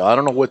ginger ale. I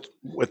don't know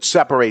what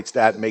separates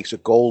that and makes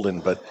it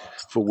golden, but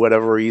for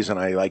whatever reason,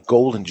 I like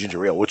golden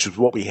ginger ale, which is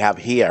what we have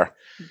here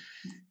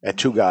at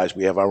Two Guys.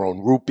 We have our own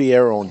root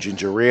beer, our own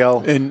ginger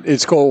ale. And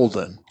it's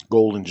golden.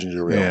 Golden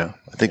ginger ale. Yeah.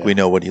 I think we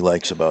know what he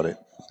likes about it.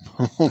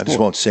 I just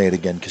won't say it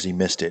again because he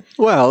missed it.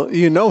 Well,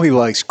 you know he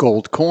likes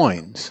gold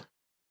coins.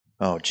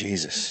 Oh,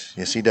 Jesus.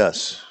 Yes, he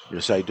does.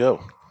 Yes, I do.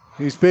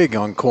 He's big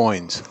on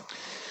coins.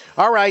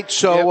 All right,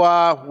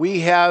 so we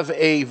have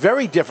a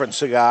very different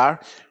cigar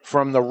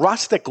from the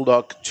rustic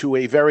look to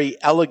a very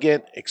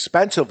elegant,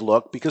 expensive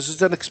look because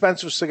it's an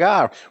expensive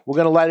cigar. We're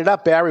going to light it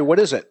up. Barry, what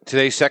is it?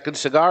 Today's second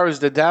cigar is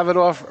the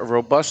Davidoff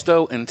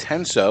Robusto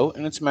Intenso,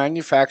 and it's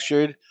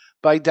manufactured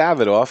by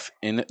Davidoff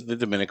in the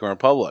Dominican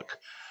Republic.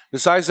 The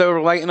size that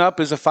we're lighting up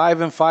is a 5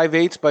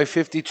 5/8 by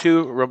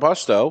 52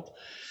 Robusto,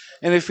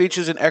 and it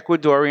features an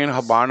Ecuadorian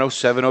Habano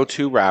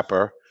 702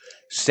 wrapper,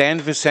 San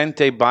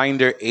Vicente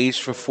binder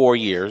aged for 4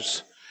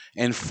 years,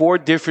 and 4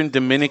 different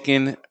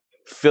Dominican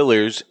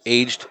fillers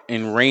aged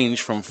in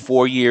range from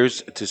 4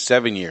 years to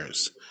 7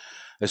 years.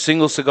 A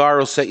single cigar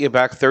will set you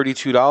back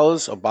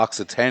 $32. A box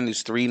of 10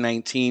 is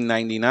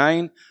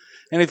 $319.99.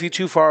 And if you're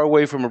too far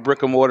away from a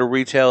brick-and-mortar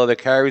retailer that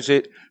carries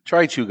it,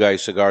 try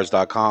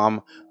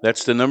 2guyscigars.com.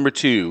 That's the number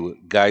 2,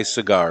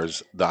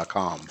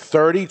 guyscigars.com.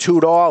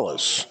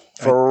 $32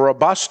 for a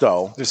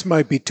Robusto. This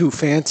might be too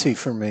fancy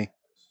for me.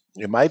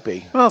 It might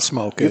be. I'll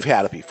smoke it. You've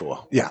had it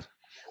before. Yeah.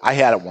 I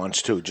had it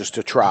once, too, just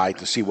to try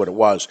to see what it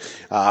was.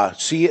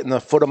 See it in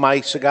the foot of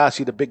my cigar?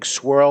 See the big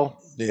swirl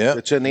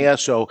that's in there?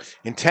 So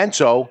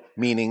intenso,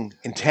 meaning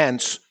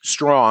intense,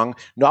 strong,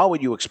 not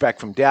what you expect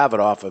from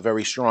Davidoff, a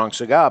very strong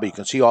cigar, but you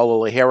can see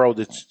all the Ligero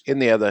that's in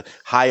there, the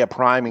higher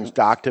primings,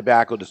 dark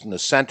tobacco that's in the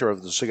center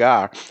of the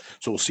cigar.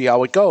 So we'll see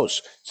how it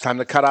goes. It's time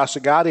to cut our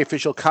cigar. The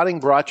official cutting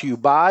brought to you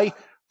by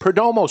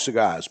Perdomo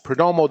Cigars.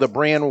 Perdomo, the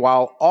brand,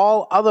 while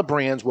all other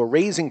brands were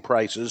raising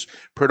prices,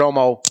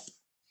 Perdomo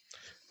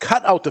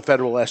cut out the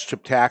federal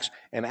S-chip tax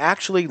and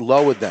actually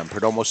lowered them.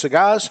 Perdomo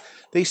Cigars,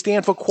 they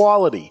stand for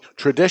quality,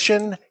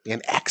 tradition,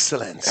 and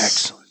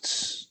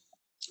excellence.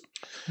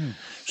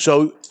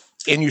 So,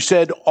 and you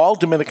said all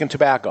Dominican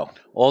tobacco.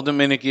 All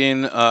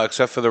Dominican,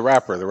 except for the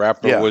wrapper. The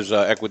wrapper Yeah. was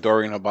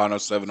Ecuadorian Habano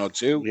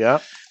 702. Yeah.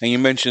 And you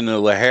mentioned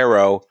the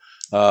Lajero.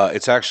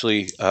 It's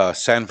actually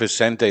San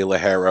Vicente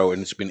Lajero,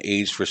 and it's been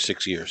aged for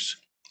 6 years.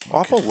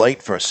 Awful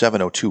light for a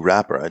 702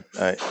 wrapper.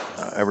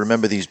 I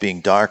remember these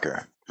being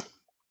darker.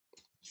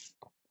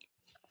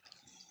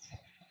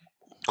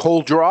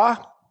 Cold Draw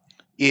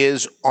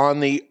is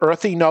on the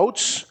earthy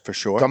notes. For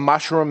sure. The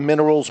mushroom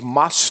minerals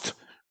must.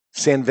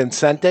 San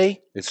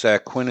Vicente. It's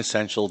that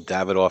quintessential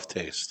Davidoff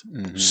taste.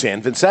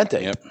 San Vicente.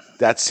 Yep.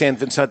 That's San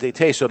Vicente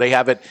taste. So they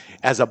have it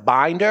as a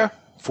binder,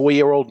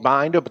 4-year-old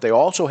binder, but they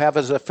also have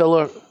as a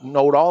filler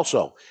note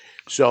also.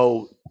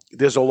 So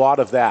there's a lot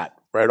of that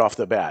right off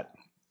the bat.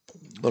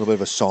 A little bit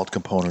of a salt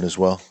component as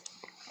well.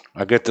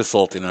 I get the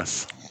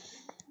saltiness.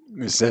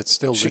 Is that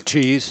still the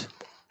cheese?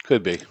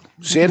 Could be.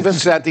 San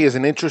Vicente is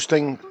an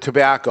interesting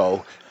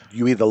tobacco.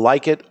 You either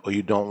like it or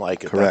you don't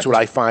like it. Correct. That's what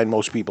I find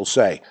most people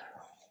say.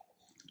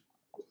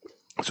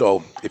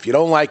 So if you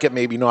don't like it,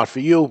 maybe not for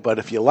you, but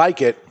if you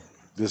like it,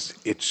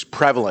 it's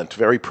prevalent,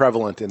 very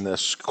prevalent in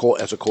this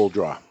as a cold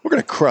draw. We're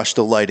going to crush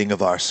the lighting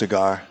of our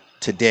cigar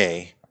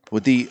today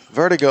with the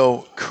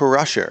Vertigo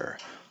Crusher.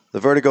 The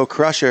Vertigo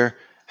Crusher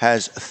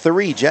has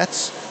 3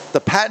 jets,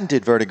 the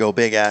patented Vertigo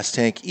Big Ass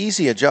Tank,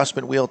 easy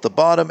adjustment wheel at the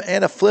bottom,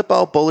 and a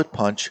flip-out bullet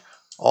punch,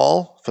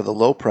 all for the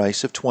low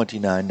price of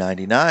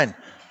 $29.99.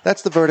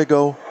 That's the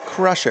Vertigo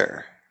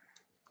Crusher.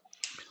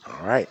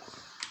 All right.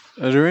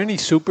 Are there any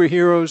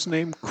superheroes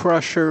named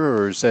Crusher,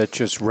 or is that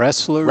just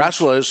wrestlers?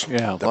 Wrestlers.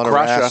 Yeah. A lot of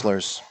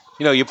wrestlers.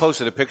 You know, you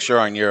posted a picture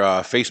on your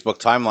Facebook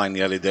timeline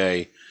the other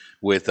day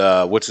with,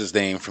 what's his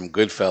name from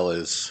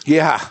Goodfellas.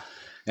 Yeah.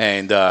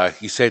 And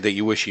you said that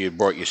you wish you had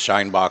brought your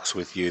Shine box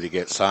with you to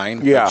get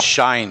signed. Yeah. But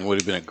Shine would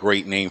have been a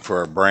great name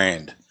for a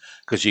brand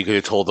because you could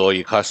have told all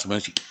your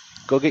customers,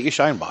 go get your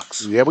Shine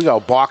box. There we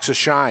go. Box of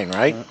Shine,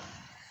 right?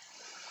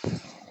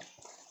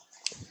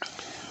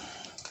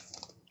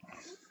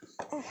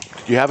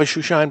 Did you have a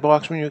shoe shine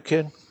box when you were a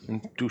kid?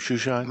 And do shoe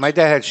shine? My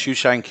dad had shoe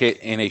shine kit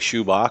in a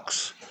shoe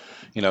box.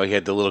 You know, he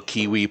had the little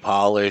kiwi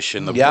polish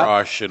and the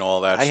brush and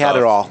all that I stuff. had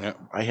it all. Yep.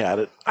 I had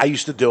it. I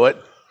used to do it.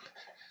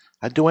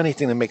 I'd do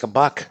anything to make a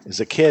buck.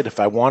 As a kid, if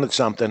I wanted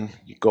something,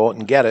 you go out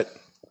and get it.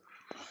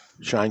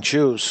 Shine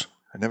shoes.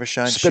 I never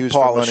shined Spit shoes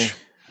polish. for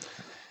money.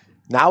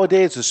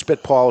 Nowadays, the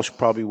spit polish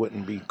probably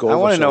wouldn't be gold. I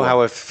want or to know silver.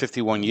 how at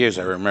 51 years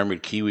I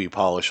remembered kiwi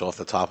polish off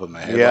the top of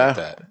my head Yeah. like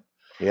that.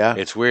 Yeah.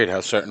 It's weird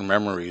how certain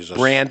memories are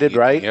Branded,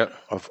 right? Yep.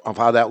 Of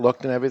how that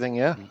looked and everything,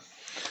 yeah.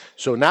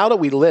 So now that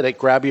we lit it,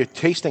 grab your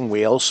tasting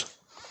wheels.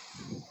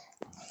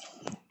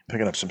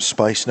 Picking up some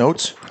spice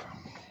notes.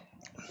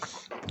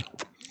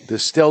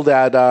 There's still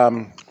that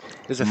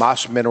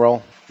moss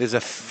mineral. There's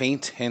a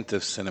faint hint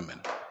of cinnamon.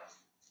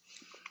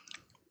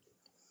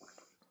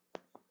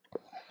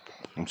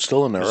 I'm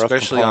still in there.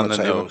 Especially on the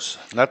nose.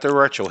 Not the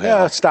retrohale.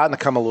 Yeah, it's starting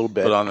to come a little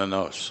bit. But on the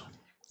nose.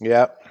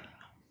 Yeah.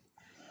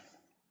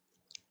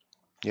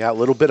 Yeah, a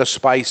little bit of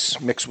spice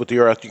mixed with the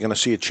earth. You're going to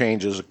see it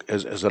change as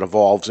it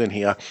evolves in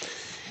here.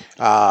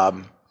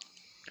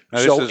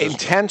 So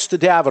intense to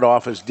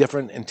Davidoff is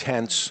different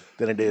intense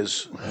than it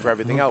is for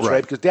everything else,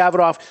 right? Because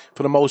Davidoff,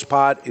 for the most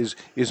part,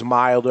 is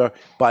milder.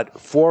 But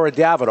for a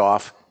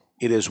Davidoff,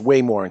 it is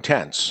way more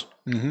intense.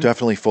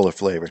 Definitely fuller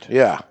flavored.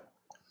 Yeah.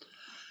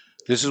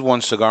 This is one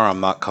cigar I'm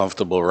not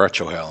comfortable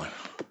retrohaling.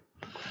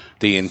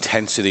 The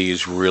intensity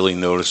is really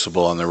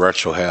noticeable on the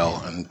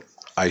retrohale, and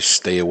I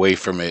stay away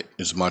from it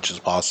as much as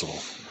possible.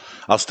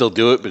 I'll still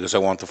do it because I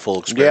want the full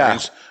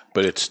experience,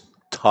 but it's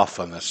tough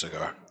on this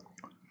cigar.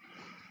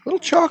 Little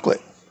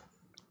chocolate.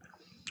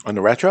 On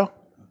the retro?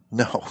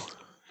 No.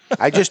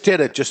 I just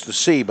did it just to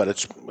see, but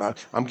it's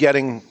I'm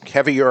getting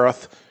heavy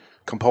earth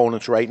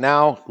components right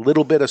now. A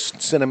little bit of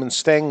cinnamon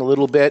sting, a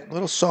little bit. A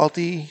little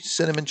salty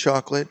cinnamon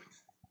chocolate.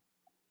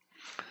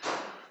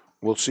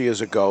 We'll see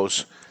as it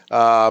goes.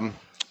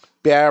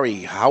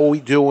 Barry, how are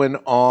we doing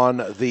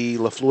on the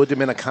La Flor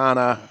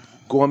Dominicana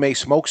gourmet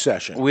smoke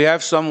session? We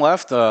have some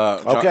left.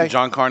 Okay.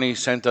 John Carney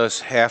sent us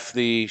half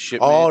the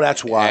shipment. Oh,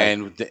 that's why.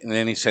 And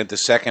then he sent the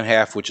second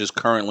half, which is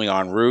currently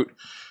en route.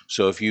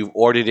 So if you've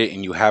ordered it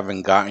and you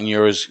haven't gotten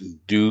yours,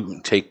 do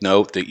take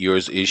note that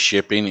yours is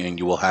shipping and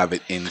you will have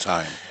it in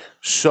time.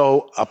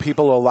 So are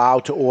people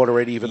allowed to order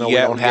it even though we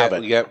don't have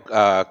it? Yep.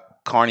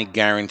 Carney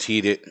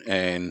guaranteed it,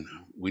 and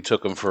we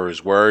took him for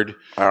his word.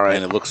 All right.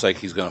 And it looks like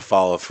he's going to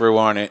follow through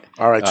on it.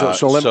 All right.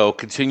 So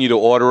continue to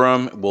order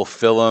them. We'll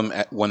fill them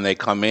when they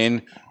come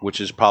in,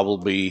 which is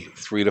probably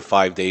 3 to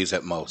 5 days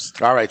at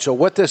most. All right. So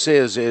what this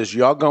is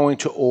you're going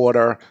to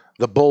order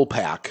the bull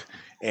pack.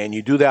 And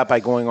you do that by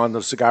going on the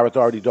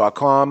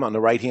cigarauthority.com. On the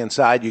right-hand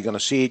side, you're going to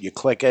see it. You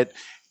click it.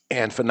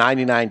 And for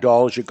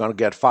 $99, you're going to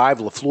get 5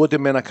 La Flor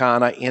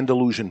Dominicana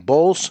Andalusian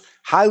Bulls.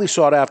 Highly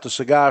sought-after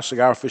cigar.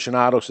 Cigar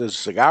Aficionado says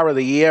Cigar of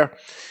the Year.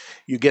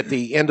 You get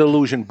the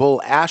Andalusian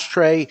Bull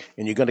ashtray,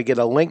 and you're going to get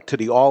a link to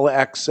the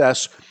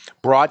all-access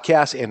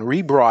broadcast and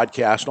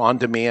rebroadcast on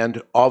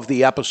demand of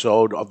the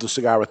episode of the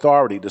Cigar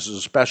Authority. This is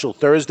a special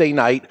Thursday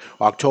night,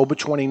 October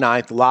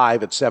 29th,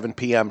 live at 7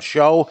 p.m.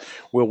 show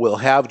where we'll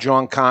have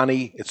John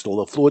Connie. It's the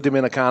La Flor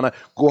Dominicana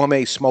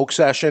Gourmet Smoke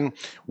Session.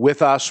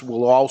 With us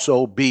will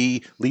also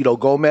be Lito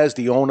Gomez,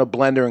 the owner,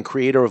 blender, and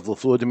creator of La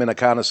Flor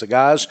Dominicana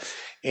Cigars.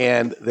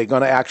 And they're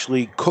going to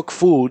actually cook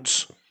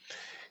foods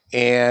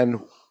and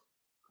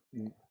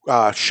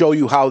show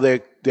you how they're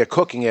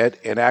cooking it,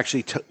 and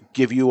actually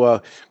give you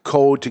a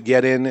code to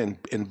get in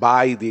and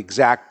buy the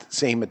exact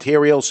same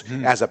materials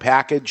as a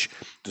package,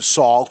 the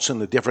salts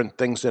and the different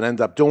things that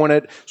end up doing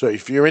it. So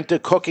if you're into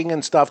cooking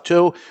and stuff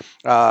too,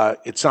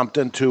 it's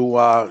something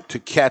to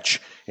catch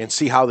and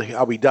see how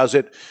he does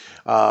it,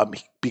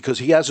 because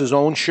he has his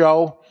own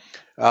show,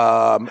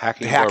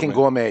 Hacking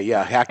Gourmet.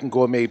 Yeah, Hacking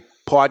Gourmet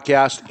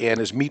podcast, and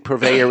his meat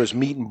purveyor is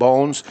Meat and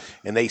Bones,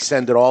 and they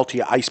send it all to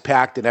you ice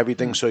packed and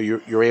everything, so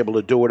you're able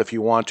to do it if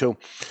you want to.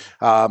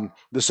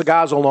 The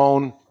cigars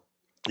alone,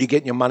 you're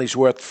getting your money's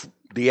worth.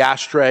 The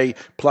ashtray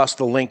plus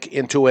the link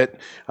into it.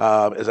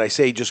 As I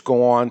say, just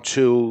go on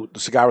to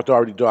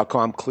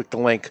thecigarauthority.com, click the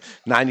link,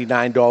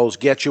 $99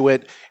 get you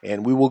it,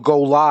 and we will go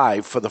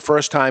live for the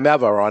first time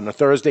ever on a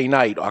Thursday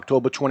night,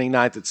 October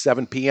 29th at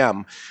 7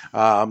 p.m.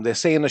 They're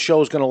saying the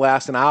show is going to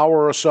last an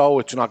hour or so.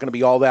 It's not going to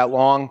be all that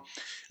long.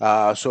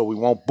 So we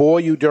won't bore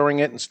you during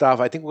it and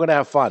stuff. I think we're going to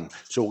have fun.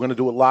 So we're going to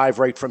do it live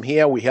right from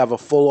here. We have a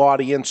full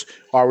audience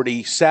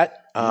already set.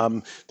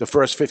 The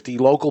first 50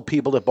 local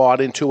people that bought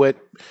into it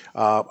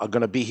are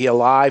going to be here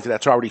live.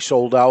 That's already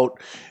sold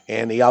out.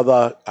 And the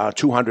other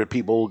 200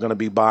 people are going to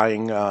be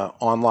buying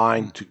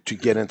online to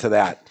get into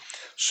that.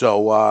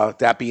 So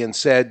that being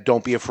said,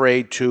 don't be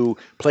afraid to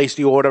place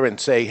the order and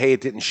say, hey,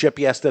 it didn't ship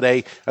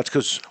yesterday. That's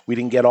because we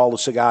didn't get all the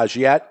cigars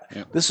yet.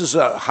 Yep. This is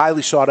a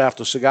highly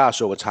sought-after cigar,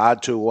 so it's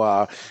hard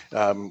to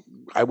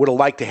I would have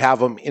liked to have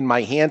them in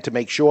my hand to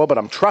make sure, but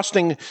I'm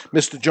trusting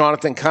Mr.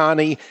 Jonathan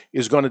Carney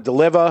is going to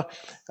deliver.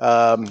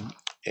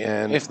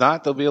 And if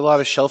not, there'll be a lot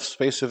of shelf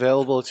space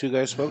available at Two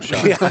Guys Smoke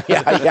Shop.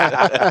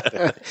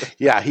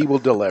 Yeah, he will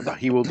deliver.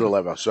 He will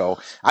deliver. So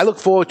I look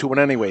forward to it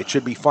anyway. It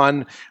should be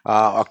fun.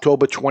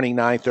 October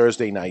 29th,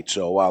 Thursday night.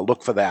 So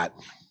look for that.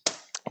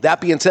 That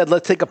being said,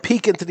 let's take a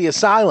peek into the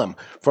asylum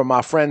from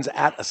our friends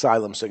at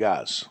Asylum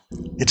Cigars.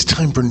 It's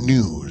time for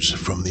news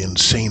from the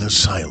insane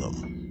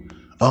asylum.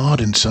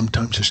 Odd and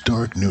sometimes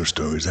historic news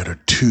stories that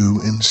are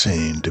too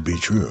insane to be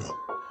true.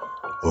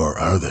 Or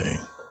are they?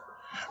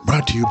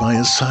 Brought to you by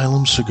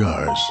Asylum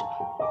Cigars.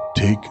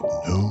 Take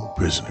no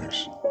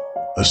prisoners.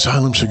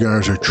 Asylum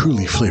Cigars are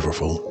truly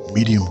flavorful,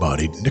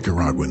 medium-bodied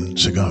Nicaraguan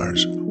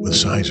cigars with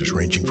sizes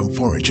ranging from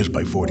 4 inches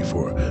by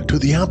 44 to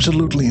the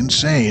absolutely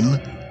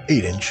insane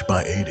 8 inch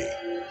by 80.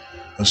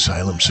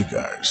 Asylum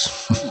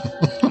Cigars.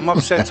 I'm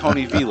upset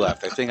Tony V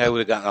left. I think I would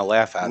have gotten a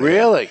laugh out of it.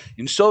 Really?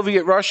 In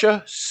Soviet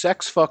Russia,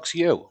 sex fucks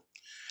you.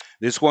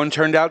 This one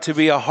turned out to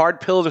be a hard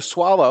pill to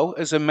swallow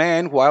as a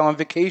man, while on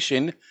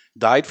vacation,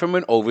 died from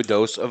an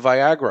overdose of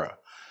Viagra.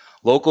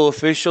 Local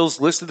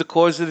officials listed the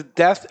cause of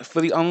death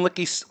for the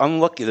unlucky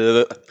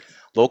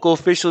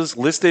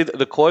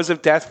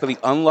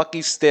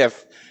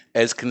stiff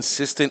as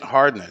consistent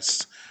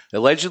hardness.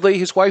 Allegedly,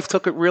 his wife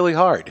took it really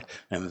hard,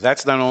 and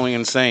that's not only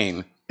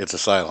insane, it's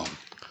asylum.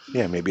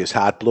 Yeah, maybe his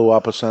heart blew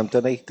up or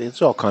something.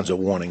 There's all kinds of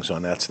warnings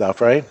on that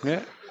stuff, right?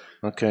 Yeah.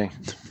 Okay.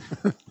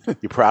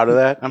 You proud of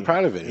that? I'm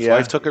proud of it. His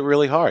wife took it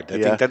really hard.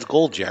 I think that's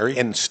gold, Jerry.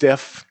 And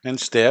stiff.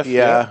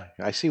 Yeah,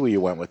 I see where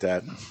you went with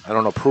that. I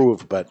don't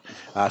approve, but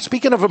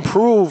speaking of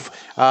improve,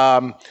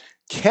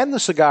 can the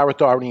Cigar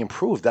Authority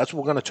improve? That's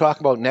what we're going to talk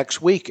about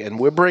next week. And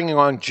we're bringing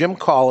on Jim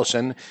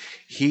Collison.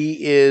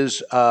 He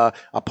is a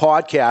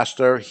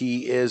podcaster.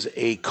 He is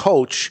a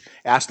coach.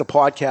 Ask the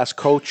Podcast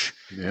Coach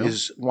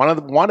is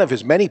one of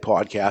his many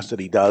podcasts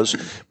that he does,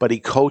 but he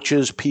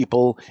coaches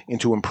people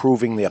into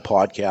improving their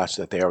podcasts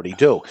that they already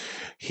do.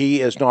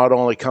 He is not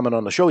only coming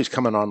on the show, he's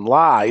coming on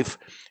live.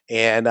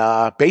 And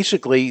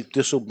basically,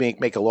 this will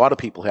make a lot of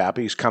people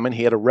happy. He's coming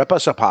here to rip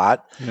us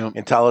apart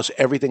and tell us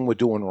everything we're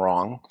doing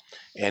wrong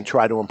and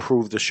try to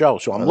improve the show.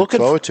 So I'm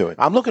looking forward to it.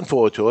 I'm looking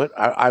forward to it.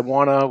 I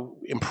want to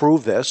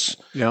improve this,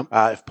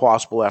 if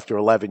possible, after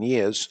 11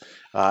 years.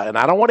 And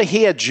I don't want to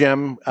hear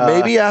Jim.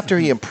 Maybe after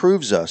he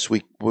improves us,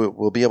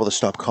 we'll be able to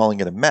stop calling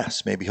it a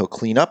mess. Maybe he'll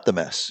clean up the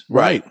mess.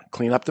 Right.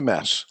 Clean up the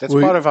mess. That's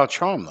part of our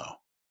charm, though.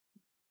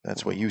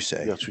 That's what you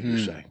say. That's what you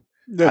say.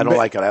 I don't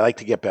like it. I like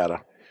to get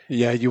better.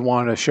 Yeah, you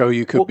want a show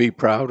you could be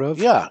proud of?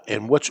 Yeah,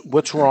 and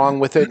what's wrong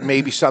with it?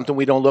 Maybe something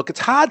we don't look.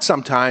 It's hard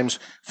sometimes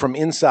from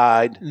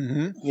inside,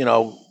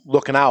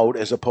 looking out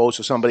as opposed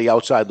to somebody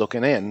outside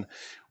looking in.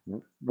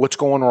 What's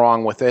going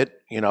wrong with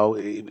it?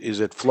 Is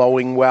it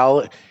flowing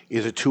well?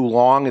 Is it too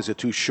long? Is it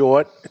too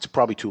short? It's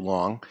probably too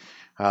long.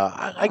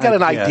 I got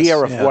an idea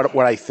of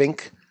what I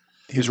think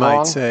is wrong. You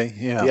might say,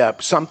 Yeah,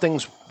 some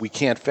things we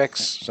can't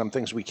fix, some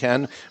things we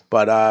can.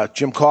 But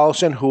Jim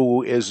Collison,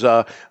 who is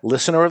a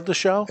listener of the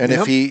show. And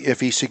if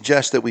he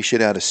suggests that we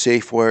should add a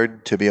safe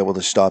word to be able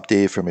to stop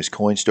Dave from his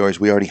coin stories,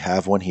 we already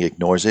have one. He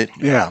ignores it.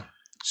 Yeah.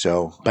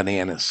 So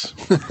bananas.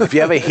 If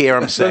you ever hear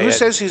him So say who it,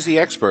 says he's the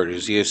expert?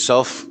 Is he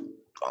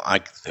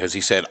like, has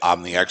he said,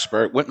 I'm the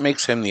expert? What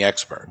makes him the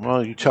expert?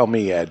 well, you tell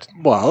me, Ed.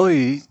 Well,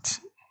 he's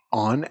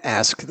on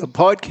Ask the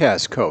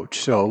Podcast Coach,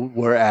 so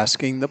we're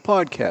asking the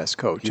podcast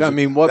coach. That's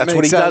makes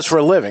what he does for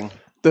a living.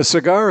 The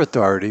Cigar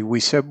Authority, we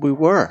said we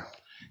were.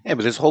 Yeah,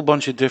 but there's a whole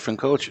bunch of different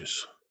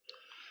coaches.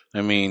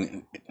 I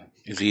mean,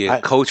 is he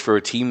a coach for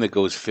a team that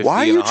goes 50 why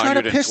are and you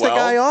trying to piss the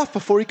guy off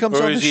before he comes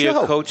or on the is he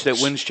show? a coach that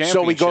wins championships?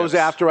 So he goes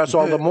after us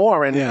all the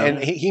more, and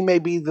he may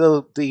be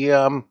the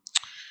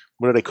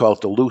what do they call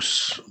it?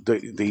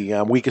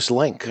 The weakest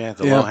link. Yeah,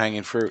 the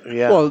low-hanging fruit.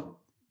 Yeah. Well,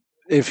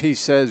 if he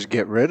says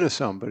get rid of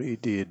somebody,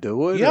 do you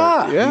do it?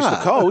 Yeah, Or- he's the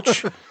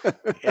coach.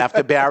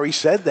 After Barry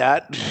said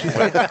that.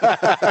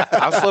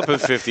 I'll flip him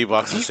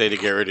 $50 and say to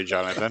get rid of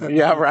Jonathan.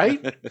 Yeah,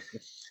 right?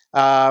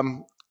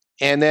 And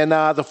then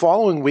the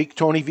following week,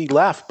 Tony V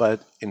left,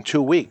 but in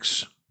 2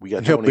 weeks, we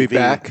got He'll Tony be V.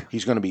 back?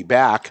 He's going to be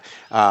back.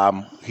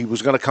 He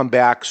was going to come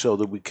back so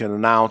that we can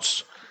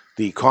announce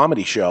the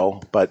comedy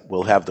show, but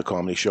we'll have the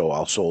comedy show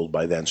all sold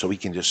by then, so he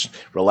can just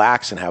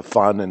relax and have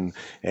fun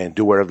and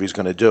do whatever he's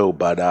going to do.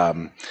 But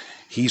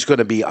he's going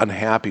to be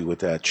unhappy with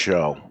that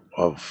show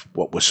of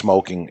what we're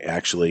smoking,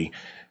 actually.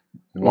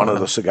 One of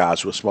the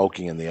cigars was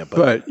smoking in there,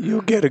 But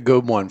you'll get a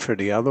good one for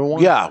the other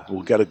one? yeah,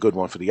 we'll get a good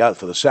one for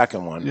the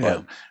second one.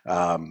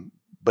 Yeah.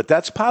 But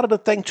that's part of the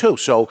thing too.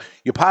 So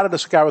you're part of the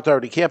Cigar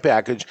Authority care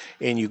package,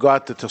 and you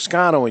got the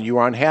Toscano, and you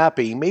were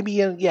unhappy. Maybe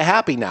you're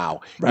happy now.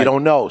 Right. You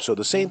don't know. So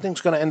the same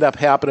thing's going to end up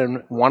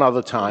happening one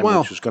other time,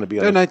 Well, which is going to be.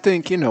 and I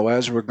think,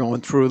 as we're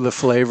going through the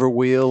flavor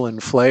wheel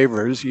and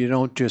flavors, you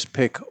don't just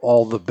pick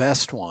all the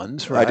best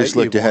ones, right? I just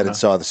looked You ahead wanna- and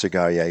saw the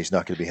cigar. Yeah, he's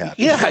not going to be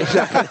happy. Yeah,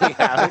 exactly.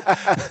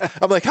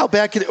 I'm like, how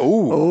bad could it?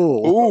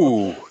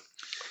 Ooh.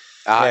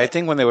 I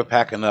think when they were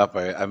packing up,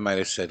 I might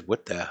have said,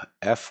 what the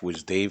F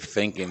was Dave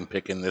thinking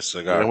picking this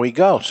cigar? There we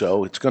go.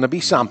 So it's going to be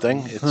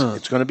something.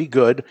 It's going to be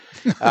good.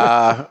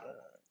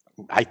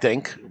 I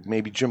think.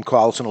 Maybe Jim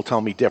Collison will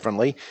tell me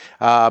differently.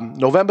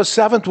 November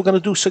 7th, we're going to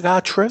do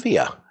cigar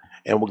trivia,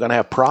 and we're going to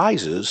have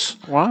prizes.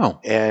 Wow.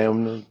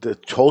 And the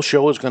whole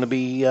show is going to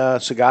be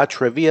cigar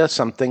trivia,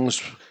 some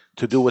things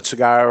to do with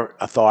Cigar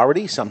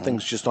Authority, some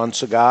things just on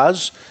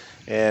cigars.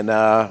 And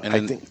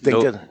I think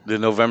the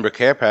November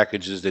care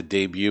package is the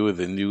debut of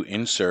the new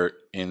insert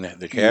in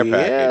the care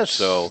package. Yes,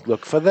 So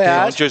look for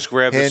that. Don't just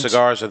grab the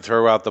cigars and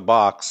throw out the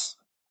box.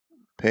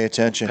 Pay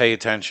attention. Pay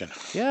attention.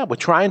 Yeah, we're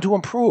trying to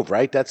improve,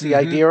 right? That's the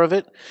idea of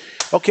it.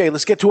 Okay,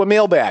 let's get to a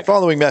mailbag.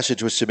 Following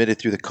message was submitted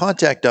through the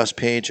Contact Us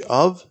page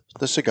of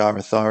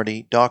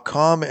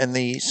thecigarauthority.com, and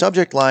the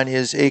subject line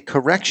is a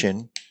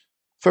correction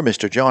for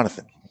Mr.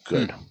 Jonathan.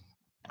 Good.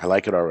 I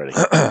like it already.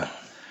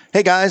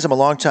 Hey guys, I'm a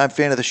longtime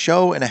fan of the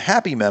show and a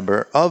happy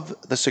member of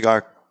the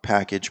Cigar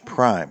Package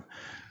Prime.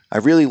 I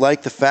really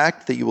like the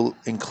fact that you will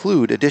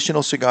include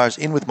additional cigars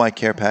in with my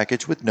care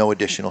package with no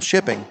additional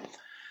shipping.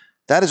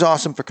 That is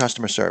awesome for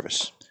customer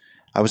service.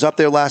 I was up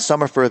there last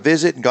summer for a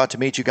visit and got to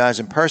meet you guys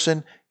in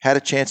person, had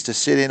a chance to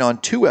sit in on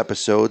 2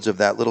 episodes of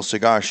that little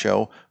cigar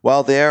show.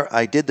 While there,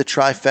 I did the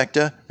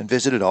trifecta and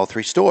visited all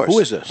 3 stores. Who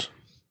is this?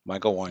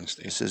 Michael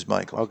Weinstein. This is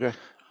Michael. Okay.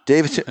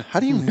 David,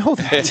 how do you know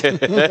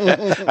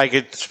that? I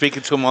could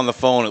speak to him on the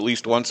phone at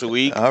least once a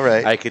week. All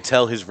right. I could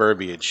tell his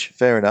verbiage.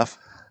 Fair enough.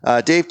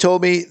 Dave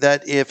told me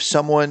that if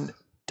someone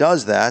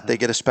does that, they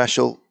get a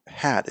special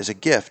hat as a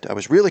gift. I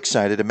was real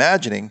excited,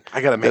 imagining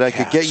that I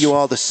could get you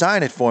all to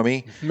sign it for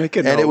me, Make a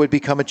and note. it would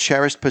become a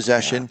cherished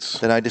possession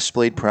that I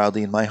displayed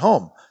proudly in my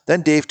home.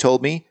 Then Dave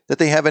told me that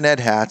they haven't had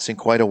hats in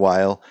quite a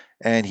while,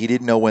 and he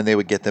didn't know when they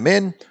would get them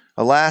in.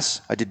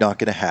 Alas, I did not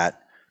get a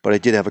hat, but I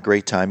did have a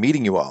great time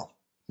meeting you all.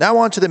 Now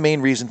on to the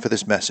main reason for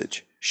this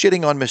message,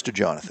 shitting on Mr.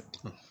 Jonathan.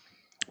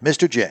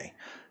 Mr. J,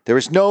 there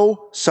is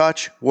no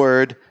such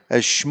word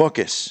as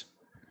schmuckus.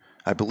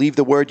 I believe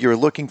the word you're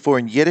looking for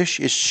in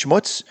Yiddish is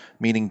schmutz,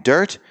 meaning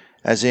dirt,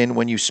 as in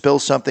when you spill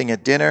something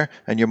at dinner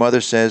and your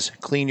mother says,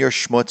 clean your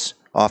schmutz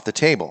off the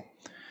table.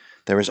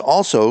 There is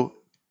also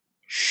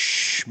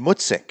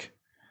schmutzig,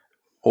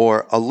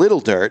 or a little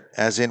dirt,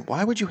 as in,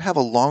 why would you have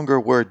a longer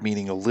word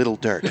meaning a little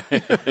dirt?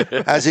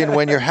 As in,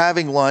 when you're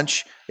having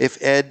lunch,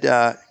 if Ed,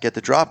 get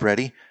the drop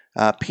ready,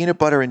 peanut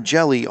butter and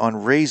jelly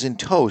on raisin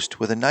toast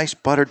with a nice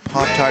buttered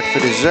Pop-Tart for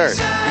dessert.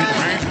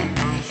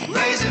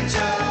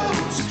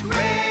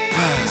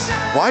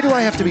 Why do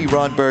I have to be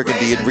Ron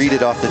Burgundy and read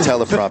it off the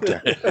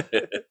teleprompter?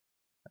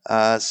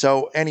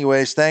 So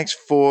anyways, that's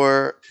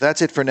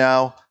it for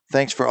now.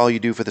 Thanks for all you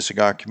do for the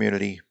cigar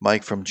community,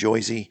 Mike from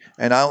Joyzy.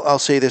 And I'll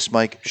say this,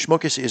 Mike,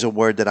 schmuckus is a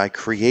word that I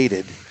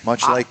created,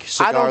 much like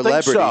cigar I don't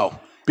think liberty. so.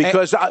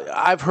 Because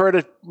I've heard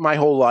it my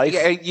whole life.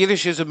 Yeah,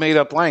 Yiddish is a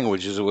made-up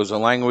language. It was a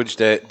language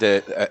that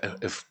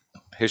if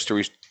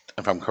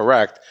I'm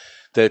correct,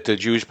 that the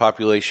Jewish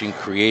population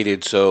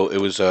created. So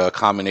it was a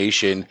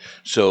combination.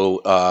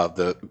 So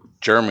the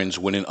Germans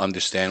wouldn't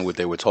understand what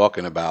they were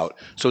talking about.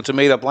 So it's a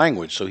made-up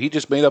language. So he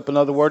just made up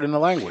another word in the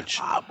language.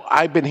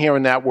 I've been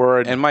hearing that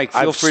word. And Mike,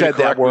 feel I've free to said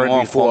that correct me word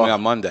wrong for before. me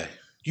on Monday.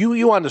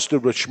 You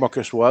understood what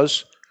schmuckus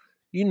was.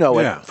 You know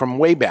Yeah. it from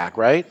way back,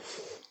 right?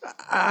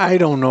 I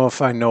don't know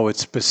if I know it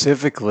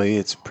specifically.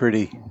 It's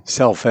pretty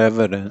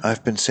self-evident.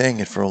 I've been saying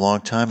it for a long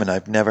time, and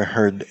I've never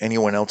heard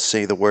anyone else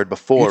say the word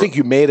before. You think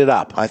you made it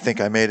up? I think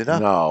I made it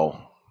up.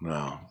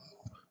 No.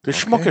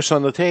 There's schmuckus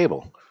on the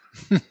table.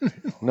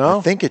 No?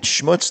 I think it's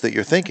schmutz that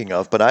you're thinking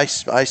of, but I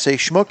say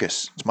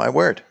schmuckus. It's my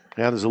word.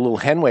 Yeah, there's a little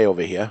henway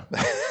over here.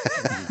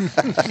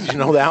 Did you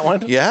know that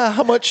one? Yeah,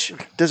 how much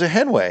does a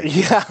hen weigh?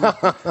 Yeah.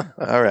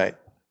 All right.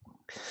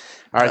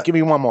 All right, give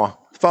me one more.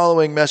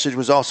 Following message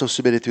was also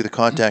submitted through the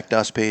Contact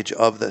Us page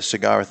of the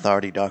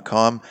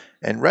cigarauthority.com.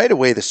 And right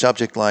away, the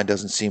subject line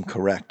doesn't seem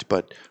correct,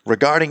 but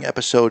regarding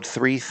episode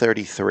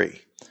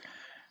 333.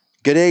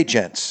 G'day,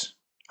 gents.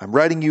 I'm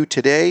writing you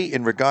today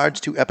in regards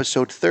to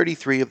episode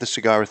 33 of the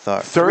Cigar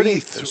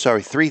Authority.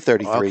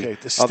 333 Okay,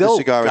 of still the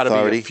Cigar gotta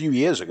Authority. be a few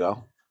years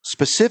ago.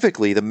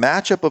 Specifically, the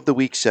matchup of the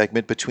week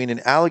segment between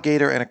an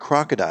alligator and a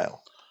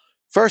crocodile.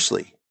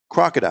 Firstly,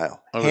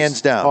 crocodile,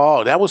 hands down.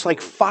 Oh, that was like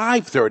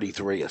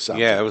 533 or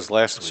something. Yeah, it was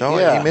last week. So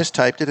he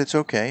mistyped it. It's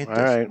okay. All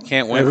right.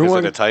 Can't win because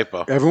of the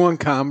typo. Everyone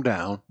calm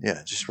down.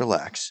 Yeah, just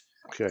relax.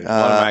 Okay.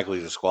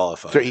 Automatically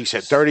disqualified. He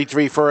said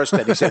 33 first,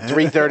 then he said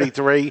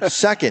 333.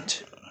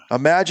 Second,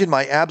 imagine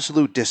my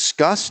absolute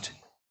disgust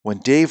when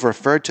Dave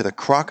referred to the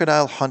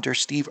crocodile hunter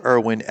Steve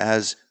Irwin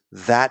as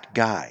that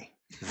guy.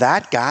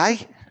 That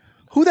guy?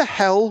 Who the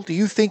hell do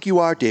you think you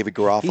are, David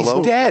Garofalo?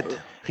 He's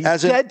dead.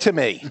 He's dead to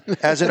me.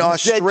 As an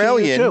He's dead to you,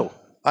 Australian, too.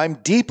 I'm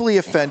deeply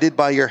offended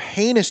by your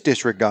heinous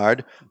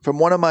disregard from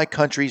one of my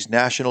country's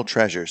national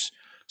treasures.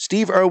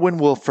 Steve Irwin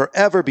will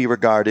forever be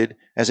regarded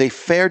as a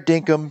fair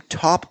dinkum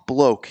top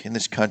bloke in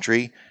this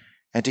country,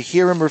 and to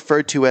hear him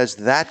referred to as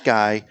that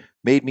guy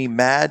made me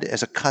mad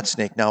as a cut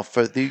snake. Now,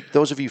 for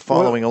those of you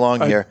following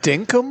along here,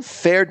 dinkum?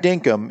 Fair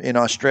dinkum in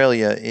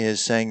Australia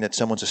is saying that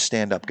someone's a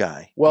stand-up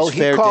guy. Well, He's he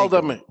fair called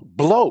dinkum. him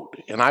bloat,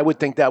 and I would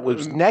think that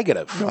was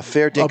negative. A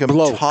fair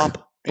dinkum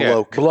top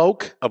bloke.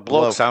 Bloke? A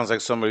bloke sounds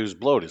like somebody who's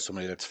bloated,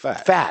 somebody that's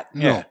fat. Fat.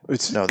 Yeah.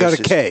 It's No, got this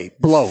a is K.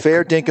 Bloke.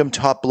 Fair dinkum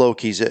top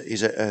bloke. He's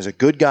a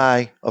good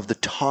guy of the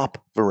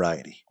top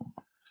variety.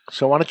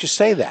 So why don't you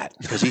say that?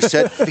 Because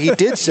he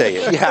did say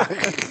it. Yeah.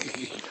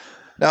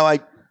 Now,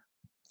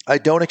 I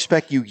don't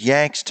expect you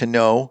Yanks to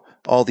know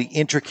all the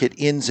intricate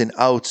ins and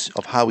outs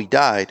of how he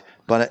died,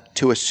 but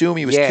to assume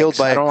he was killed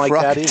by I don't a like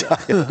that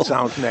crocodile either.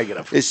 Sounds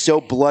negative. is so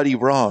bloody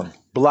wrong.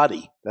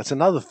 Bloody. That's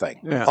another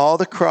thing. Yeah. All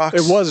the crocs.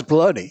 It was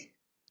bloody.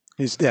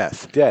 His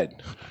death.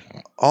 Dead.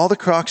 All the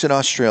crocs in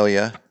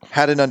Australia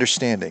had an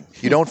understanding.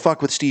 You don't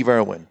fuck with Steve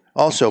Irwin.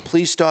 Also,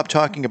 please stop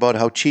talking about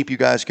how cheap you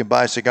guys can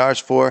buy cigars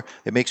for.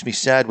 It makes me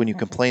sad when you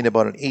complain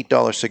about an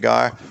 $8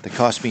 cigar that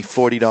cost me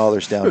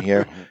 $40 down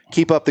here.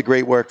 Keep up the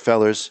great work,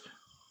 fellas.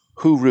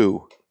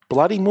 Hooroo.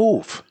 Bloody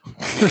move.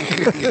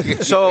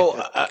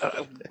 So,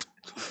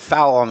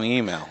 foul on the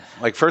email.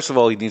 Like, first of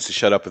all, he needs to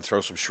shut up and throw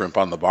some shrimp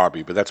on the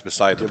Barbie, but that's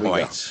beside the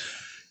point.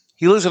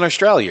 He lives in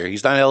Australia.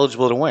 He's not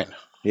eligible to win.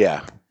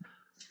 Yeah.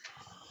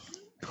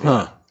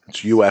 Huh.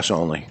 It's U.S.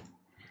 only.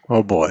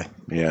 Oh, boy.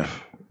 Yeah.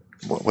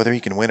 Whether he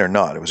can win or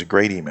not, it was a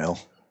great email.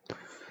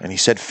 And he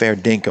said fair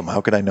dinkum.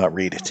 How could I not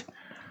read it?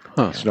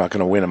 He's not going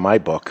to win in my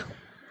book.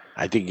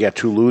 I think you got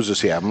two losers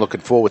here. I'm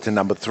looking forward to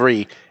number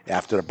 3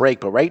 after the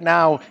break. But right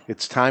now,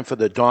 it's time for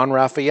the Don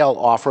Raphael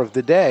offer of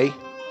the day.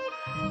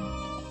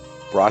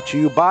 Brought to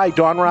you by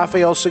Don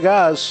Raphael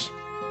Cigars.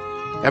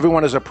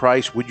 Everyone has a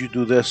price. Would you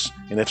do this?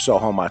 And if so,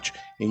 how much?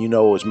 And you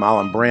know it was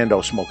Marlon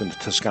Brando smoking the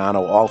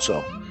Toscano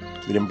also.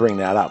 We didn't bring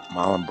that up.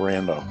 Marlon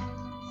Brando.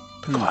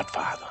 The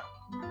Godfather.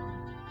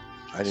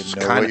 I didn't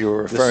know what you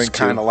were referring this is to.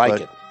 kind of like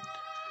but it.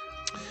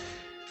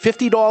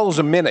 $50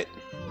 a minute.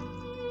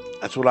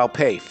 That's what I'll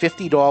pay.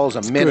 $50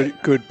 a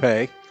minute. Good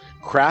pay.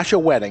 Crash a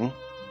wedding,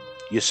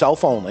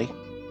 yourself only.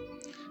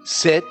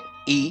 Sit,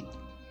 eat,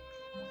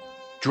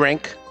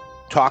 drink,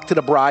 talk to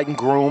the bride and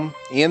groom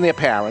and their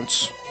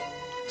parents.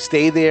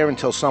 Stay there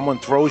until someone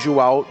throws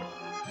you out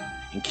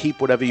and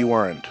keep whatever you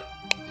earned.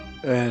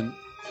 And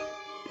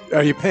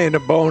are you paying a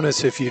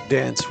bonus if you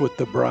dance with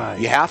the bride?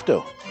 You have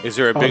to. Is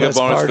there a bigger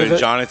bonus for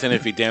Jonathan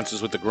if he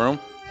dances with the groom?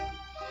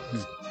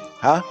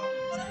 Huh?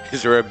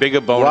 Is there a bigger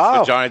bonus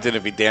for Jonathan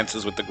if he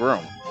dances with the groom?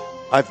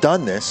 I've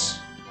done this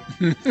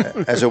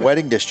as a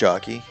wedding disc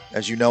jockey.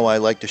 As you know, I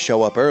like to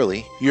show up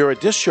early. You're a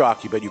disc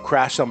jockey, but you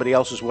crash somebody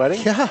else's wedding?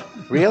 Yeah.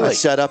 Really? I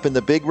set up in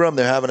the big room.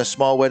 They're having a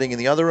small wedding in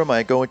the other room.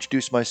 I go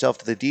introduce myself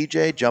to the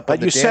DJ, jump on the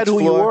But you dance said who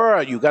floor. you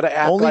were. You got to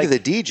act Only like... to the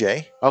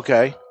DJ.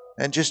 Okay.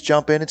 And just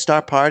jump in and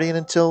start partying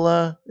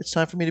until it's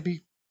time for me to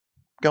be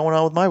going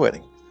on with my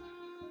wedding.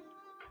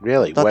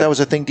 Really? Thought that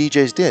was a thing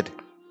DJs did.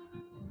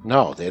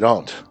 No, they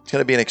don't. It's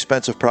going to be an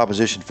expensive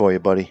proposition for you,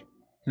 buddy.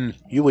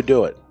 You would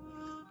do it.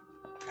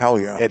 Hell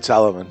yeah. Ed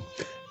Sullivan.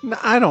 No,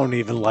 I don't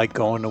even like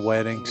going to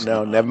weddings.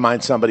 No, never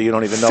mind somebody you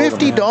don't even know.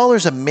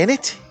 $50 a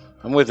minute?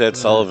 I'm with Ed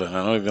Sullivan.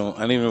 I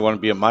don't even want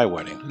to be at my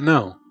wedding.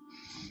 No.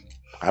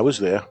 I was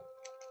there.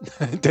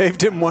 Dave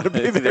didn't want to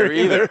be there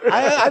either.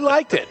 I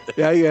liked it.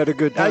 Yeah, you had a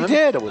good time. I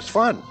did. It was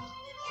fun.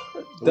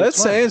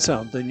 That's saying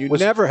something. You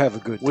never have a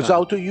good time. Was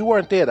Alto? You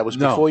weren't there. That was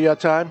No. before your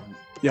time.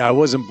 Yeah, I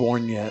wasn't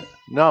born yet.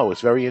 No,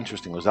 it's very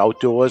interesting. It was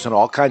outdoors and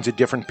all kinds of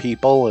different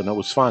people, and it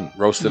was fun.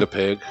 Roasted a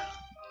pig,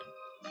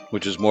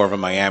 which is more of a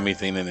Miami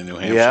thing than a New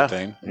Hampshire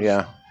thing.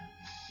 Yeah.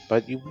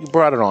 But you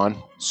brought it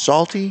on.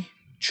 Salty,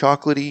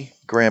 chocolatey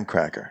graham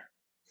cracker.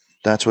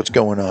 That's what's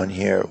going on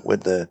here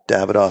with the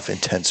Davidoff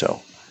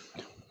Intenso.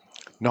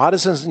 Not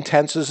as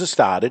intense as it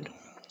started.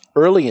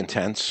 Early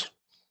intense.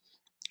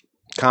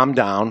 Calm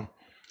down.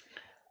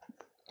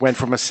 Went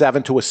from a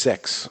 7 to a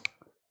 6.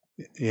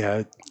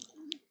 Yeah.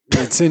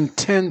 It's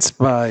intense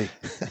by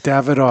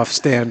Davidoff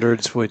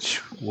standards,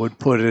 which would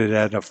put it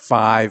at a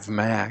 5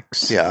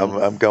 max. Yeah,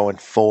 I'm going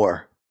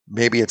 4.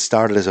 Maybe it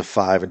started as a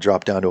 5 and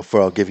dropped down to a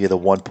 4. I'll give you the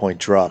 1 point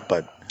drop,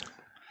 but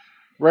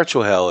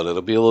Retro hell it.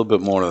 It'll be a little bit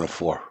more than a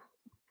 4.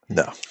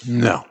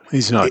 No,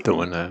 he's not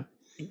doing that.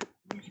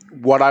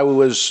 What I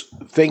was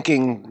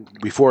thinking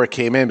before it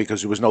came in,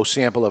 because there was no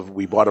sample of,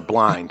 we bought it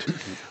blind,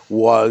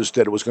 was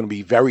that it was going to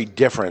be very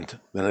different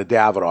than a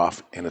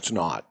Davidoff, and it's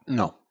not.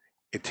 No.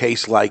 It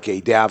tastes like a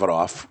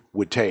Davidoff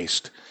would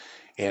taste.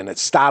 And it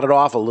started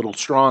off a little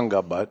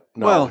stronger, but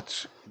no,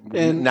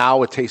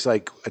 now it tastes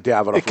like a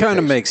Davidoff. It kind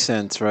of makes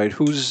sense, right?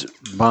 Who's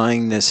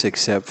buying this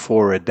except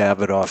for a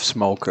Davidoff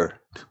smoker?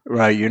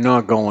 Right, you're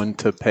not going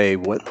to pay,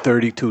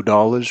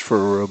 $32 for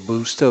a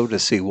Robusto to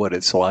see what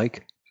it's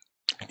like?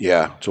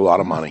 Yeah, it's a lot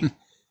of money.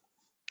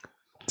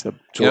 It's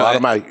a lot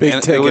of money.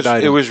 Big ticket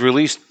item. It was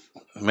released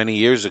many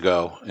years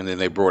ago, and then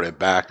they brought it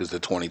back as the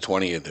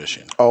 2020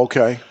 edition.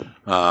 Okay.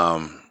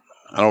 I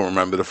don't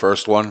remember the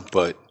first one,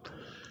 but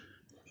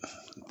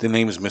the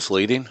name is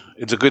misleading.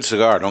 It's a good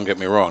cigar, don't get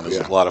me wrong. There's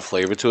a lot of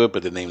flavor to it,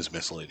 but the name is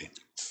misleading.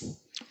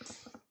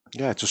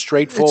 Yeah, it's a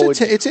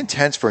straightforward. It's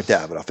intense for a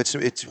Davidoff.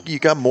 It's you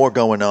got more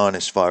going on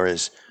as far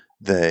as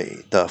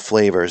the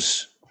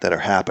flavors that are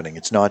happening.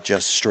 It's not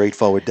just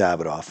straightforward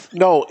Davidoff.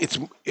 No,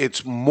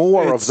 it's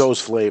more of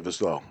those flavors,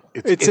 though.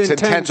 It's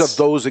intense of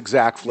those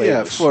exact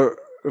flavors. Yeah,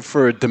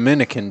 for a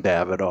Dominican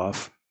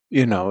Davidoff,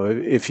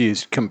 if you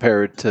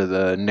compare it to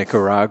the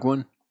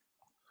Nicaraguan,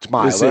 it's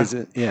milder. It's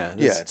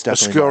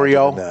definitely Escurio,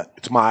 milder than that.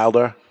 it's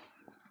milder.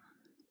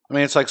 I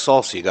mean, it's like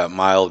salsa. You got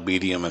mild,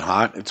 medium, and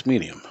hot. It's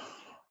medium.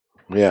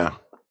 Yeah.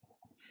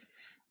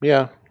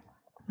 A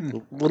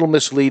little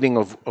misleading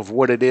of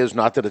what it is.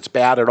 Not that it's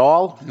bad at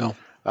all. No.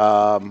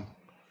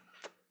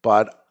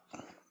 But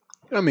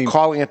I mean,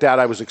 calling it that,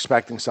 I was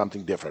expecting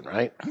something different,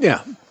 right?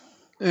 Yeah.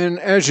 And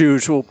as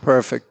usual,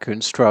 perfect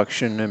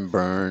construction and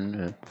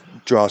burn.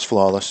 Draws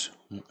flawless.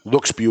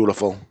 Looks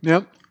beautiful.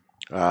 Yep.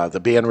 The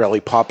band really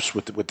pops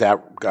with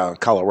that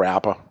color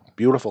wrapper.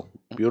 Beautiful.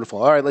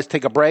 Beautiful. All right, let's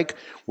take a break.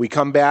 We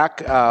come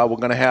back. We're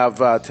going to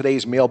have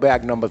today's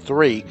mailbag number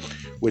 3,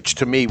 which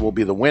to me will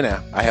be the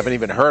winner. I haven't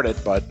even heard it,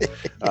 but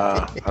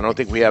I don't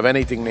think we have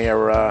anything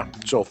there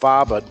so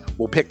far, but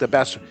we'll pick the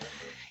best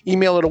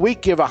email of the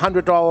week, give a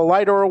 $100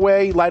 lighter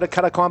away, lighter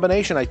cutter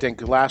combination, I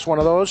think, last one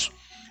of those,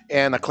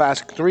 and a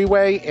classic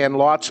 3-way, and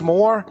lots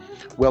more.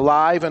 We're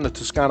live in the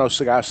Toscano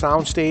Cigar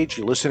Soundstage.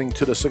 You're listening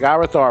to the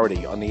Cigar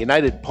Authority on the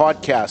United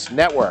Podcast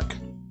Network.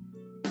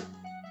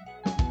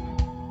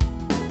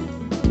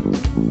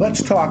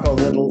 Let's talk a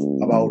little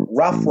about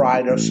Rough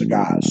Rider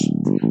cigars.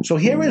 So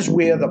here is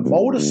where the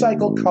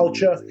motorcycle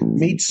culture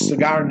meets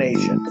Cigar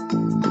Nation.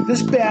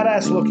 This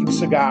badass-looking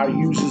cigar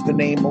uses the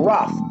name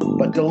Rough,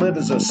 but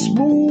delivers a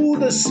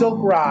smooth as silk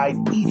ride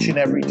each and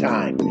every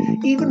time.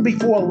 Even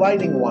before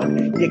lighting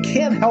one, you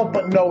can't help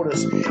but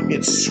notice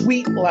its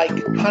sweet like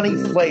honey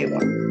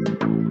flavor.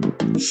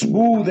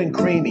 Smooth and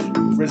creamy,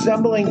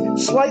 resembling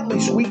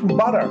slightly sweetened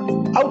butter.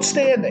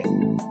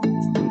 Outstanding.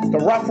 The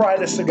Rough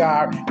Rider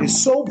cigar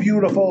is so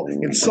beautiful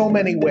in so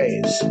many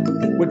ways.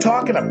 We're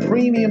talking a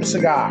premium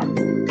cigar,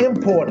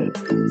 imported,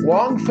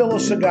 long filler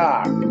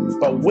cigar,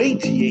 but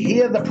wait till you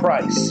hear the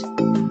price.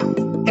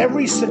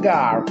 Every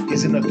cigar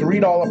is in the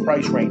 $3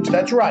 price range.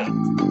 That's right.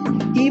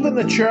 Even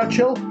the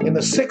Churchill in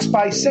the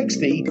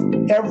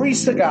 6x60, every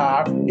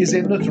cigar is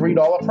in the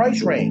 $3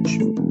 price range.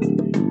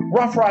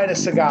 Rough Rider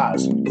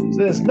cigars. So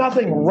there's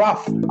nothing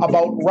rough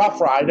about Rough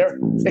Rider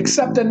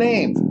except the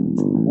name.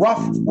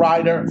 Rough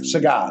Rider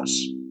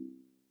cigars.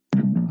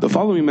 The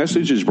following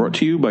message is brought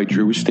to you by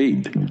Drew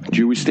Estate.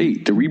 Drew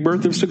Estate, the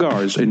rebirth of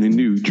cigars in the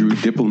new Drew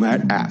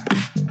Diplomat app.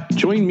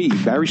 Join me,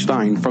 Barry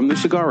Stein, from the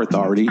Cigar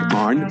Authority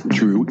on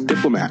Drew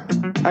Diplomat.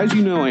 As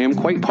you know, I am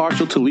quite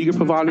partial to Liga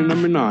Privada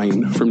number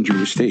 9 from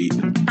Drew Estate.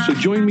 So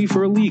join me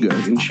for a Liga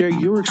and share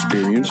your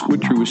experience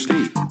with Drew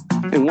Estate.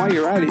 And while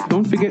you're at it,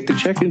 don't forget to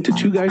check into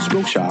Two Guys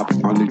Smoke Shop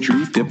on the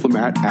Drew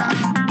Diplomat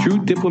app. Drew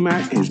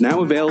Diplomat is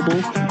now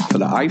available for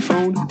the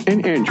iPhone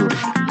and Android.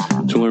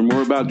 To learn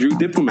more about Drew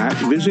Diplomat,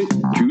 visit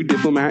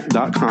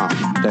drewdiplomat.com.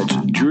 That's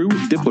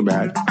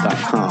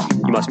drewdiplomat.com.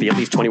 You must be at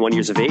least 21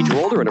 years of age or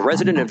older and a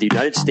resident of the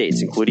United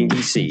States, including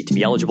D.C. To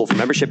be eligible for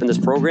membership in this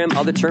program,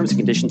 other terms and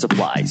conditions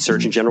apply.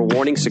 Surgeon General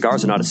warning,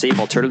 cigars are not a safe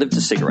alternative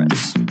to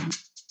cigarettes.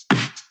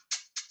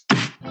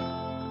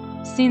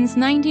 Since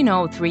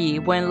 1903,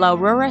 when La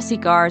Aurora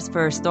Cigars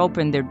first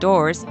opened their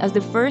doors as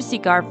the first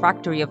cigar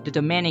factory of the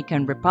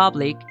Dominican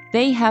Republic,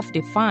 they have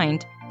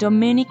defined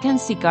Dominican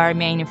cigar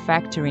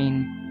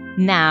manufacturing.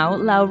 Now,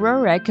 La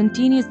Aurora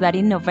continues that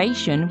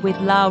innovation with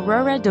La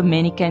Aurora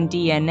Dominican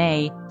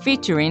DNA,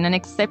 featuring an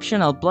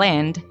exceptional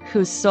blend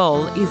whose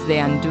soul is the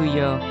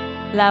andullo.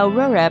 La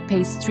Aurora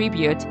pays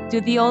tribute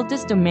to the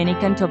oldest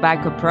Dominican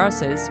tobacco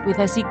process with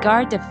a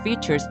cigar that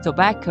features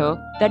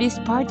tobacco that is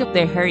part of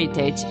their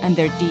heritage and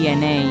their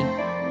DNA.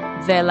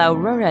 The La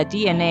Aurora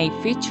DNA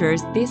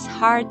features this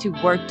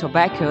hard-to-work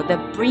tobacco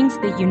that brings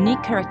the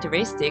unique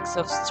characteristics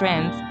of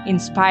strength,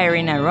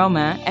 inspiring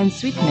aroma, and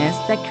sweetness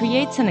that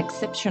creates an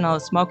exceptional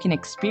smoking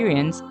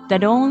experience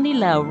that only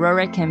La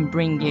Aurora can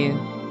bring you.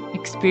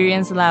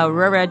 Experience La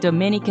Aurora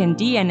Dominican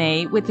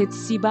DNA with its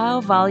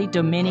Cibao Valley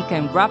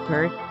Dominican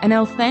wrapper, an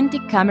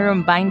authentic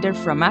Cameron binder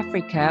from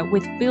Africa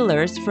with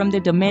fillers from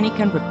the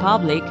Dominican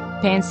Republic,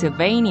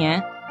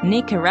 Pennsylvania,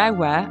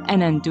 Nicaragua,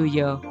 and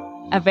Andullo.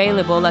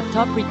 Available at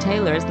top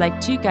retailers like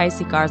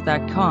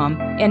TwoGuysCigars.com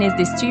and is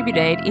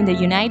distributed in the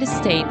United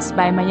States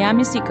by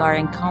Miami Cigar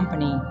and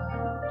Company.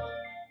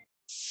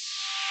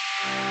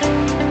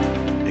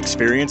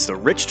 Experience the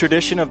rich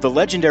tradition of the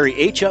legendary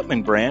H.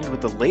 Upmann brand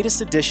with the latest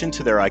addition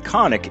to their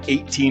iconic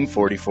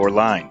 1844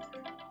 line.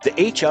 The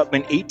H.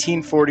 Upmann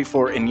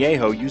 1844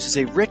 Añejo uses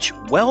a rich,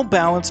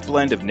 well-balanced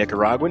blend of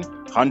Nicaraguan,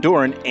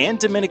 Honduran, and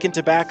Dominican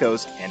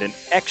tobaccos and an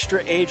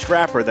extra-aged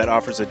wrapper that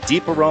offers a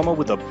deep aroma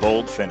with a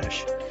bold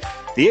finish.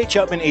 The H.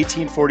 Upmann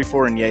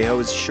 1844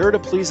 Añejo is sure to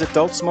please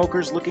adult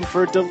smokers looking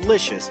for a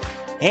delicious,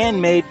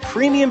 handmade,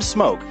 premium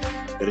smoke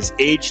that is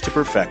aged to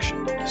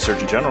perfection.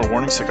 Surgeon General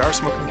warning: cigar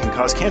smoking can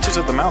cause cancers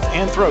of the mouth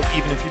and throat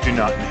even if you do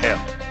not inhale.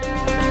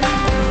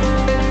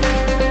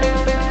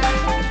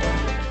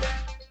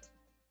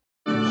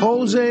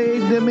 Jose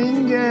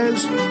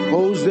Dominguez,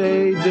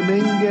 Jose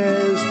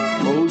Dominguez,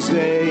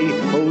 Jose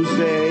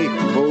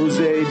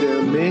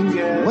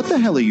Dominguez. What the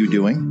hell are you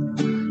doing?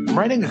 I'm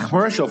writing a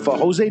commercial for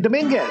Jose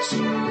Dominguez.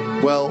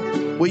 Well,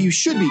 what you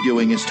should be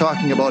doing is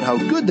talking about how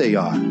good they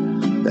are.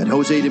 That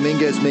Jose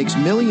Dominguez makes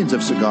millions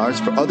of cigars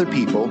for other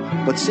people,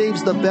 but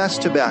saves the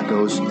best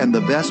tobaccos and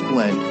the best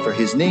blend for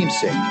his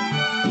namesake,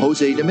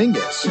 Jose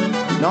Dominguez.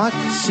 Not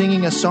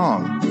singing a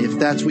song, if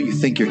that's what you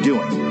think you're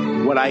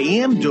doing. What I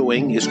am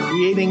doing is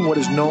creating what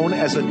is known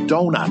as a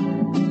donut.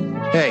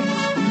 Hey,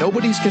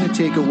 nobody's going to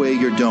take away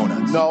your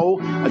donut. No,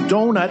 a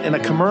donut in a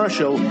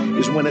commercial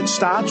is when it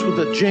starts with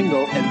a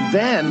jingle and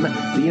then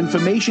the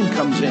information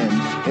comes in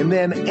and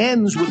then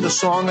ends with the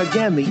song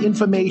again. The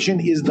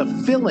information is the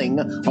filling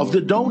of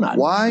the donut.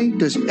 Why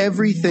does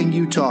everything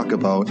you talk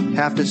about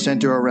have to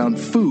center around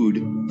food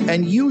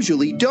and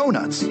usually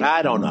donuts?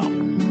 I don't know.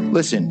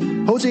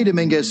 Listen, Jose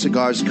Dominguez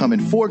cigars come in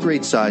 4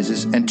 great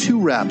sizes and 2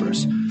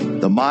 wrappers.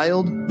 The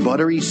mild,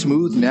 buttery,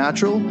 smooth,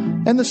 natural,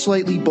 and the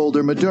slightly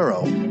bolder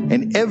Maduro.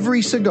 And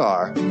every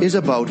cigar is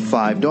about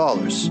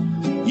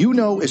 $5. You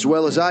know as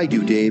well as I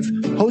do, Dave,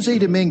 Jose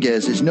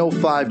Dominguez is no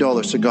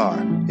 $5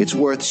 cigar. It's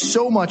worth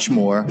so much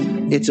more.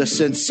 It's a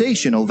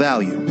sensational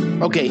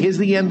value. Okay, here's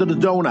the end of the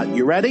donut.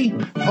 You ready?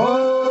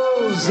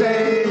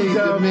 Jose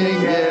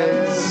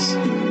Dominguez.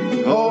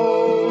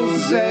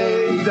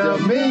 Jose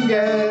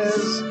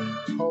Dominguez.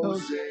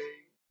 Jose.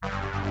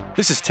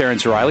 This is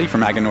Terrence Riley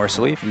from Aganor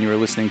Leaf, and you are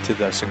listening to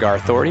the Cigar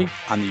Authority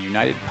on the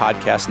United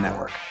Podcast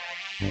Network.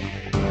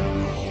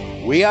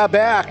 We are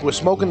back. We're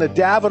smoking the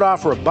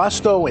Davidoff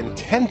Robusto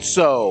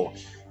Intenso,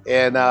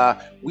 and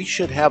we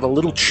should have a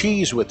little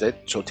cheese with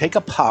it. So take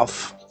a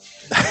puff,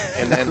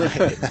 and then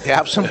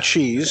have some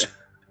cheese.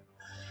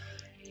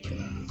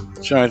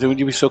 Jonathan, would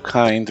you be so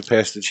kind to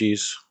pass the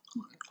cheese?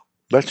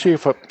 Let's see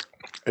if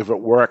it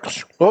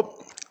works.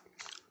 Oh,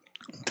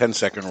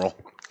 10-second rule.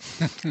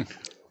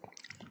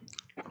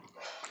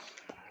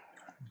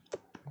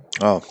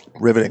 Oh,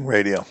 riveting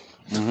radio.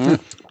 Mm-hmm.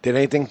 Did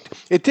anything?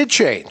 It did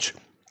change.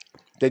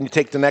 Then you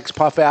take the next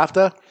puff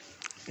after,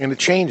 and it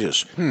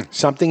changes.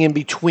 Something in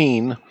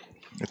between.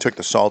 I took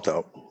the salt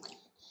out.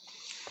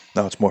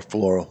 Now it's more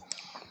floral.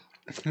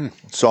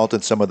 Salt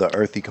and some of the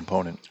earthy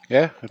component.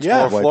 Yeah, it's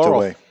more wiped floral.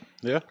 away.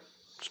 Yeah.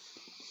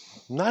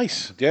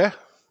 Nice. Yeah.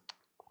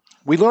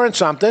 We learned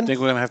something. Think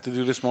we're going to have to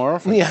do this more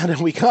often? Yeah, there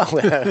we go.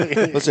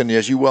 Listen,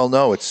 as you well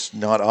know, it's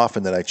not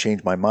often that I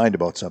change my mind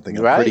about something.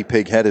 I'm Right. pretty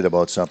pig-headed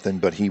about something,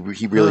 but he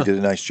really did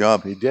a nice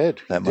job. He did.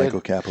 That He did.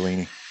 Michael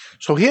Capolini.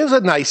 So here's a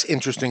nice,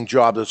 interesting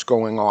job that's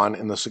going on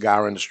in the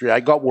cigar industry.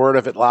 I got word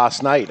of it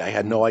last night. I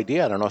had no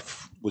idea. I don't know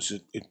if was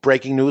it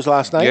breaking news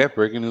last night? Yeah,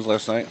 breaking news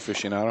last night,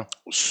 aficionado.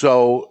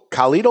 So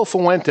Carlito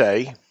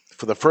Fuente,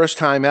 for the first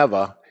time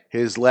ever,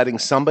 is letting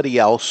somebody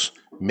else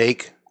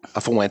make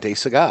a Fuente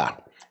cigar.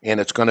 And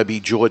it's going to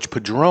be George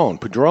Padron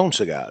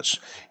cigars.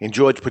 And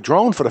George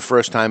Padron, for the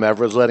first time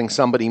ever, is letting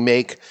somebody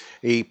make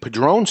a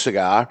Padron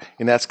cigar,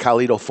 and that's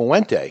Carlito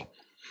Fuente.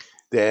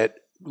 That,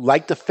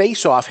 like the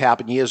face-off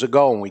happened years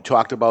ago, and we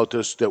talked about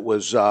this, that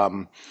was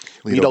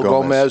Lito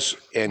Gomez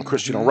and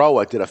Christian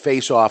Aroa did a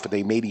face-off, and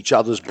they made each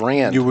other's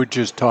brand. You were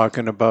just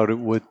talking about it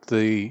with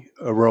the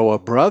Aroa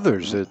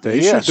brothers, that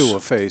they should do a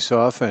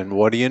face-off, and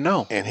what do you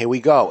know? And here we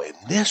go. And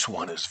this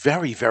one is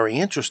very, very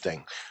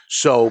interesting.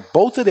 So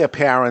both of their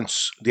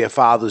parents, their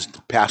fathers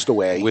passed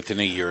away. Within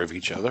a year of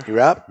each other.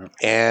 Yep.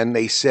 And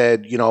they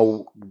said,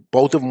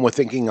 both of them were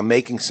thinking of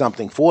making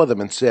something for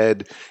them and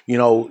said,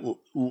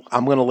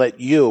 I'm going to let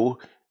you,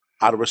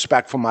 out of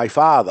respect for my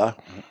father,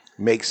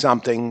 make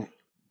something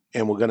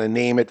and we're going to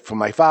name it for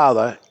my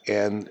father.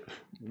 And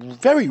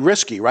very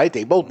risky, right?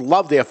 They both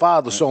love their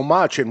father so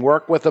much and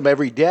work with him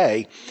every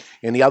day.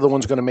 And the other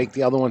one's going to make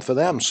the other one for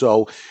them.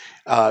 So,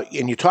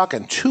 and you're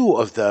talking two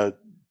of the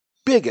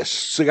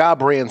biggest cigar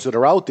brands that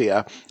are out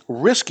there.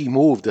 Risky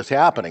move that's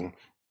happening.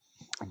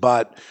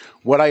 But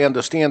what I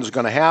understand is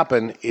going to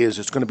happen is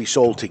it's going to be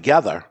sold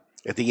together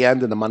at the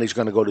end, and the money's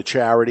going to go to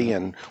charity.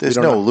 And there's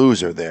no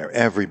loser there.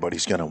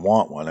 Everybody's going to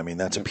want one. I mean,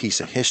 that's a piece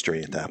of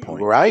history at that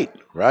point.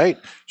 Right.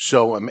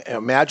 So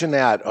imagine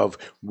that of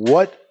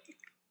what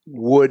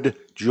would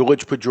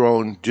George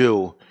Padron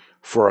do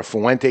for a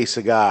Fuente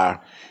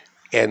cigar.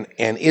 And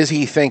is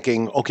he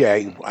thinking,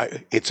 okay,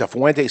 it's a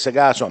Fuente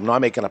cigar, so I'm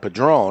not making a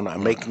Padron.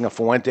 I'm making a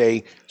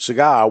Fuente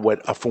cigar,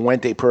 what a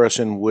Fuente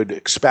person would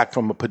expect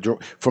from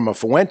a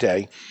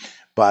Fuente,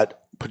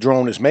 but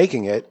Padron is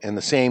making it, and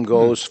the same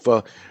goes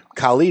for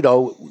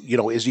Carlito.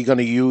 Is he going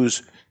to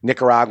use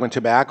Nicaraguan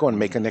tobacco and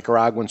make a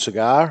Nicaraguan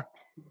cigar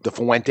the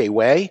Fuente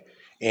way?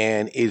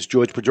 And is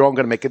George Padron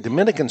going to make a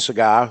Dominican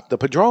cigar the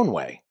Padron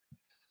way?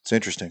 It's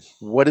interesting.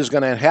 What is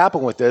going to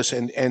happen with this?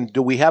 And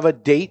do we have a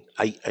date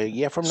a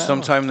year from now?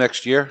 Sometime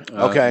next year.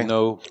 Okay.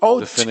 No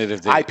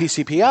definitive date.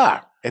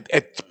 IPCPR at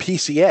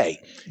PCA.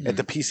 At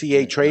the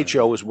PCA trade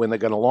show is when they're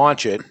going to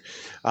launch it.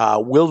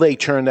 Will they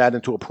turn that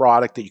into a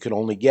product that you can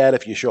only get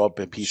if you show up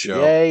at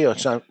PCA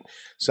or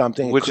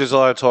something? Which is a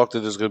lot of talk that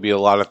there's going to be a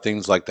lot of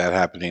things like that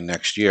happening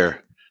next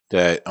year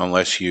that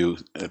unless you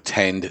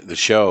attend the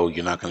show,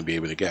 you're not going to be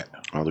able to get.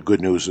 Well, the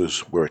good news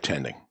is we're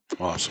attending.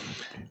 Awesome.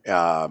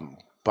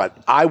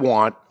 But I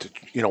want,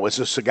 as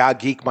a cigar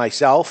geek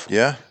myself,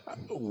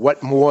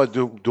 what more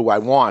do I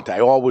want? I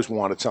always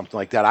wanted something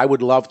like that. I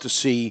would love to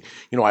see,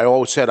 I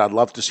always said I'd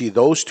love to see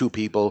those two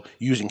people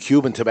using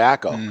Cuban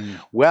tobacco.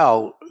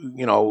 Well,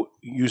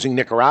 using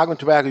Nicaraguan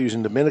tobacco,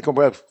 using Dominican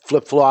tobacco,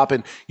 flip-flop,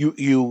 and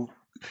you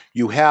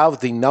have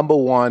the number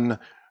one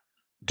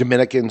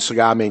Dominican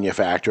cigar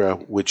manufacturer,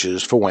 which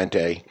is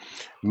Fuente,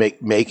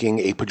 making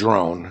a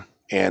Padron,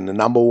 and the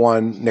number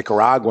one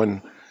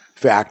Nicaraguan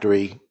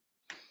factory,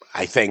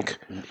 I think,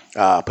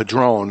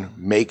 Padron,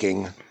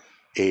 making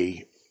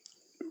a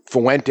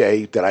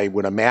Fuente that I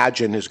would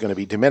imagine is going to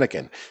be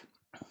Dominican.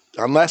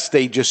 Unless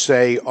they just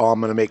say, I'm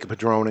going to make a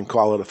Padron and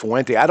call it a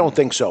Fuente. I don't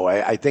think so.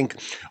 I think,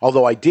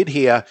 although I did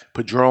hear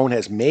Padron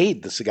has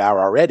made the cigar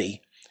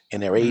already,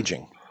 and they're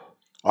aging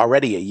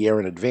already a year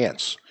in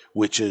advance,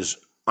 which is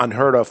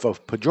unheard of for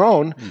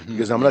Padron,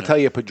 because I'm going to tell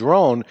you,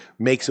 Padron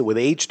makes it with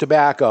aged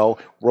tobacco,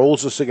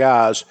 rolls the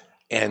cigars,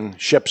 and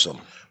ships them.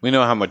 We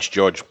know how much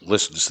George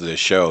listens to this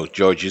show.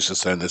 George used to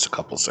send us a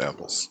couple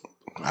samples.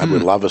 I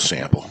would love a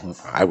sample.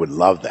 I would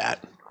love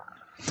that.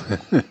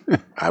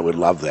 I would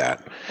love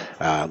that.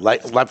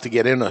 Love to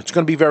get in. It's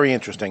going to be very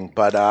interesting.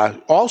 But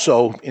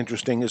also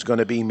interesting is going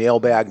to be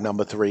mailbag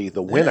number 3,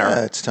 the winner.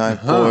 Yeah, it's time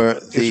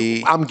for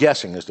I'm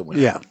guessing is the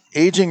winner. Yeah.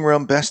 Aging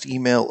Room Best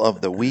Email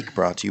of the Week,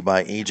 brought to you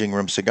by Aging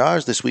Room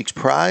Cigars. This week's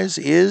prize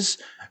is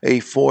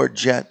a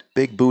 4-jet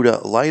Big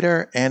Buddha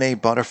lighter and a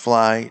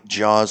butterfly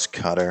Jaws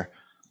cutter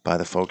by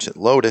the folks at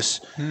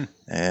Lotus.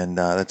 And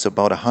that's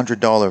about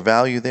 $100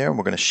 value there. And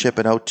we're going to ship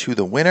it out to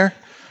the winner.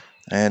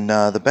 And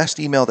the best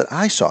email that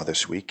I saw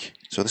this week,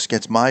 so this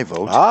gets my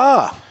vote,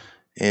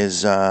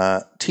 is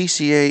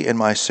TCA and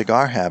My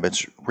Cigar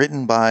Habits,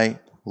 written by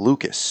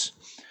Lucas.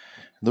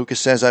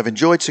 Lucas says, I've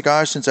enjoyed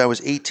cigars since I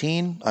was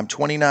 18. I'm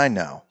 29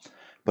 now.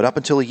 But up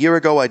until a year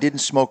ago, I didn't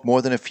smoke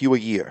more than a few a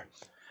year.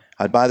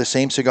 I'd buy the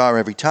same cigar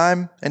every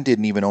time and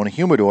didn't even own a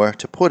humidor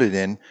to put it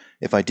in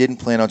if I didn't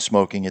plan on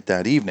smoking it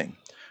that evening.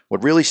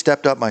 What really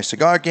stepped up my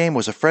cigar game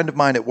was a friend of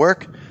mine at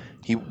work.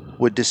 He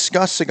would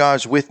discuss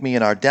cigars with me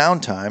in our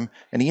downtime,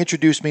 and he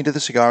introduced me to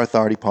the Cigar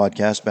Authority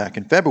podcast back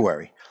in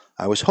February.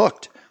 I was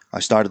hooked. I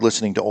started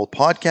listening to old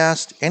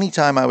podcasts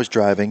anytime I was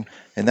driving,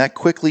 and that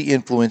quickly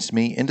influenced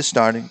me into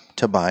starting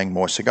to buying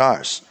more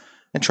cigars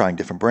and trying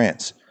different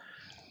brands.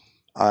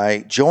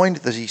 I joined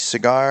the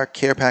Cigar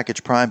Care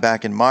Package Prime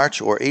back in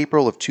March or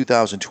April of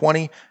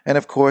 2020, and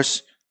of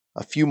course,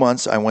 a few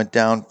months I went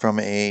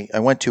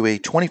to a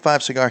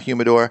 25 cigar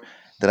humidor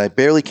that I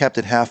barely kept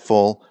at half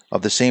full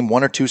of the same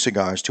 1 or 2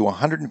 cigars to a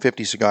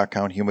 150 cigar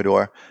count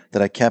humidor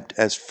that I kept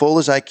as full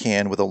as I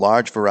can with a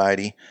large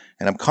variety,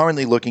 and I'm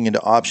currently looking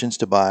into options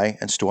to buy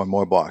and store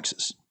more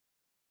boxes.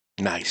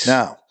 Nice.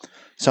 Now,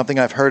 something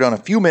I've heard on a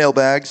few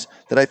mailbags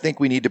that I think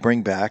we need to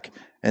bring back,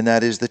 and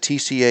that is the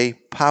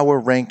TCA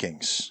Power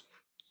Rankings.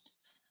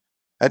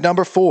 At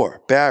number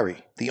 4,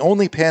 Barry, the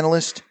only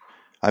panelist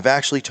I've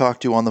actually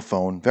talked to on the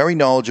phone, very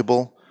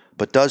knowledgeable,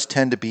 but does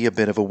tend to be a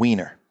bit of a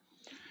wiener.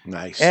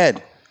 Nice.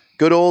 Ed,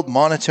 good old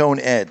monotone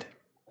Ed,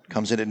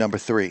 comes in at number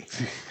 3.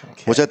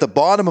 Was at the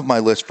bottom of my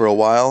list for a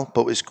while,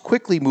 but was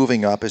quickly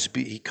moving up as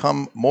he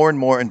become more and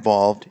more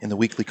involved in the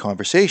weekly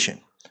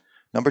conversation.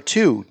 Number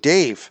 2,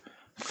 Dave,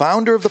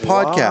 founder of the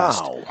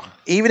podcast.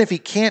 Even if he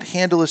can't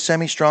handle a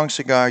semi-strong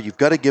cigar, you've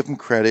got to give him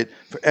credit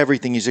for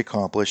everything he's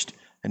accomplished.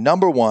 And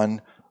number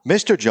one,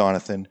 Mr.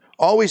 Jonathan,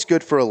 always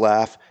good for a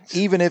laugh,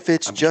 even if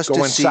it's just to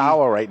going see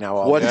sour right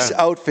now, what his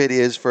outfit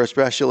is for a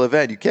special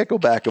event. You can't go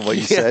back on what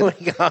you said.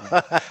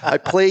 I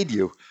played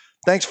you.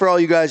 Thanks for all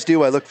you guys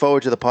do. I look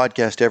forward to the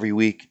podcast every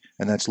week.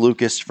 And that's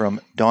Lucas from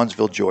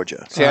Dawnsville,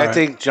 Georgia. See, I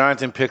think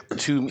Jonathan picked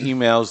 2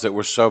 emails that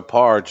were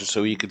subpar just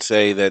so he could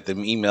say that the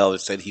email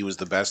that said he was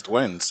the best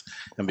wins.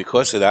 And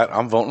because of that,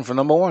 I'm voting for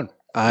number 1.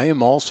 I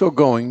am also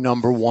going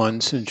number 1.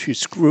 Since you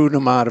screwed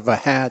him out of a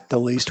hat, the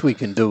least we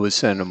can do is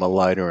send him a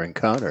lighter and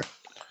cutter.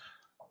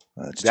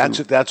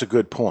 That's a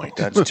good point.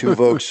 That's 2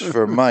 votes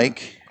for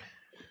Mike.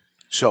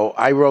 So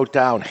I wrote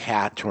down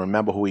hat to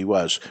remember who he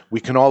was. We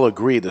can all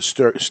agree that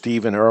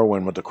Stephen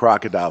Irwin with the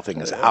crocodile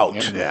thing is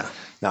out. Yeah.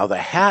 Now the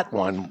hat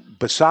one,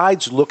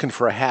 besides looking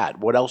for a hat,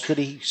 what else did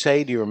he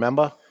say? Do you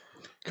remember?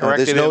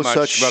 There's no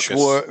such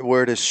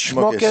word as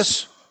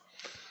schmuckus.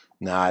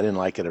 No, I didn't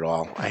like it at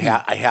all. I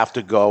have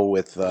to go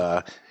with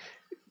the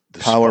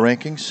power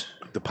rankings.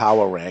 The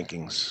power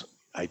rankings.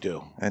 I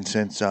do. And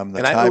since I'm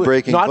the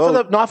tie-breaking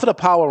vote. Not for the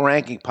power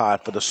ranking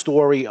part, for the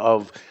story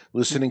of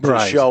listening to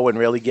the show and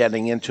really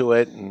getting into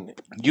it. And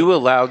you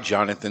allowed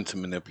Jonathan to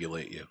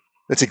manipulate you.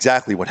 That's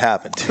exactly what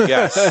happened.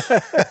 Yes.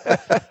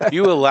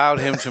 You allowed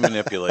him to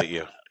manipulate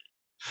you.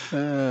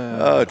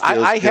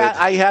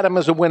 I had him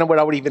as a winner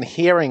without even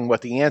hearing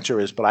what the answer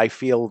is, but I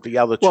feel the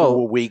other 2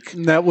 were weak.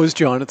 That was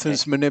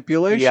Jonathan's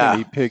manipulation. Yeah.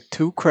 He picked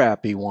 2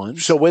 crappy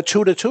ones. So we're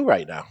 2-2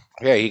 right now.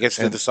 Yeah, he gets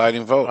the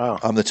deciding vote. Oh.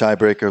 I'm the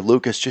tiebreaker.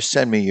 Lucas, just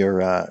send me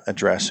your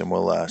address and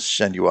we'll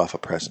send you off a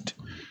present.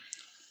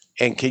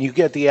 And can you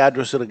get the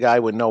address of the guy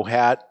with no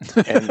hat?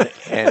 And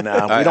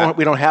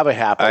we don't have a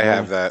hat. I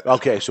have that.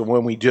 Okay, so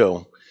when we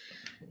do,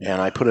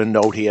 and I put a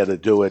note here to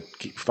do it,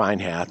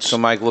 find hats. So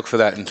Mike, look for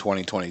that in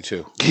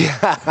 2022. Yeah.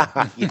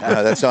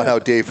 That's not how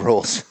Dave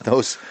rolls.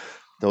 Those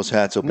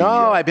hats will be... No,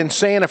 I've been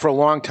saying it for a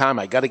long time.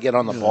 I got to get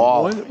on the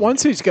ball.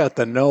 Once he's got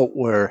the note,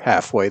 we're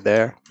halfway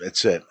there.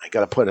 That's it. I got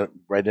to put it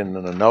right in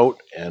the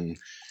note and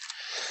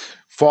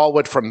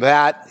forward from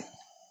that.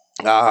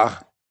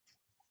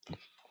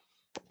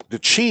 The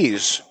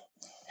cheese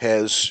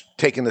has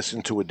taken this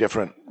into a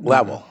different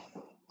level.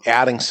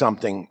 Adding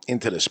something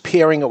into this,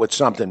 pairing it with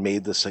something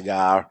made the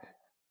cigar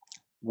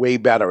way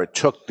better. It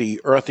took the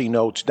earthy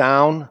notes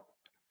down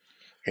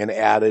and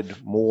added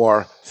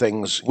more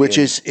things. Which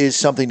is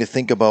something to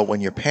think about when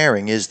you're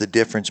pairing, is the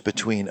difference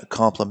between a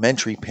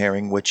complementary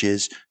pairing, which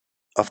is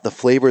of the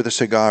flavor of the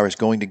cigar is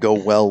going to go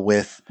well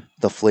with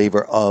the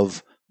flavor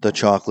of the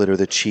chocolate or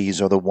the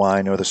cheese or the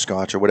wine or the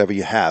scotch or whatever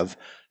you have.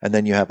 And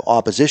then you have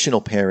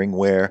oppositional pairing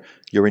where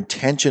you're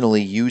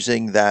intentionally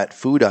using that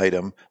food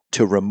item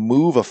to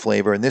remove a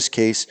flavor. In this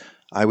case,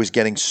 I was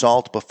getting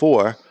salt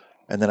before,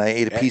 and then I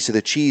ate a piece of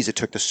the cheese. It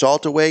took the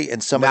salt away,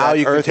 and some of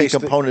that earthy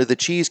component of the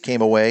cheese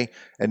came away.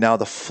 And now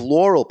the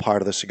floral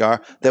part of the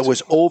cigar that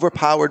was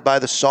overpowered by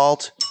the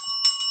salt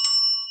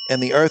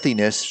and the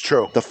earthiness,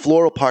 true. The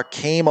floral part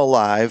came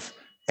alive,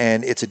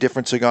 and it's a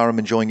different cigar. I'm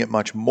enjoying it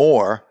much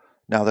more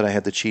now that I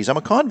had the cheese. I'm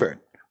a convert.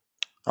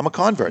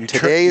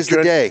 Today is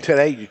the day.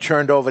 Today, you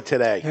turned over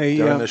today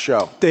during the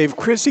show. Dave,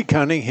 Chrissy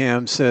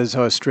Cunningham says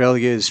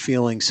Australia is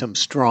feeling some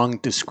strong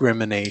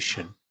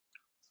discrimination.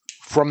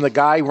 From the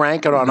guy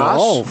ranking on us?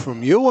 No,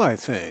 from you, I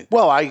think.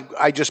 Well,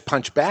 I just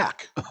punched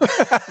back.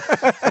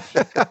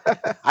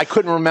 I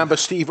couldn't remember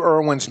Steve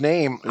Irwin's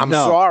name. I'm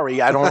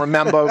sorry. I don't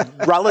remember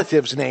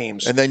relatives'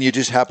 names. And then you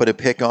just happen to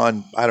pick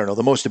on, I don't know,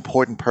 the most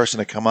important person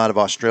to come out of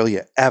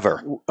Australia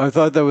ever. I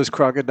thought that was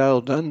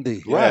Crocodile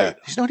Dundee. Right.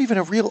 He's not even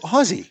a real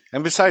Aussie.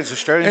 And besides,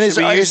 Australians and should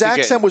be used his to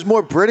accent was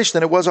more British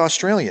than it was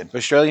Australian.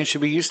 Australians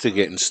should be used to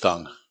getting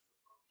stung.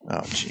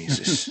 Oh,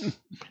 Jesus.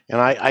 And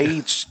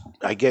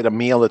I get a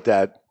meal at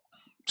that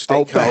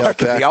Outback.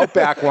 The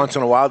Outback once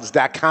in a while. Does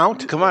that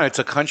count? Come on, it's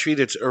a country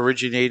that's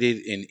originated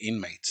in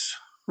inmates.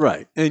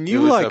 Right. And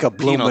you like a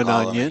bloomin'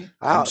 onion.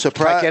 I'm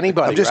surprised. Like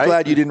anybody, I'm just right?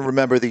 glad you didn't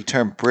remember the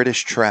term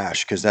British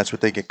trash, because that's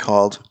what they get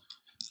called.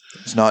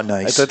 It's not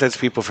nice. I thought that's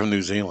people from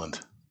New Zealand.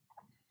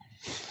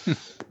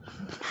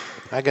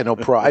 I got no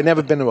problem. I've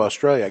never been to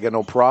Australia. I got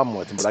no problem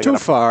with them. But It's too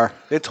far.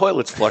 Their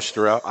toilets flush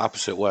throughout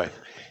opposite way.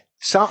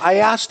 So I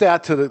asked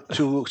that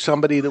to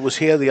somebody that was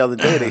here the other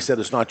day. They said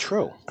it's not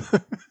true.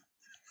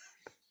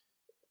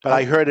 But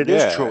I heard it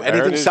is true.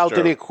 Anything south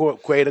of the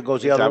equator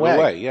goes the other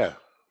way. Yeah.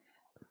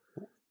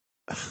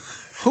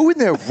 Who in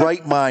their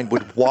right mind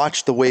would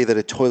watch the way that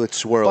a toilet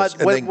swirls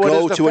and then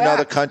go to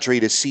another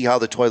country to see how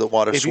the toilet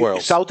water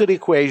swirls? South of the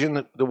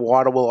equation, the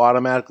water will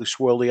automatically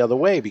swirl the other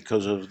way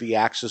because of the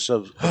axis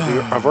of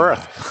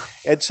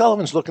Earth. Ed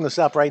Sullivan's looking this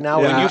up right now.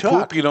 When you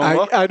poop, you don't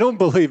look. I don't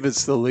believe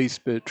it's the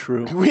least bit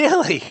true.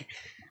 Really?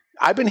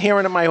 I've been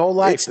hearing it my whole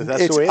life.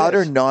 That's the way it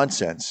utter is.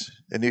 Nonsense.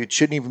 And it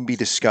shouldn't even be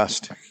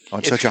discussed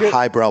on such a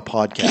highbrow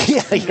podcast.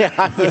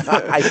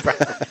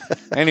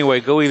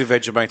 Anyway, go eat a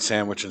Vegemite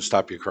sandwich and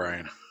stop your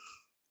crying.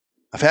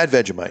 I've had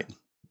Vegemite.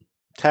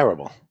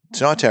 Terrible. It's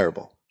not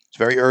terrible. It's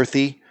very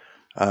earthy.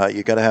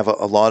 You got to have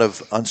a lot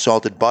of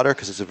unsalted butter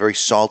because it's a very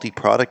salty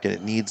product and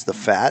it needs the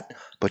fat.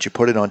 But you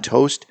put it on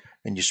toast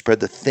and you spread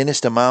the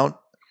thinnest amount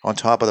on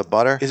top of the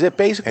butter. Is it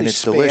basically and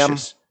it's spam?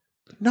 delicious.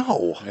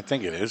 No. I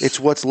think it is. It's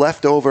what's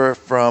left over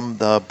from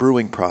the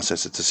brewing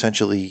process. It's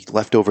essentially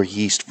leftover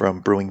yeast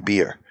from brewing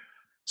beer.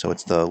 So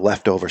it's the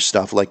leftover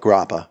stuff like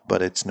grappa,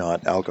 but it's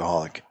not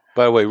alcoholic.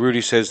 By the way,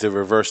 Rudy says the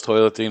reverse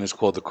toileting is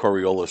called the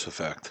Coriolis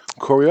effect.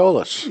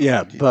 Coriolis.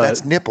 Yeah, but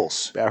That's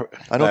nipples. I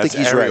don't think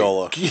he's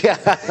areola.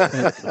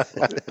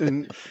 Yeah.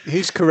 and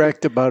he's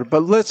correct about it.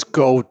 But let's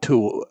go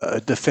to a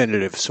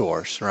definitive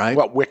source, right?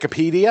 What,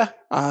 Wikipedia?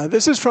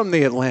 This is from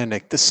The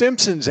Atlantic. The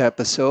Simpsons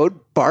episode,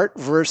 Bart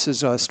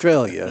versus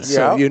Australia.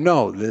 So you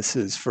know this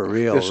is for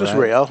real, This is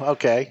real.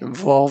 Okay.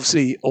 Involves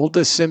the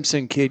oldest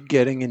Simpson kid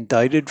getting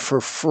indicted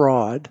for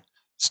fraud.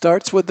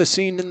 Starts with the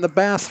scene in the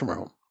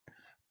bathroom.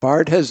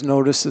 Bart has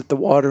noticed that the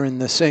water in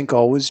the sink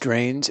always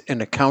drains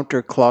in a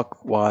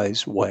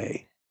counterclockwise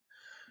way.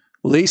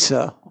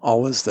 Lisa,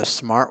 always the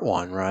smart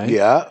one, right?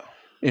 Yeah.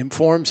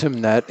 Informs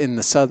him that in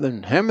the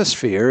southern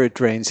hemisphere it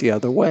drains the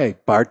other way.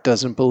 Bart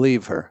doesn't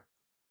believe her.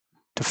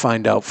 To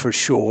find out for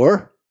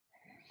sure,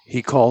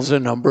 he calls a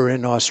number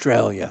in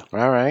Australia.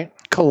 All right.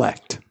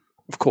 Collect,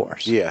 of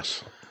course.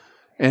 Yes.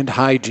 And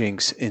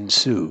hijinks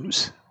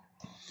ensues.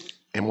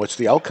 And what's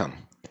the outcome?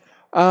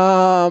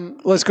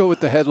 Let's go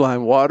with the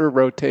headline. Water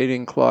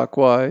rotating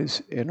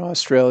clockwise in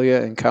Australia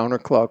and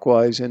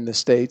counterclockwise in the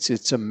States.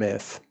 It's a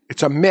myth.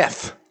 It's a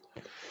myth.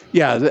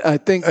 Yeah, I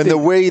think. And the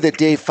way that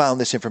Dave found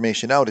this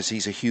information out is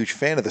he's a huge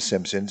fan of The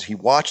Simpsons. He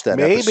watched that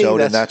episode,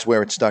 and that's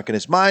where it stuck in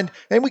his mind.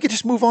 And we could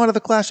just move on to the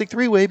classic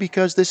three-way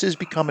because this has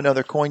become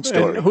another coin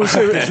story. And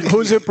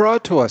who's it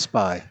brought to us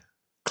by?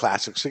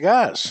 Classic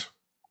Cigars.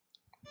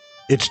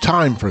 It's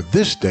time for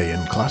This Day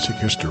in Classic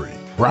History,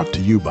 brought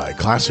to you by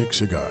Classic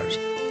Cigars.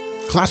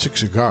 Classic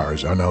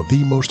Cigars are now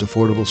the most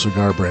affordable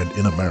cigar brand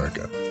in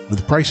America.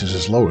 With prices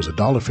as low as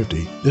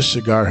 $1.50, this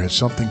cigar has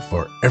something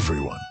for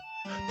everyone.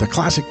 The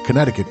Classic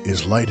Connecticut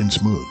is light and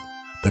smooth.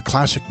 The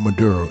Classic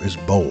Maduro is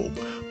bold,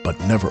 but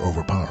never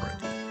overpowering.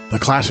 The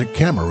Classic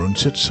Cameroon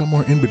sits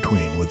somewhere in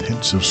between with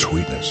hints of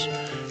sweetness.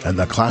 And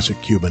the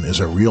Classic Cuban is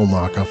a real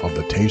knockoff of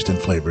the taste and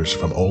flavors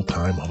from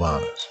old-time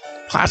Havanas.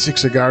 Classic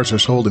cigars are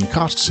sold in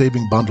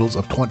cost-saving bundles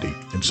of 20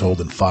 and sold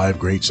in 5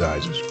 great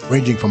sizes,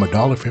 ranging from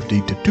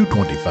 $1.50 to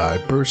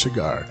 $2.25 per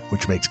cigar,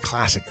 which makes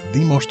Classic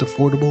the most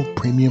affordable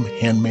premium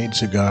handmade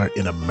cigar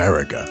in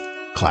America.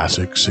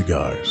 Classic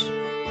Cigars.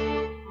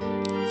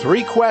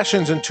 3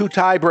 questions and 2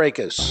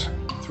 tiebreakers.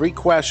 3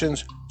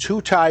 questions, 2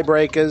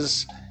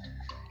 tiebreakers,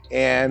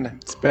 and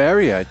it's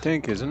Barry, I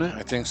think, isn't it?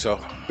 I think so.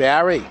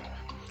 Barry.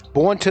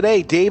 Born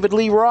today, David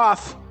Lee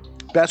Roth,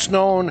 best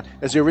known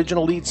as the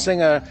original lead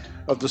singer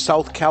of the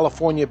South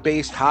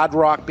California-based hard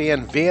rock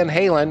band Van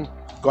Halen,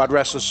 God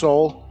rest his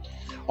soul.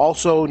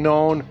 Also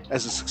known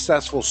as a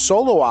successful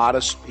solo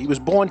artist. He was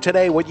born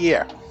today, what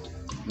year?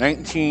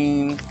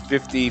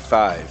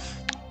 1955.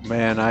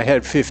 Man, I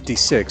had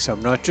 56.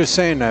 I'm not just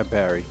saying that,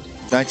 Barry.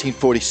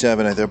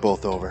 1947, they're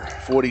both over.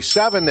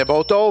 47, they're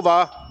both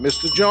over.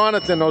 Mr.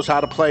 Jonathan knows how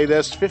to play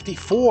this.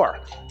 54,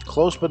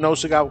 close but no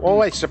cigar.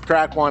 Oh, I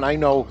subtract 1, I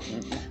know,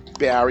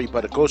 Barry,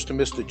 but it goes to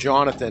Mr.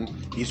 Jonathan.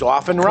 He's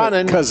off and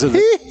running. Because of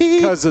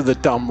the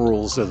dumb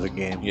rules of the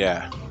game.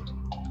 Yeah.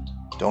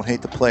 Don't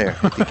hate the player,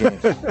 hate the game.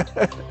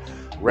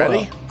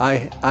 Ready?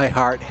 Well, I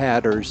heart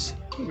hatters.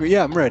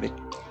 Yeah, I'm ready.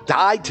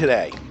 Died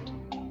today.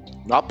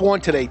 Not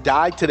born today,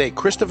 died today.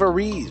 Christopher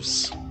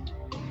Reeves.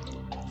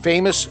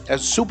 Famous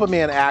as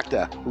Superman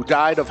actor who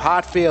died of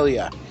heart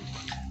failure.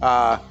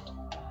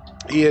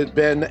 He had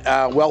been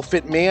a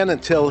well-fit man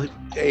until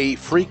a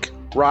freak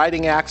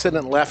riding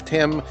accident left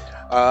him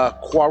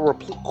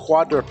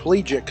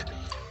quadriplegic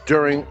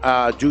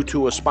due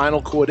to a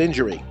spinal cord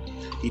injury.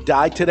 He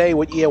died today.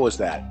 What year was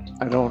that?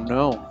 I don't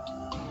know.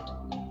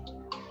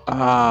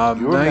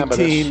 You remember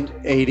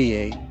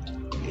 1988.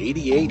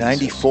 88.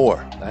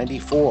 94.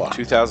 94.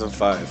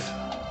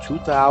 2005.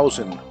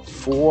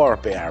 2004,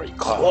 Barry.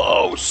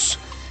 Close.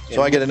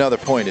 So I get another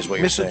point, is what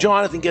you're saying. Mr.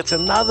 Jonathan gets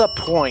another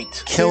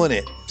point. Killing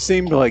it.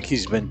 Seemed like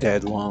he's been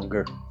dead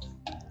longer.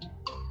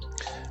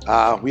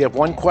 We have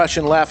 1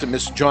 question left, and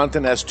Mr.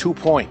 Jonathan has 2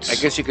 points. I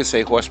guess you could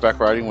say horseback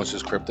riding was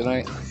his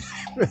kryptonite.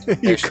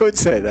 You could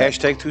say that.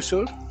 Hashtag too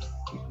soon?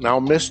 Now,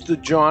 Mr.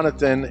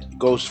 Jonathan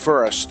goes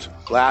first.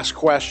 Last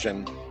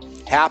question.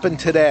 Happened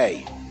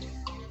today.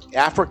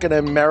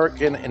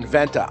 African-American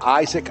inventor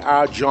Isaac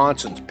R.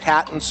 Johnson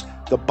patents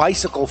the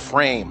bicycle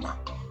frame.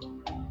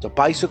 The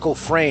bicycle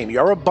frame.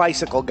 You're a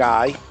bicycle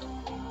guy.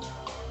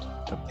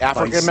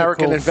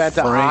 African-American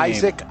inventor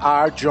Isaac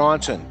R.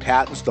 Johnson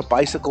patents the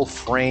bicycle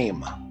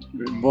frame.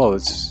 Well,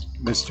 it's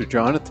Mr.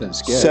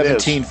 Jonathan's guess.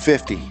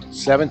 1750.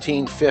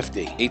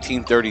 1750.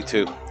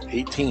 1832.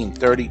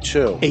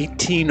 1832.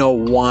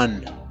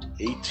 1801.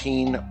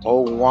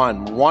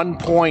 1801. 1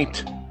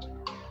 point.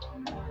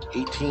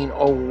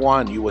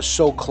 1801. You were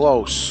so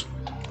close.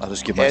 I'll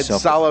just give Ed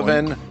myself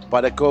Sullivan,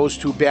 but it goes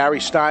to Barry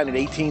Stein in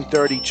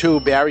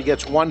 1832. Barry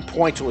gets 1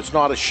 point, so it's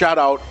not a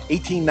shutout.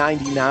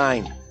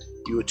 1899.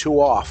 You were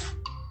 2 off.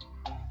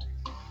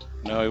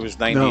 No, he was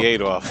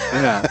 98 off.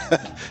 Yeah.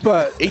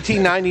 But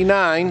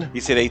 1899. He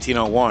said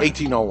 1801.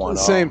 1801.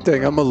 Same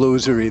thing. I'm a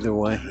loser either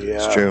way. Yeah.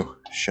 It's true.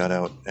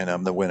 Shutout, and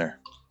I'm the winner.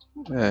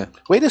 Yeah.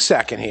 Wait a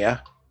second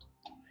here.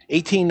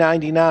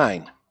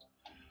 1899.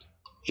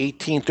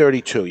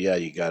 1832. Yeah,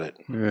 you got it.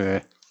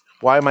 Yeah.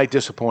 Why am I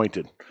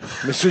disappointed?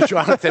 Mr.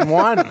 Jonathan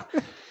won.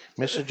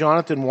 Mr.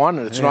 Jonathan won,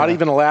 and it's not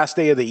even the last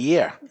day of the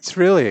year. It's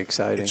really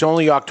exciting. It's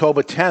only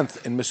October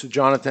 10th, and Mr.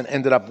 Jonathan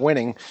ended up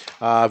winning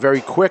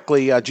very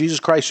quickly. Jesus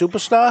Christ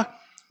Superstar,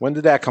 when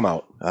did that come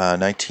out?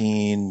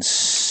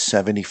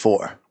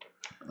 1974.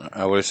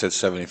 I would have said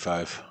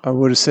 75. I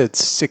would have said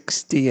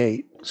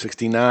 68.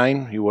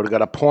 69, you would have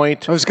got a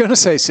point. I was going to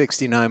say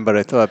 69, but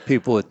I thought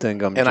people would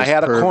think I'm And just I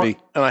had pervy.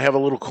 I have a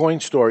little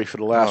coin story for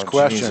the last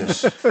question.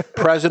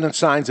 President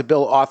signs a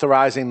bill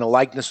authorizing the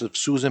likeness of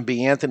Susan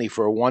B. Anthony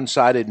for a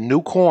one-sided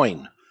new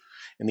coin.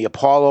 And the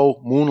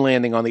Apollo moon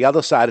landing on the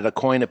other side of the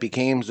coin, it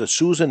became the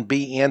Susan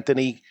B.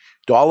 Anthony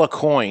dollar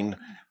coin,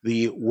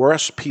 the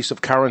worst piece of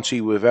currency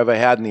we've ever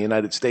had in the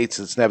United States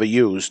that's never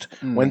used.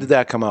 When did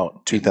that come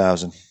out?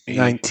 2000.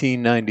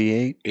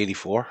 1998.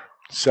 84.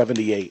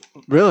 78.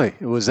 Really?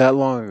 It was that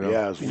long ago?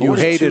 Yeah. It was You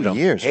hated them.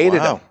 years. Hated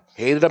Wow. them.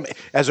 Hated them.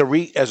 As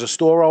a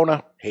store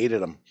owner,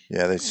 hated them.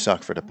 Yeah, they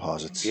suck for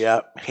deposits. Yeah,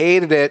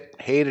 hated it.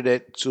 Hated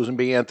it. Susan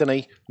B.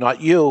 Anthony,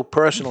 not you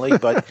personally,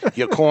 but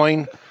your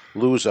coin,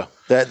 loser.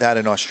 That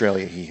in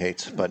Australia he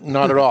hates, but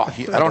Not at all.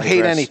 I don't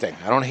hate digress. anything.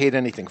 I don't hate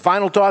anything.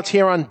 Final thoughts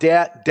here on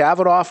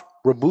Davidoff,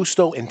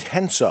 Robusto,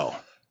 Intenso.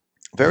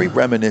 Very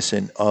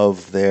reminiscent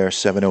of their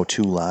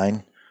 702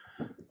 line.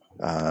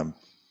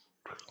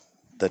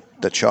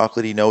 The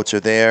chocolatey notes are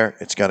there.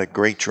 It's got a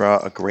great draw,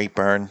 a great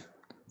burn.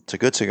 It's a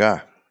good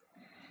cigar.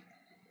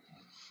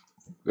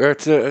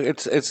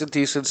 It's a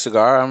decent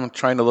cigar. I'm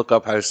trying to look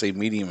up how to say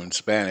medium in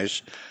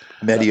Spanish.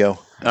 Medio.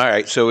 All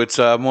right, so it's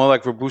more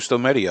like Robusto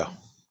Medio.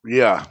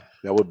 Yeah,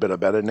 that would have been a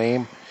better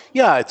name.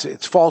 Yeah,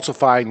 it's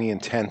falsifying the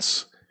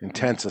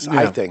intensness,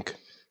 I think,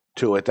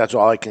 to it. That's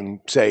all I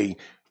can say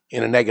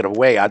in a negative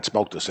way. I'd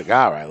smoke the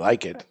cigar. I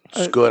like it.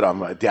 It's good.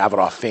 I'm a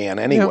Davidoff fan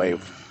anyway.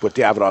 What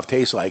Davidoff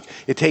tastes like.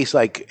 It tastes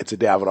like it's a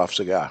Davidoff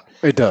cigar.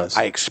 It does.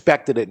 I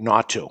expected it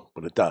not to,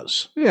 but it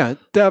does. Yeah,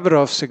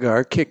 Davidoff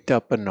cigar kicked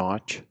up a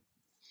notch.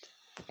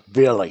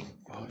 Really?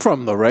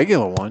 From the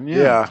regular one,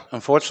 yeah.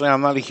 Unfortunately,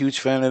 I'm not a huge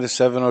fan of the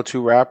 702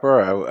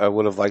 wrapper. I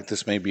would have liked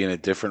this maybe in a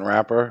different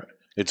wrapper.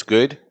 It's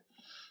good.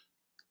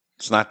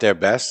 It's not their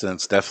best, and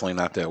it's definitely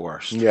not their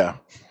worst. Yeah.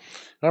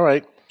 All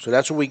right. So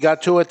that's what we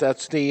got to it.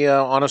 That's the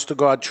honest to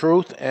God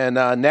truth. And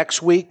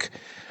next week,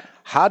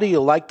 how do you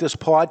like this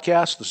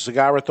podcast, The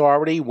Cigar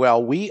Authority?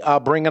 Well, we are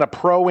bringing a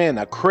pro in,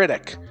 a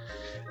critic,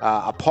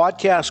 a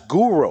podcast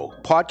guru,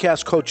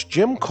 podcast coach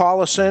Jim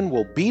Collison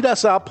will beat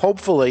us up,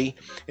 hopefully,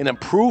 and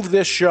improve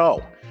this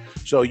show.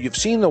 So you've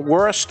seen the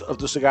worst of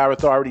The Cigar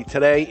Authority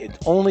today. It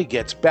only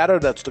gets better.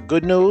 That's the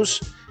good news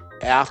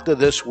after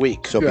this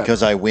week. So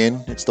because I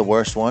win, it's the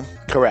worst one?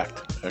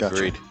 Correct.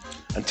 Agreed.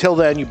 Until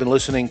then, you've been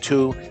listening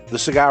to The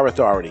Cigar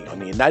Authority on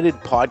the United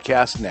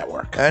Podcast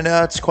Network. And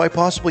it's quite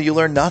possible you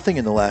learned nothing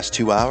in the last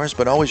 2 hours,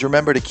 but always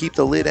remember to keep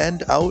the lid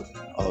end out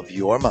of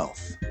your mouth.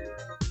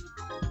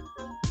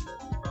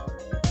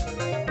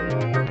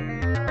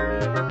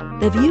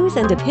 The views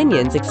and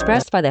opinions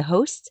expressed by the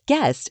hosts,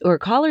 guests, or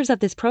callers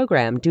of this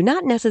program do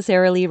not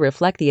necessarily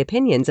reflect the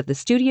opinions of the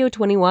Studio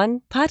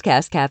 21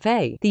 Podcast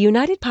Cafe, the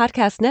United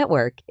Podcast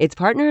Network, its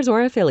partners,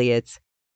 or affiliates.